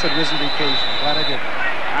 I almost said risen vacation. Glad I did.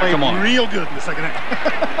 Played real good in the second half.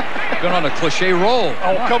 Been on a cliche roll.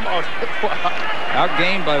 Oh, come on.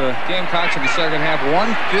 Outgained by the Gamecocks in the second half,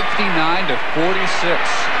 159-46.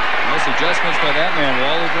 Nice adjustments by that man,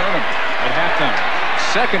 Wally Burnham, at halftime.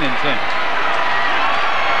 Second and 10.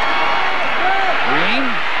 Green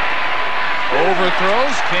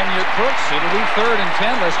overthrows. Kenya Crooks. It'll be third and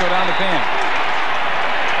 10. Let's go down to Pan.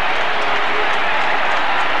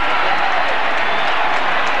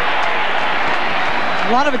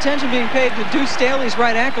 A lot of attention being paid to Deuce Staley's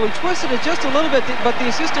right ankle. He twisted it just a little bit, but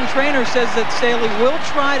the assistant trainer says that Staley will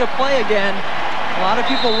try to play again. A lot of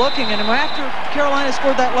people looking, and after Carolina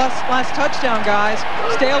scored that last touchdown, guys,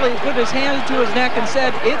 Staley put his hand to his neck and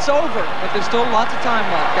said, "It's over," but there's still lots of time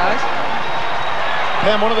left, guys.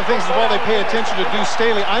 Pam, one of the things is while they pay attention to Deuce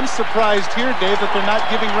Staley, I'm surprised here, Dave, that they're not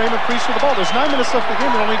giving Raymond Priester the ball. There's 9 minutes left in the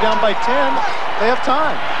game. They're only down by 10. They have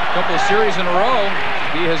time. A couple of series in a row.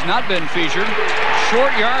 He has not been featured.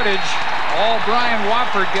 Short yardage. All Brian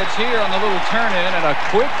Wofford gets here on the little turn-in, and a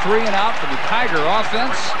quick 3-and-out for the Tiger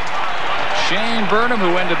offense. Shane Burnham,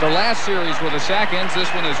 who ended the last series with a sack, ends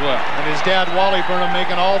this one as well. And his dad, Wally Burnham,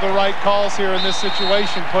 making all the right calls here in this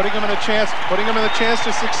situation, putting him in a chance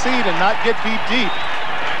to succeed and not get beat deep.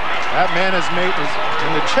 That man has made,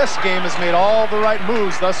 in the chess game, has made all the right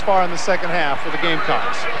moves thus far in the second half for the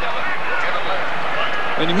Gamecocks.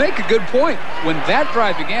 And you make a good point. When that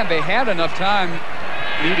drive began, they had enough time,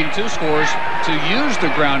 needing 2 scores, to use the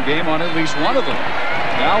ground game on at least one of them.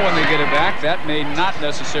 Now when they get it back, that may not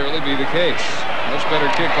necessarily be the case. Much better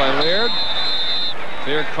kick by Laird.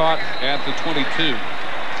 They're caught at the 22.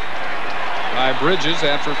 by Bridges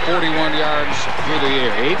after 41 yards through the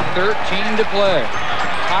air. 8:13 to play.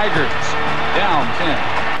 Tigers down 10.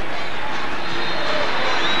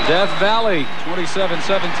 Death Valley,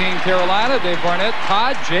 27-17 Carolina. Dave Barnett,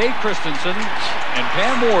 Todd, Jay Christensen, and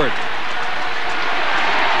Pam Ward.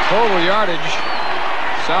 Total yardage,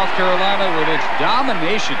 South Carolina with its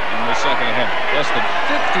domination in the second half. Less than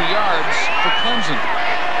 50 yards for Clemson.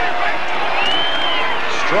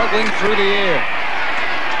 Struggling through the air.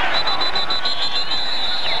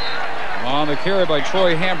 On the carry by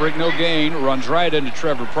Troy Hambrick, no gain, runs right into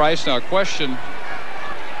Trevor Price. Now a question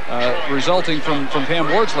resulting from Pam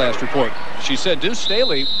Ward's last report. She said Deuce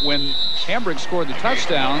Staley, when Hambrick scored the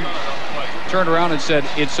touchdown, turned around and said,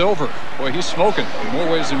 "It's over." Boy, he's smoking in more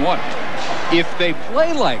ways than one. If they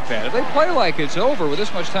play like that, if they play like it's over with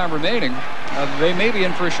this much time remaining, they may be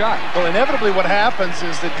in for a shot. Well, inevitably what happens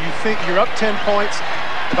is that you think you're up 10 points,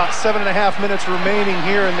 about 7.5 minutes remaining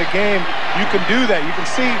here in the game. You can do that. You can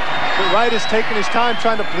see that Wright is taking his time,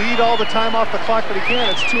 trying to bleed all the time off the clock that he can.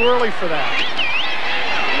 It's too early for that.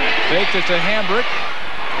 Faked it to Hambrick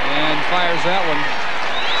and fires that one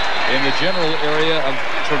in the general area of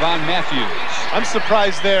Trevon Matthews. I'm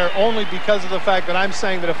surprised there only because of the fact that I'm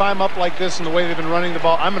saying that if I'm up like this and the way they've been running the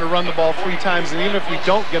ball, I'm going to run the ball 3 times. And even if we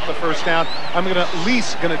don't get the first down, I'm going to at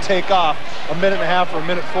least take off a minute and a half or a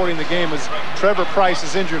minute 40 in the game as Trevor Price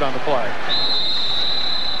is injured on the play.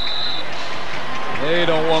 They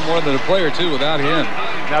don't want more than a play or two without him.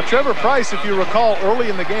 Now, Trevor Price, if you recall, early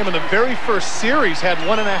in the game in the very first series had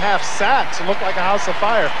 1.5 sacks and looked like a house of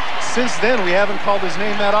fire. Since then, we haven't called his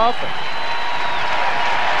name that often.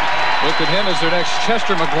 Look at him as their next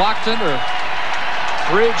Chester McLaughlin or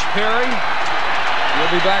Bridge Perry.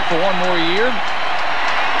 He'll be back for 1 more year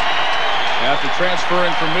after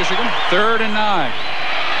transferring from Michigan. 3rd and 9.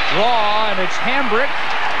 Draw, and it's Hambrick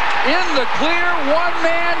in the clear. One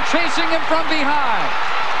man chasing him from behind.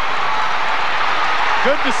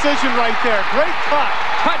 Good decision right there. Great cut.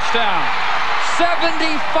 Touchdown.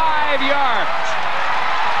 75 yards.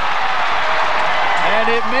 And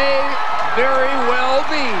it may very well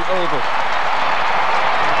be over.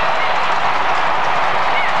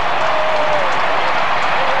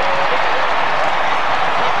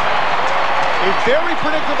 A very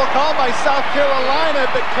predictable call by South Carolina,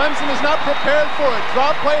 but Clemson is not prepared for it.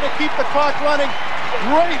 Drop play to keep the clock running.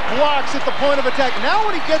 Great blocks at the point of attack. Now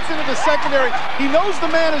when he gets into the secondary, he knows the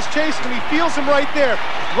man is chasing him. He feels him right there.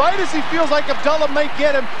 Right as he feels like Abdullah might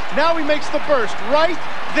get him, now he makes the burst. Right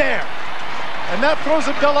there. And that throws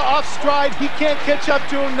Abdullah off stride. He can't catch up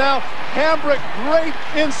to him now. Hambrick, great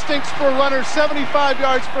instincts for a runner. 75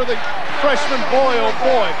 yards for the freshman. Boy, oh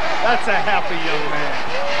boy, that's a happy young man.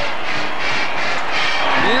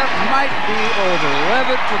 It might be over.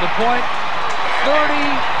 Levitt for the point.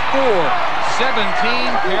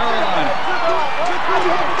 34-17 Carolina.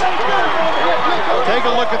 Take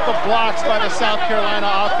a look at the blocks by the South Carolina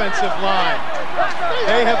offensive line.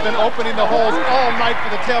 They have been opening the holes all night for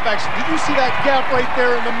the tailbacks. Did you see that gap right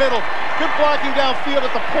there in the middle? Good blocking downfield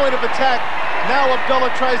at the point of attack. Now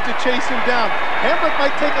Abdullah tries to chase him down. Hambrick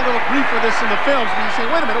might take a little grief for this in the films, but you say,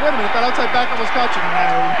 wait a minute, that outside backer was catching.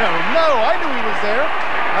 No, I knew he was there.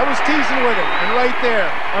 I was teasing with it, and right there,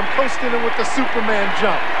 I'm posting him with the Superman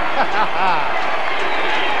jump.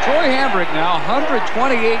 Troy Hambrick now 128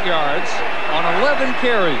 yards on 11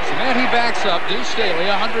 carries. And then he backs up Deuce Staley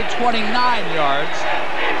 129 yards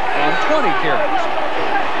on 20 carries.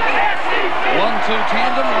 1-2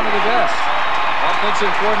 tandem, one of the best. Offensive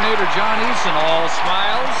coordinator John Eason all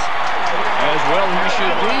smiles, as well he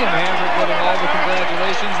should be, and Hambrick getting all the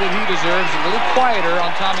congratulations that he deserves. A little quieter on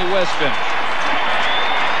Tommy West's bench.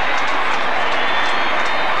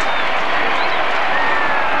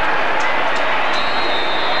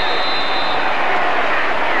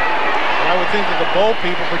 I would think that the bowl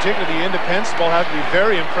people, particularly the Independence Bowl, have to be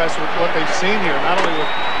very impressed with what they've seen here. Not only with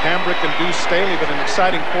Hambrick and Deuce Staley, but an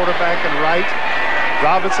exciting quarterback in Wright.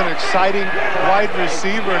 Robinson, exciting wide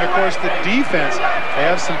receiver, and of course the defense. They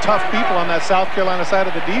have some tough people on that South Carolina side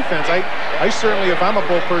of the defense. I certainly, if I'm a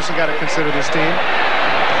bowl person, got to consider this team.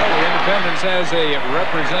 Well, the Independence has a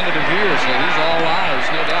representative here, so he's all eyes,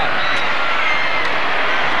 no doubt.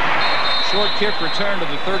 Short kick return to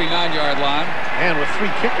the 39-yard line. And with 3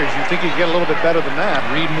 kickers, you think you'd get a little bit better than that.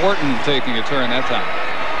 Reed Morton taking a turn that time.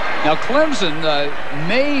 Now, Clemson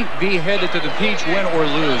may be headed to the Peach, win or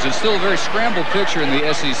lose. It's still a very scrambled picture in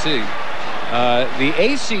the SEC. The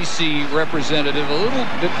ACC representative a little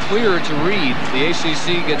bit clearer to read. The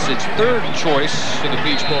ACC gets its 3rd choice to the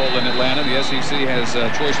Peach Bowl in Atlanta. The SEC has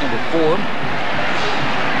choice number 4.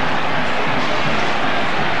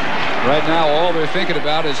 Right now, all they're thinking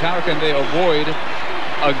about is how can they avoid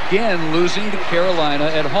again losing to Carolina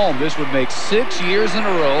at home. This would make 6 years in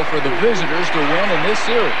a row for the visitors to win in this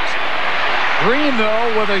series. Green, though,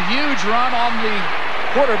 with a huge run on the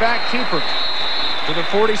quarterback keeper to the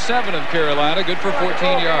 47 of Carolina. Good for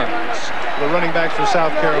 14 yards. The running backs for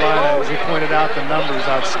South Carolina, as you pointed out, the numbers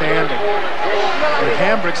outstanding. And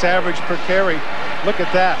Hambrick's average per carry, look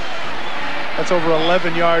at that. That's over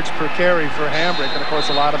 11 yards per carry for Hambrick, and of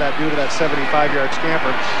course a lot of that due to that 75-yard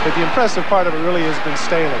scamper. But the impressive part of it really has been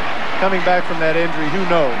Staley. Coming back from that injury, who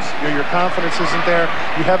knows? Your confidence isn't there.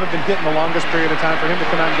 You haven't been hitting the longest period of time. For him to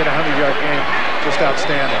come out and get a 100-yard game, just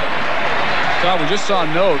outstanding. Todd, we just saw a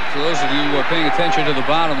note for those of you who are paying attention to the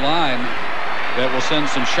bottom line that will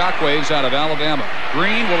send some shockwaves out of Alabama.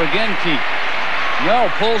 Green will again keep.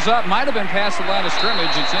 No, pulls up, might have been past the line of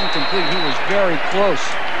scrimmage. It's incomplete. He was very close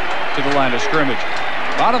to the line of scrimmage.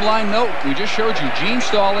 Bottom line note, we just showed you Gene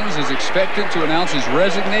Stallings is expected to announce his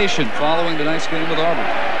resignation following tonight's game with Auburn.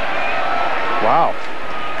 Wow.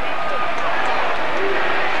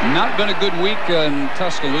 Not been a good week in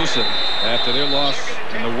Tuscaloosa after their loss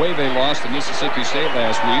and the way they lost to Mississippi State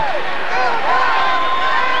last week.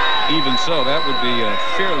 Even so, that would be a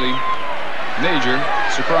fairly major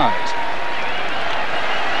surprise.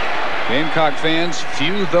 Gamecock fans,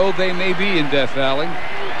 few though they may be in Death Valley,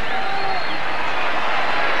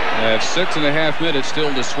 have 6.5 minutes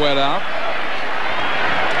still to sweat out.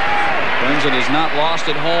 Clemson has not lost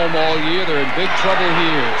at home all year. They're in big trouble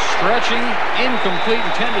here. Stretching, incomplete,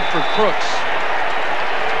 intended for Crooks.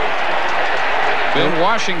 Ben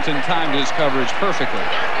Washington timed his coverage perfectly.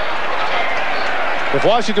 If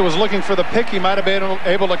Washington was looking for the pick, he might have been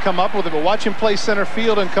able to come up with it, but watch him play center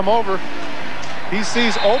field and come over. He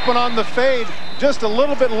sees open on the fade, just a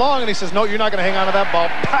little bit long, and he says, no, you're not going to hang on to that ball.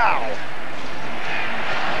 Pow!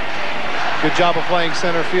 Good job of playing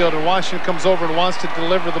center field, and Washington comes over and wants to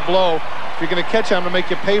deliver the blow. If you're going to catch it, I'm going to make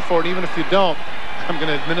you pay for it. Even if you don't, I'm going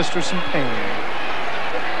to administer some pain.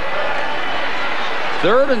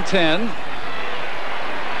 3rd and 10.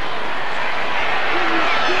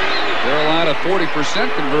 Carolina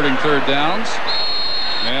 40% converting third downs,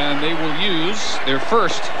 and they will use their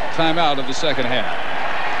first timeout of the second half.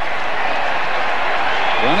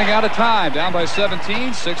 Running out of time, down by 17,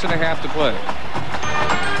 6.5 to play.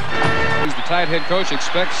 The Tide head coach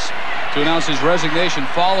expects to announce his resignation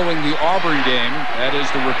following the Auburn game. That is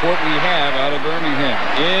the report we have out of Birmingham.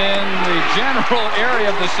 In the general area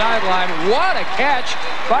of the sideline, what a catch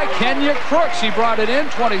by Kenya Crooks. He brought it in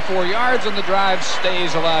 24 yards, and the drive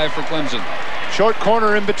stays alive for Clemson. Short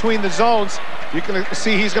corner in between the zones. You can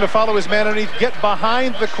see he's going to follow his man underneath, get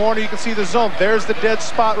behind the corner. You can see the zone. There's the dead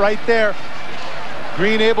spot right there.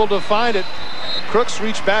 Green able to find it. Crooks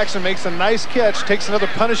reach backs and makes a nice catch. Takes another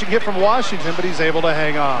punishing hit from Washington, but he's able to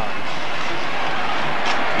hang on.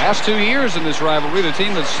 Last 2 years in this rivalry, the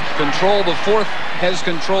team that's controlled the fourth has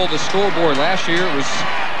controlled the scoreboard. Last year it was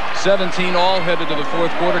 17 all headed to the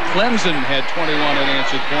fourth quarter. Clemson had 21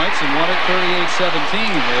 unanswered points and won it 38-17.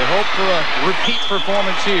 They hope for a repeat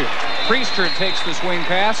performance here. Priester takes the swing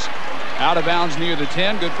pass. Out of bounds near the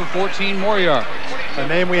 10. Good for 14 more yards. A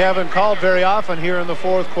name we haven't called very often here in the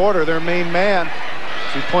fourth quarter. Their main man,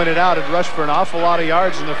 as we pointed out, had rushed for an awful lot of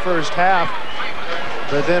yards in the first half.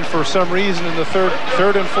 But then for some reason in the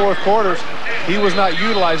third and fourth quarters, he was not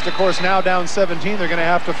utilized. Of course, now down 17, they're going to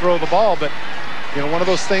have to throw the ball. But, you know, one of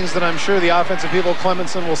those things that I'm sure the offensive people of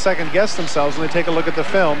Clemson will second guess themselves when they take a look at the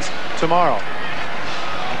films tomorrow.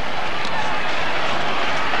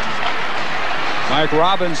 Mike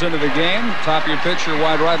Robbins into the game. Top of your picture,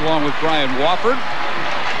 wide right along with Brian Wofford.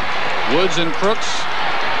 Woods and Crooks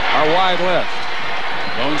are wide left.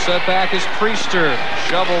 Lone setback is Priester.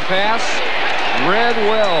 Shovel pass. Read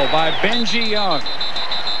well by Benji Young.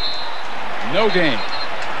 No gain.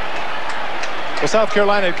 Well, South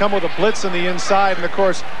Carolina had come with a blitz on the inside, and of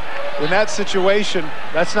course, in that situation,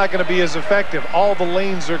 that's not going to be as effective. All the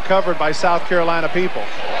lanes are covered by South Carolina people.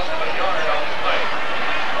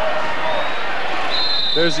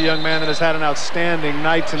 There's a young man that has had an outstanding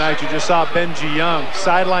night tonight. You just saw Benji Young,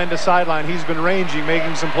 sideline to sideline. He's been ranging,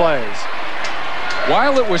 making some plays.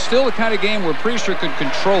 While it was still the kind of game where Priester could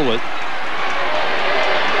control it,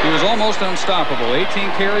 he was almost unstoppable. 18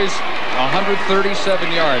 carries, 137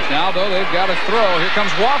 yards. Now, though, they've got to throw. Here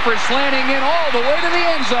comes Wofford slanting in all the way to the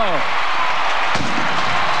end zone.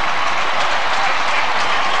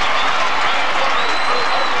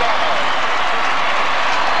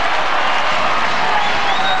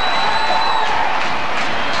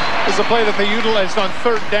 This is a play that they utilized on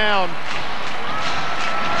third down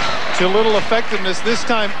to little effectiveness. This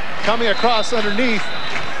time coming across underneath.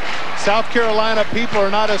 South Carolina people are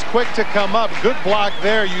not as quick to come up. Good block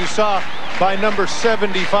there. You saw by number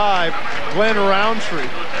 75, Glenn Roundtree.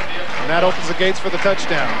 And that opens the gates for the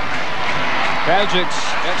touchdown. Pagic's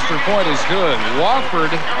extra point is good. Wofford,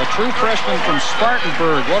 a true freshman from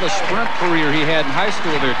Spartanburg. What a sprint career he had in high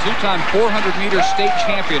school there. Two-time 400-meter state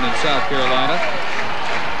champion in South Carolina.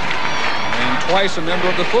 And twice a member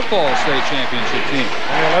of the football state championship team.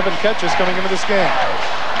 Only 11 catches coming into this game.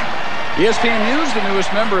 ESPN News, the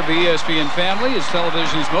newest member of the ESPN family, is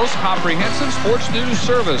television's most comprehensive sports news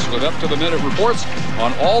service with up-to-the-minute reports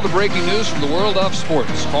on all the breaking news from the world of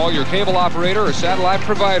sports. Call your cable operator or satellite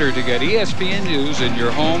provider to get ESPN News in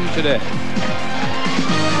your home today.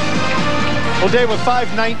 Well, Dave, with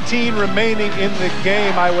 5:19 remaining in the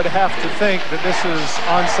game, I would have to think that this is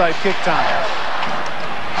onside kick time.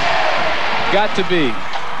 Got to be.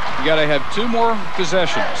 You got to have 2 more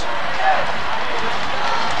possessions.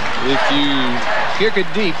 If you kick it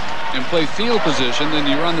deep and play field position, then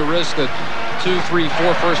you run the risk that 2, 3,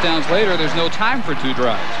 4 first downs later, there's no time for 2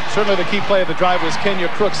 drives. Certainly the key play of the drive was Kenya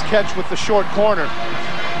Crook's catch with the short corner.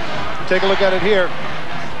 Take a look at it here.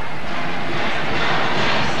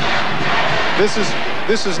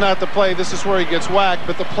 This is not the play. This is where he gets whacked.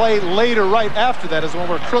 But the play later, right after that, is one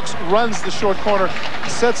where Crooks runs the short corner,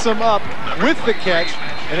 sets him up with the catch,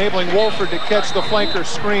 enabling Wolford to catch the flanker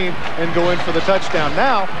screen and go in for the touchdown.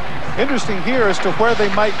 Now, interesting here as to where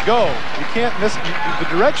they might go. You can't miss the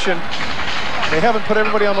direction. They haven't put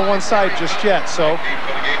everybody on the one side just yet, so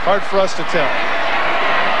hard for us to tell.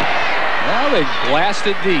 Well, they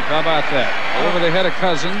blasted deep. How about that? Over the head of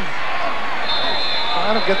Cousin.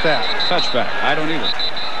 I don't get that. Touchback. I don't either.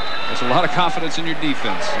 There's a lot of confidence in your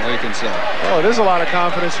defense, all you can say. Oh, it is a lot of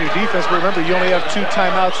confidence in your defense, but remember, you only have 2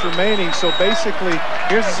 timeouts remaining. So basically,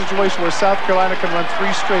 here's a situation where South Carolina can run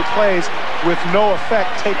 3 straight plays with no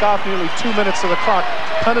effect, take off nearly 2 minutes of the clock,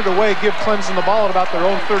 punt it away, give Clemson the ball at about their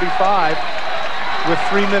own 35, with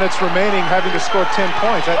 3 minutes remaining, having to score 10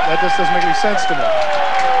 points. That just doesn't make any sense to me.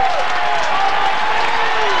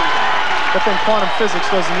 But then quantum physics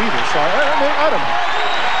doesn't either, so I don't know.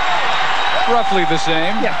 Roughly the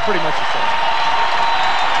same. Yeah, pretty much the same.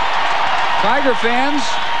 Tiger fans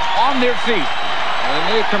on their feet. And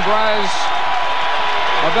they comprise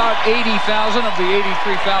about 80,000 of the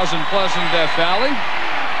 83,000 plus in Death Valley.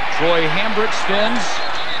 Troy Hambrick spins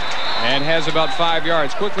and has about 5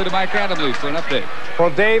 yards. Quickly to Mike Adamle for an update. Well,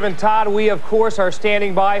 Dave and Todd, we, of course, are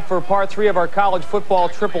standing by for part 3 of our college football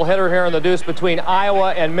triple header here in the Deuce between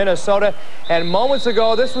Iowa and Minnesota. And moments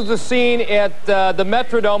ago, this was the scene at the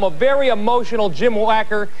Metrodome. A very emotional Jim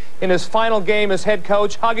Wacker in his final game as head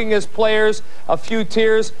coach, hugging his players, a few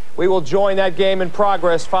tears. We will join that game in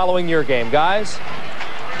progress following your game, guys.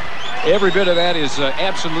 Every bit of that is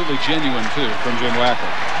absolutely genuine, too, from Jim Wacker.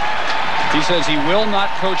 He says he will not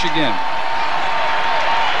coach again.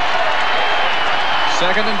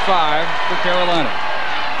 2nd and 5 for Carolina.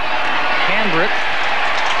 Hambrick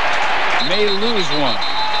may lose one.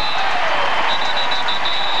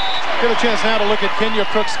 Get a chance now to look at Kenya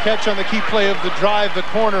Crook's catch on the key play of the drive, the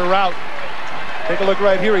corner route. Take a look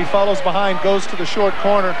right here. He follows behind, goes to the short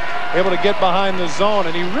corner, able to get behind the zone,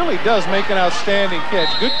 and he really does make an outstanding catch.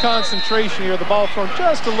 Good concentration here. The ball thrown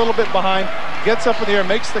just a little bit behind, gets up in the air,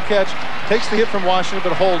 makes the catch, takes the hit from Washington,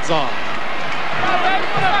 but holds on.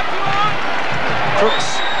 Crooks,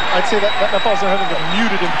 I'd say that ball's not having a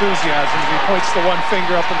muted enthusiasm as he points the one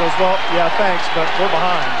finger up and goes, well, yeah, thanks, but we're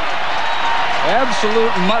behind.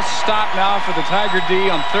 Absolute must stop now for the Tiger D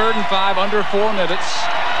on 3rd and 5, under 4 minutes.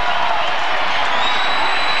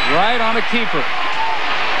 Right on a keeper.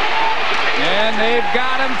 And they've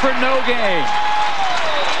got him for no gain.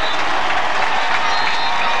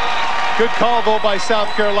 Good call, though, by South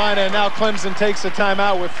Carolina, and now Clemson takes a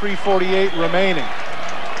timeout with 3:48 remaining.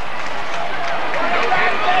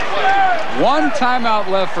 1 timeout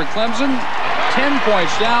left for Clemson. 10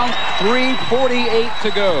 points down, 3:48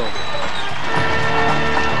 to go.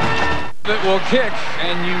 That will kick,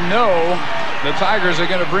 and you know the Tigers are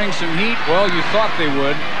going to bring some heat. Well, you thought they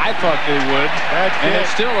would. I thought they would. And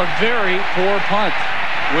it's still a very poor punt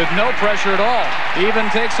with no pressure at all. Even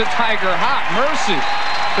takes a Tiger hop. Mercy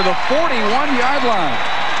to the 41-yard line.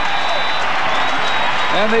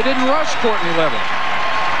 And they didn't rush Courtney Levitt.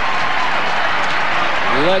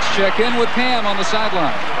 Let's check in with Pam on the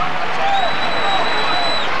sideline.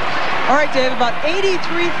 All right, Dave, about 83,000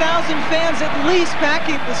 fans at least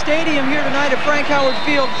packing the stadium here tonight at Frank Howard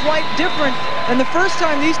Field. Quite different than the first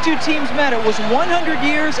time these two teams met. It was 100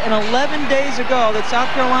 years and 11 days ago that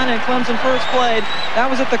South Carolina and Clemson first played.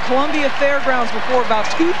 That was at the Columbia Fairgrounds before about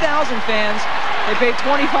 2,000 fans. They paid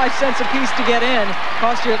 25 cents a piece to get in.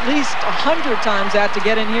 Cost you at least 100 times that to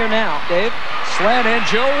get in here now. Dave? Slant in,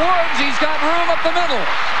 Joe Woods. He's got room up the middle.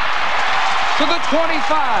 to the 25.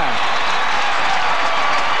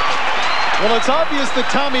 Well, it's obvious that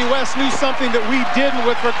Tommy West knew something that we didn't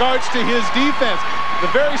with regards to his defense.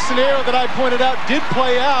 The very scenario that I pointed out did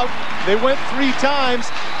play out. They went 3 times,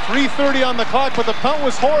 3:30 on the clock, but the punt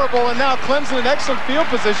was horrible, and now Clemson in excellent field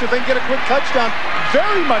position. They can get a quick touchdown.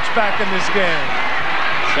 Very much back in this game.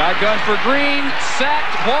 Shotgun for Green,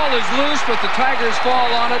 sacked, ball is loose, but the Tigers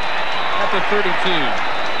fall on it at the 32.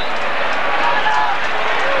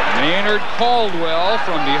 Maynard Caldwell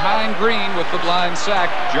from behind Green with the blind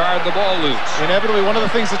sack jarred the ball loose. Inevitably, one of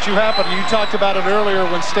the things that you happen, you talked about it earlier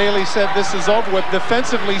when Staley said this is over with.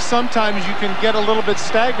 Defensively, sometimes you can get a little bit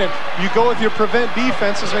stagnant. You go with your prevent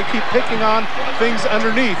defenses, and they keep picking on things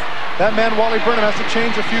underneath. That man, Wally Burnham, has to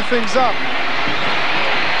change a few things up.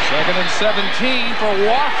 2nd and 17 for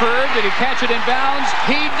Wofford. Did he catch it in bounds?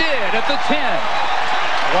 He did at the 10.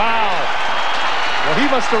 Wow. Well, he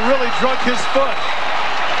must have really drug his foot.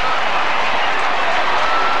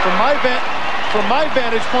 From my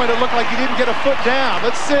vantage point, it looked like he didn't get a foot down.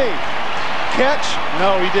 Let's see. Catch?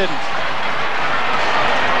 No, he didn't.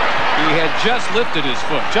 He had just lifted his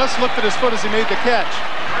foot. Just lifted his foot as he made the catch.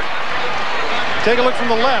 Take a look from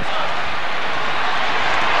the left.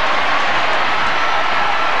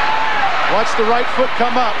 Watch the right foot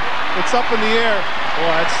come up. It's up in the air.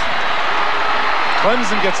 Boy, that's...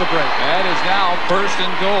 Clemson gets a break. That is now 1st and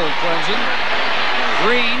goal, Clemson.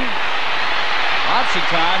 Green. Lots of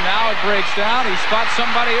time. Now it breaks down. He spots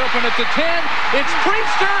somebody open at the 10. It's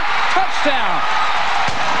Priester. Touchdown.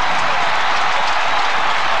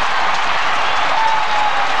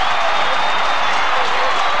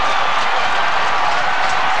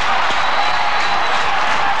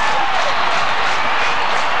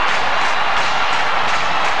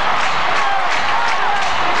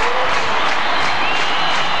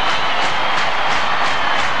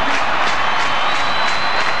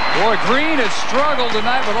 Boy, Green has struggled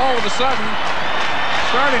tonight, but all of a sudden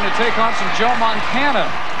starting to take on some Joe Montana.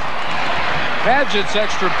 Padgett's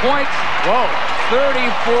extra point. Whoa.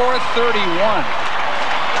 34-31.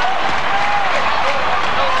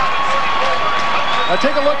 Now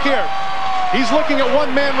take a look here. He's looking at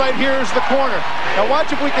one man right here is the corner. Now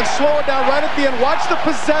watch if we can slow it down right at the end. Watch the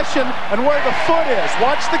possession and where the foot is.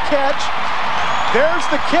 Watch the catch. There's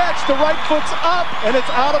the catch. The right foot's up, and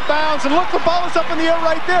it's out of bounds. And look, the ball is up in the air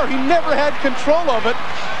right there. He never had control of it.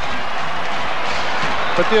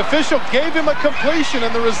 But the official gave him a completion,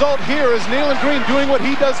 and the result here is Nealon Green doing what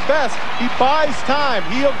he does best. He buys time.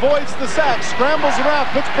 He avoids the sack, scrambles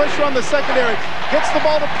around, puts pressure on the secondary, gets the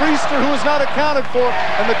ball to Priester, who is not accounted for,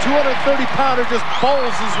 and the 230-pounder just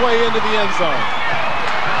bowls his way into the end zone.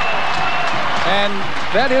 And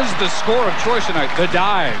that is the score of choice tonight, the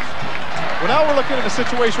dive. Well, now we're looking at a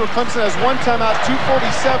situation where Clemson has 1 timeout,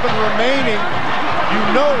 2:47 remaining. You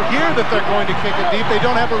know here that they're going to kick it deep. They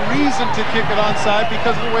don't have a reason to kick it onside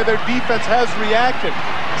because of the way their defense has reacted.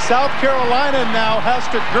 South Carolina now has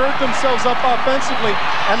to gird themselves up offensively.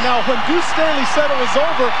 And now when Deuce Staley said it was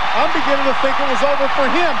over, I'm beginning to think it was over for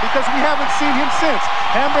him because we haven't seen him since.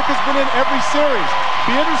 Hambrick has been in every series.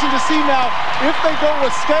 Be interesting to see now if they go with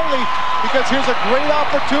Staley, because here's a great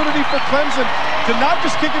opportunity for Clemson to not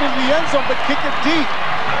just kick it into the end zone, but kick it deep.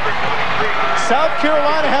 South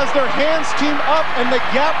Carolina has their hands team up, and the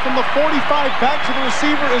gap from the 45 back to the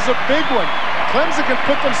receiver is a big one. Clemson can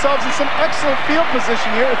put themselves in some excellent field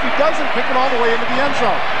position here if he doesn't kick it all the way into the end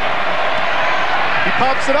zone. He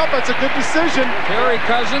pops it up. That's a good decision. Terry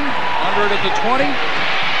Cousin under it at the 20.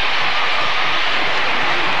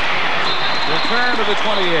 Return to the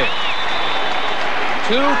 28.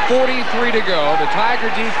 2:43 to go. The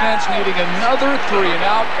Tiger defense needing another 3 and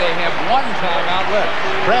out. They have 1 timeout left.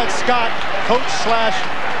 Brad Scott, coach slash,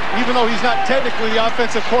 even though he's not technically the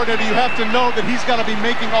offensive coordinator, you have to know that he's going to be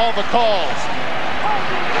making all the calls.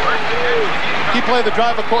 Key play of the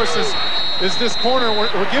drive, of course, is this corner.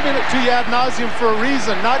 We're giving it to you ad nauseum for a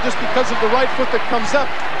reason, not just because of the right foot that comes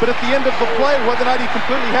up, but at the end of the play, whether or not he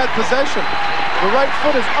completely had possession. The right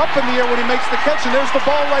foot is up in the air when he makes the catch, and there's the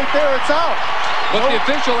ball right there. It's out. But the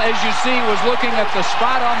official, as you see, was looking at the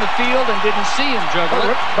spot on the field and didn't see him juggle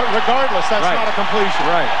it. But regardless, that's not a completion.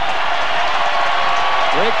 Right.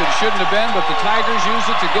 Break that shouldn't have been, but the Tigers use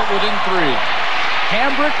it to get within 3.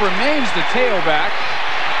 Hambrick remains the tailback.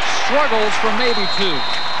 Struggles for maybe 2.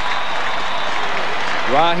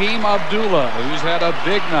 Raheem Abdullah, who's had a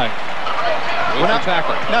big night.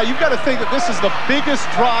 Tackle. Now you've got to think that this is the biggest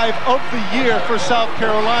drive of the year for South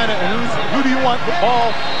Carolina, and who do you want the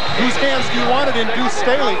ball? Whose hands do you want it in? Deuce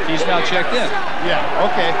Staley. He's now checked in. Yeah.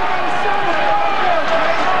 Okay. 1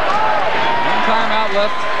 timeout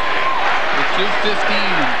left with 2:15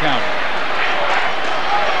 and counting.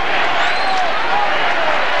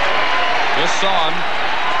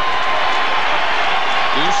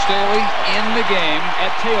 game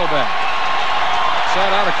at tailback. Sat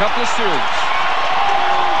out a couple of series.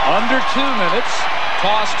 Under 2 minutes.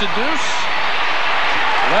 Toss to Deuce.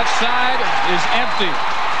 Left side is empty.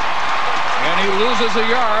 And he loses a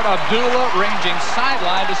yard. Abdullah ranging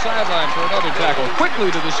sideline to sideline for another tackle. Quickly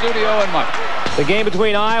to the studio and Mike. The game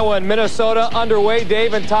between Iowa and Minnesota underway.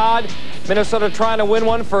 Dave and Todd. Minnesota trying to win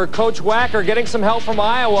one for Coach Wacker, getting some help from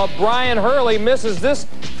Iowa. Brian Hurley misses this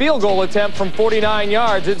field goal attempt from 49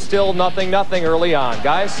 yards. It's still 0-0 early on.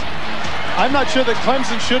 Guys? I'm not sure that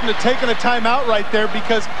Clemson shouldn't have taken a timeout right there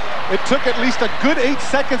because it took at least a good 8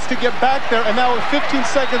 seconds to get back there, and now with 15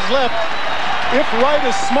 seconds left, if Wright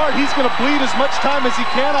is smart, he's going to bleed as much time as he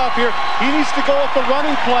can off here. He needs to go with the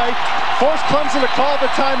running play, force Clemson to call the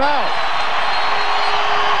timeout.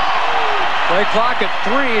 Play clock at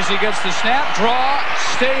 3 as he gets the snap. Draw.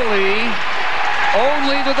 Staley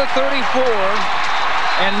only to the 34.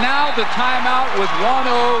 And now the timeout with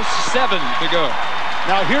 1:07 to go.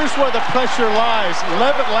 Now here's where the pressure lies.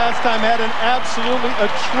 Levitt last time had an absolutely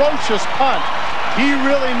atrocious punt. He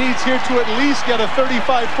really needs here to at least get a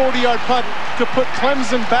 35, 40-yard punt to put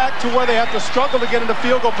Clemson back to where they have to struggle to get into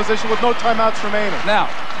field goal position with no timeouts remaining. Now,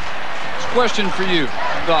 question for you.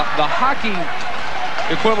 The hockey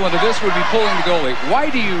equivalent of this would be pulling the goalie. Why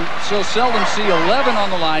do you so seldom see 11 on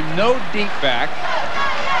the line, no deep back?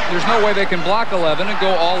 There's no way they can block 11 and go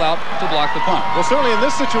all out to block the punt. Well, certainly in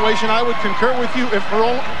this situation, I would concur with you if for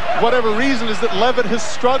whatever reason is that Levitt has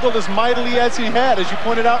struggled as mightily as he had. As you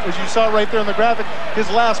pointed out, as you saw right there in the graphic, his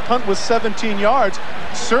last punt was 17 yards.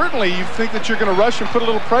 Certainly, you think that you're going to rush and put a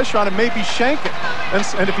little pressure on and maybe shank it.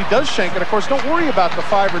 And if he does shank it, of course, don't worry about the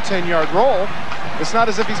 5 or 10-yard roll. It's not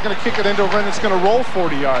as if he's going to kick it into a run that's going to roll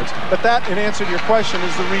 40 yards. But that, in answer to your question,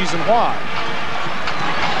 is the reason why.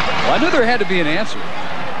 Well, I knew there had to be an answer.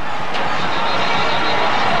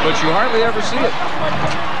 But you hardly ever see it.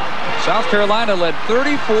 South Carolina led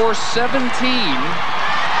 34-17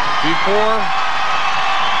 before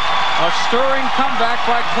a stirring comeback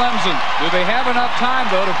by Clemson. Do they have enough time,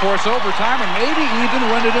 though, to force overtime and maybe even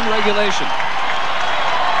win it in regulation?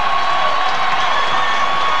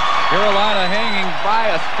 Carolina hanging by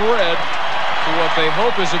a thread to what they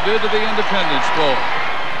hope is a bid to the Independence Bowl.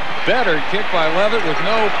 Better kick by Levitt with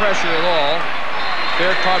no pressure at all.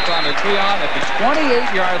 Fair caught by McCleon at the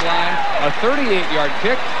 28-yard line. A 38-yard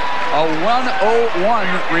kick. A 1:01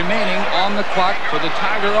 remaining on the clock for the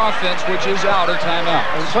Tiger offense, which is out of timeout.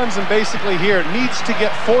 And Clemson basically here needs to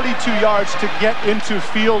get 42 yards to get into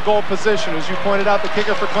field goal position. As you pointed out, the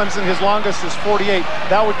kicker for Clemson, his longest is 48.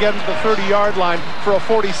 That would get him to the 30-yard line for a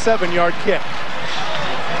 47-yard kick.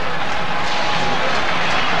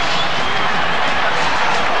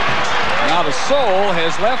 Now the soul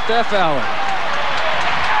has left F. Allen.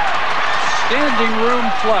 Standing room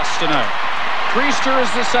plus tonight. Priester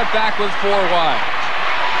is the setback with 4 wide.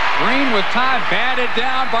 Green with time, batted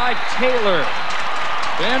down by Taylor.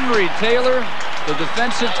 Henry Taylor, the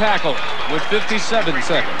defensive tackle, with 57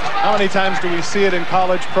 seconds. How many times do we see it in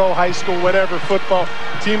college, pro, high school, whatever, football?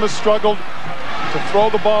 Team has struggled to throw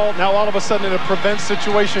the ball. Now all of a sudden in a prevent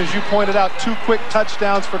situation, as you pointed out, 2 quick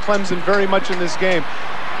touchdowns for Clemson very much in this game.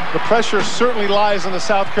 The pressure certainly lies on the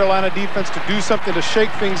South Carolina defense to do something to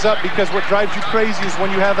shake things up, because what drives you crazy is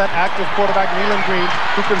when you have that active quarterback, Nealon Green,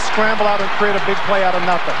 who can scramble out and create a big play out of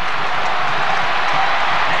nothing.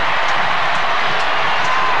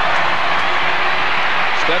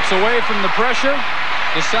 Steps away from the pressure,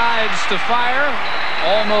 decides to fire,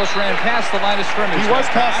 almost ran past the line of scrimmage. He was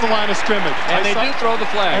past the line of scrimmage. And they do throw the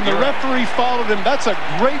flag. And the referee followed him. That's a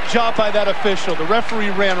great job by that official. The referee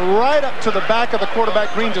ran right up to the back of the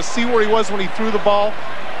quarterback, Green, to see where he was when he threw the ball.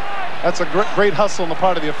 That's a great hustle on the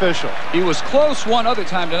part of the official. He was close one other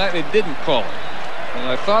time tonight. They didn't call it. And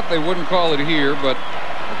I thought they wouldn't call it here, but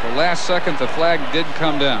at the last second, the flag did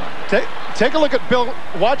come down. Take a look at Bill.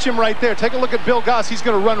 Watch him right there. Take a look at Bill Goss. He's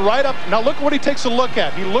going to run right up. Now look what he takes a look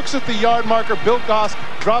at. He looks at the yard marker. Bill Goss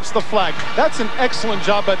drops the flag. That's an excellent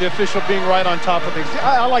job by the official, being right on top of things.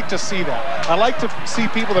 I like to see that. I like to see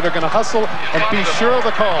people that are going to hustle and be sure of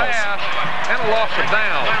the calls. And a loss of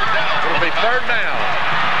down. It'll be 3rd down.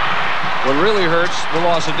 What really hurts, the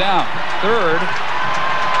loss of down. 3rd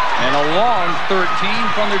and a long 13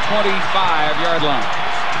 from their 25-yard line.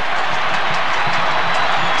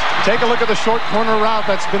 Take a look at the short corner route.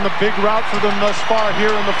 That's been the big route for them thus far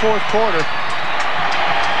here in the 4th quarter.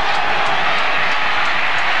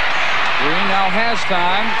 Green now has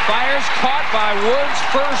time. Fires, caught by Woods.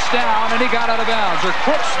 1st down, and he got out of bounds. Or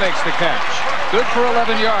Crooks makes the catch. Good for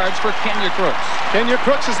 11 yards for Kenya Crooks. Kenya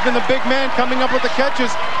Crooks has been the big man coming up with the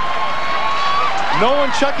catches. No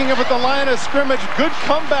one checking him at the line of scrimmage. Good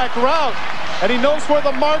comeback route. And he knows where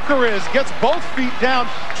the marker is. Gets both feet down.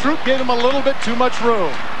 Troop gave him a little bit too much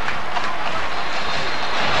room.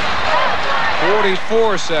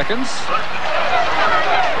 44 seconds.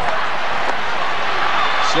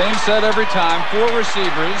 Same set every time. 4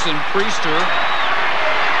 receivers, and Priester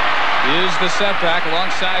is the setback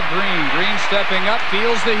alongside Green. Green stepping up,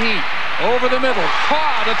 feels the heat. Over the middle,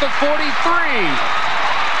 caught at the 43.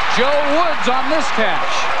 Joe Woods on this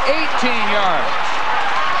catch, 18 yards.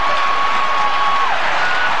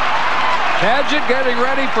 Paget getting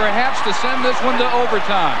ready perhaps to send this one to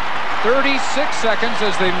overtime. 36 seconds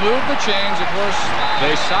as they move the chains. Of course,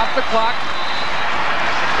 they stop the clock,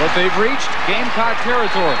 but they've reached Gamecock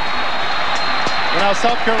territory. Well, now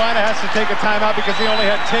South Carolina has to take a timeout because they only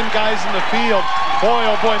had 10 guys in the field. Boy,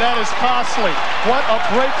 oh boy, that is costly. What a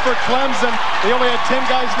break for Clemson. They only had 10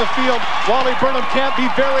 guys in the field. Wally Burnham can't be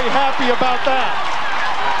very happy about that.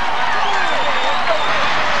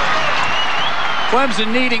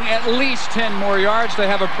 Clemson needing at least 10 more yards.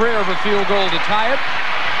 They have a prayer of a field goal to tie it.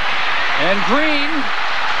 And Green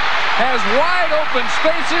has wide open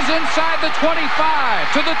spaces inside the 25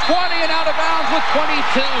 to the 20 and out of bounds with 22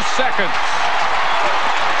 seconds.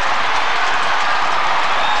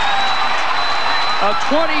 A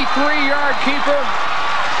 23-yard keeper.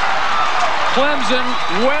 Clemson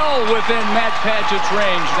well within Matt Paget's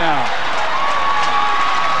range now.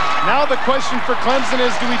 Now the question for Clemson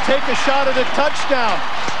is, do we take a shot at a touchdown?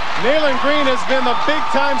 Nayland Green has been the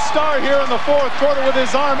big-time star here in the fourth quarter with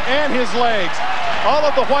his arm and his legs. All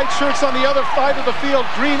of the white shirts on the other side of the field.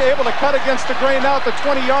 Green able to cut against the grain now at the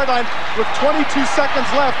 20-yard line with 22 seconds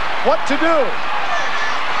left. What to do?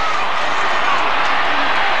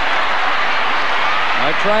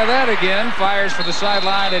 Might try that again. Fires for the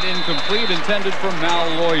sideline and incomplete, intended for Mal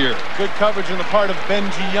Lawyer. Good coverage on the part of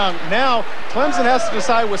Benji Young. Now, Clemson has to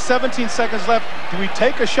decide with 17 seconds left, do we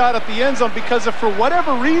take a shot at the end zone? Because if for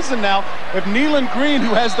whatever reason now, if Nayland Green,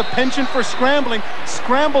 who has the penchant for scrambling,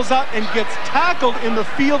 scrambles out and gets tackled in the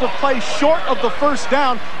field of play short of the first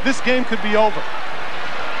down, this game could be over.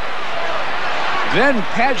 Then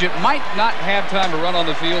Paget might not have time to run on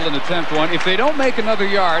the field and attempt one. If they don't make another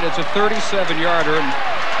yard, it's a 37-yarder. And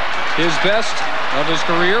his best of his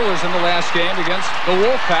career was in the last game against the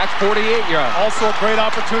Wolfpack, 48 yards. Also a great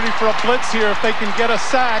opportunity for a blitz here if they can get a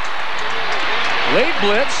sack. Late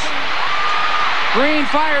blitz. Green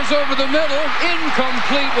fires over the middle,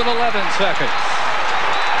 incomplete with 11 seconds.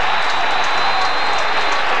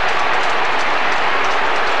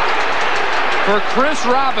 For Chris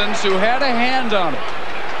Robbins, who had a hand on it.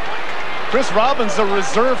 Chris Robbins, a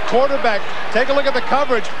reserve quarterback. Take a look at the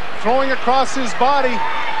coverage. Throwing across his body.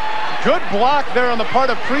 Good block there on the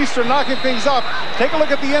part of Priester, knocking things off. Take a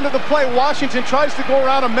look at the end of the play. Washington tries to go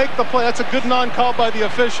around and make the play. That's a good non-call by the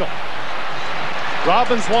official.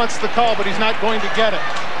 Robbins wants the call, but he's not going to get it.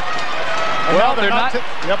 And well, they're not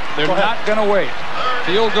going to wait.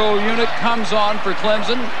 Field goal unit comes on for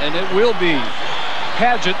Clemson, and it will be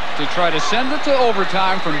Paget to try to send it to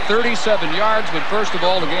overtime from 37 yards. But first of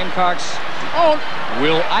all, the Gamecocks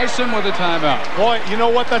will ice him with a timeout. Boy, you know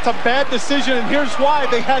what? That's a bad decision, and here's why.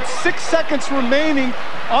 They had 6 seconds remaining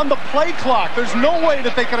on the play clock. There's no way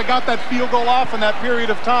that they could have got that field goal off in that period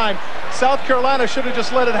of time. South Carolina should have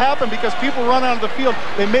just let it happen because people run out of the field.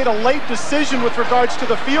 They made a late decision with regards to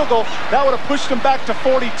the field goal. That would have pushed them back to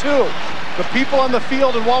 42. The people on the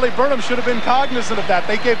field and Wally Burnham should have been cognizant of that.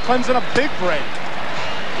 They gave Clemson a big break.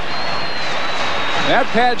 Matt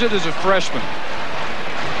Paget is a freshman.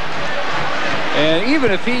 And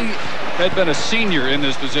even if he had been a senior in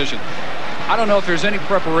this position, I don't know if there's any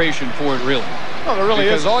preparation for it, really. No, there really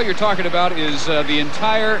because isn't. all you're talking about is the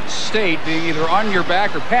entire state being either on your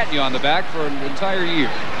back or patting you on the back for an entire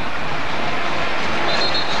year.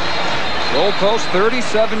 Goalpost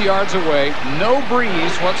 37 yards away. No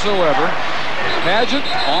breeze whatsoever. Paget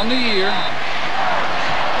on the year.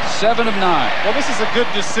 7 of 9. Well, this is a good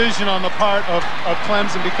decision on the part of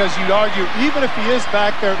Clemson because you'd argue even if he is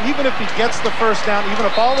back there, even if he gets the first down, even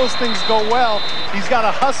if all those things go well, he's got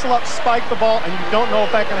to hustle up, spike the ball, and you don't know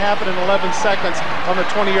if that can happen in 11 seconds on the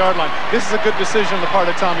 20-yard line. This is a good decision on the part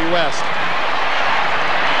of Tommy West.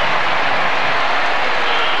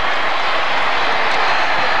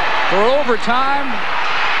 For overtime,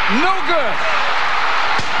 no good.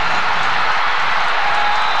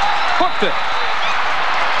 Hooked it.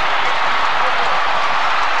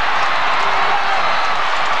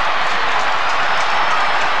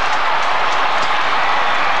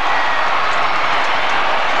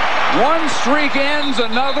 One streak ends,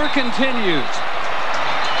 another continues.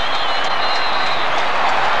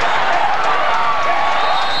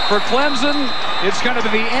 For Clemson, it's going to be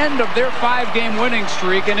the end of their 5-game winning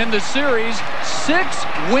streak, and in the series, 6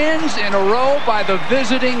 wins in a row by the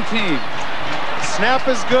visiting team. Snap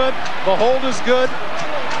is good. The hold is good.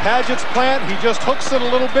 Padgett's plant, he just hooks it a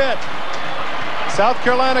little bit. South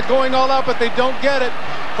Carolina going all out, but they don't get it.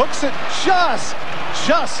 Hooks it just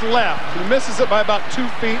left. He misses it by about 2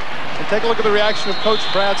 feet. And take a look at the reaction of Coach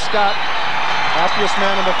Brad Scott. Happiest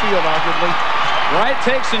man in the field, arguably. Wright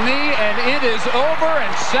takes a knee, and it is over,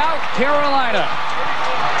 and South Carolina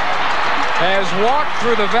has walked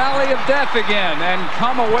through the valley of death again and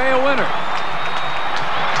come away a winner.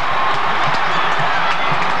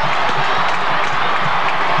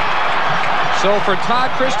 So for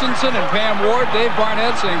Todd Christensen and Pam Ward, Dave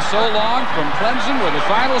Barnett saying so long from Clemson with the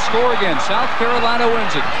final score again. South Carolina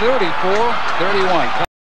wins it 34-31.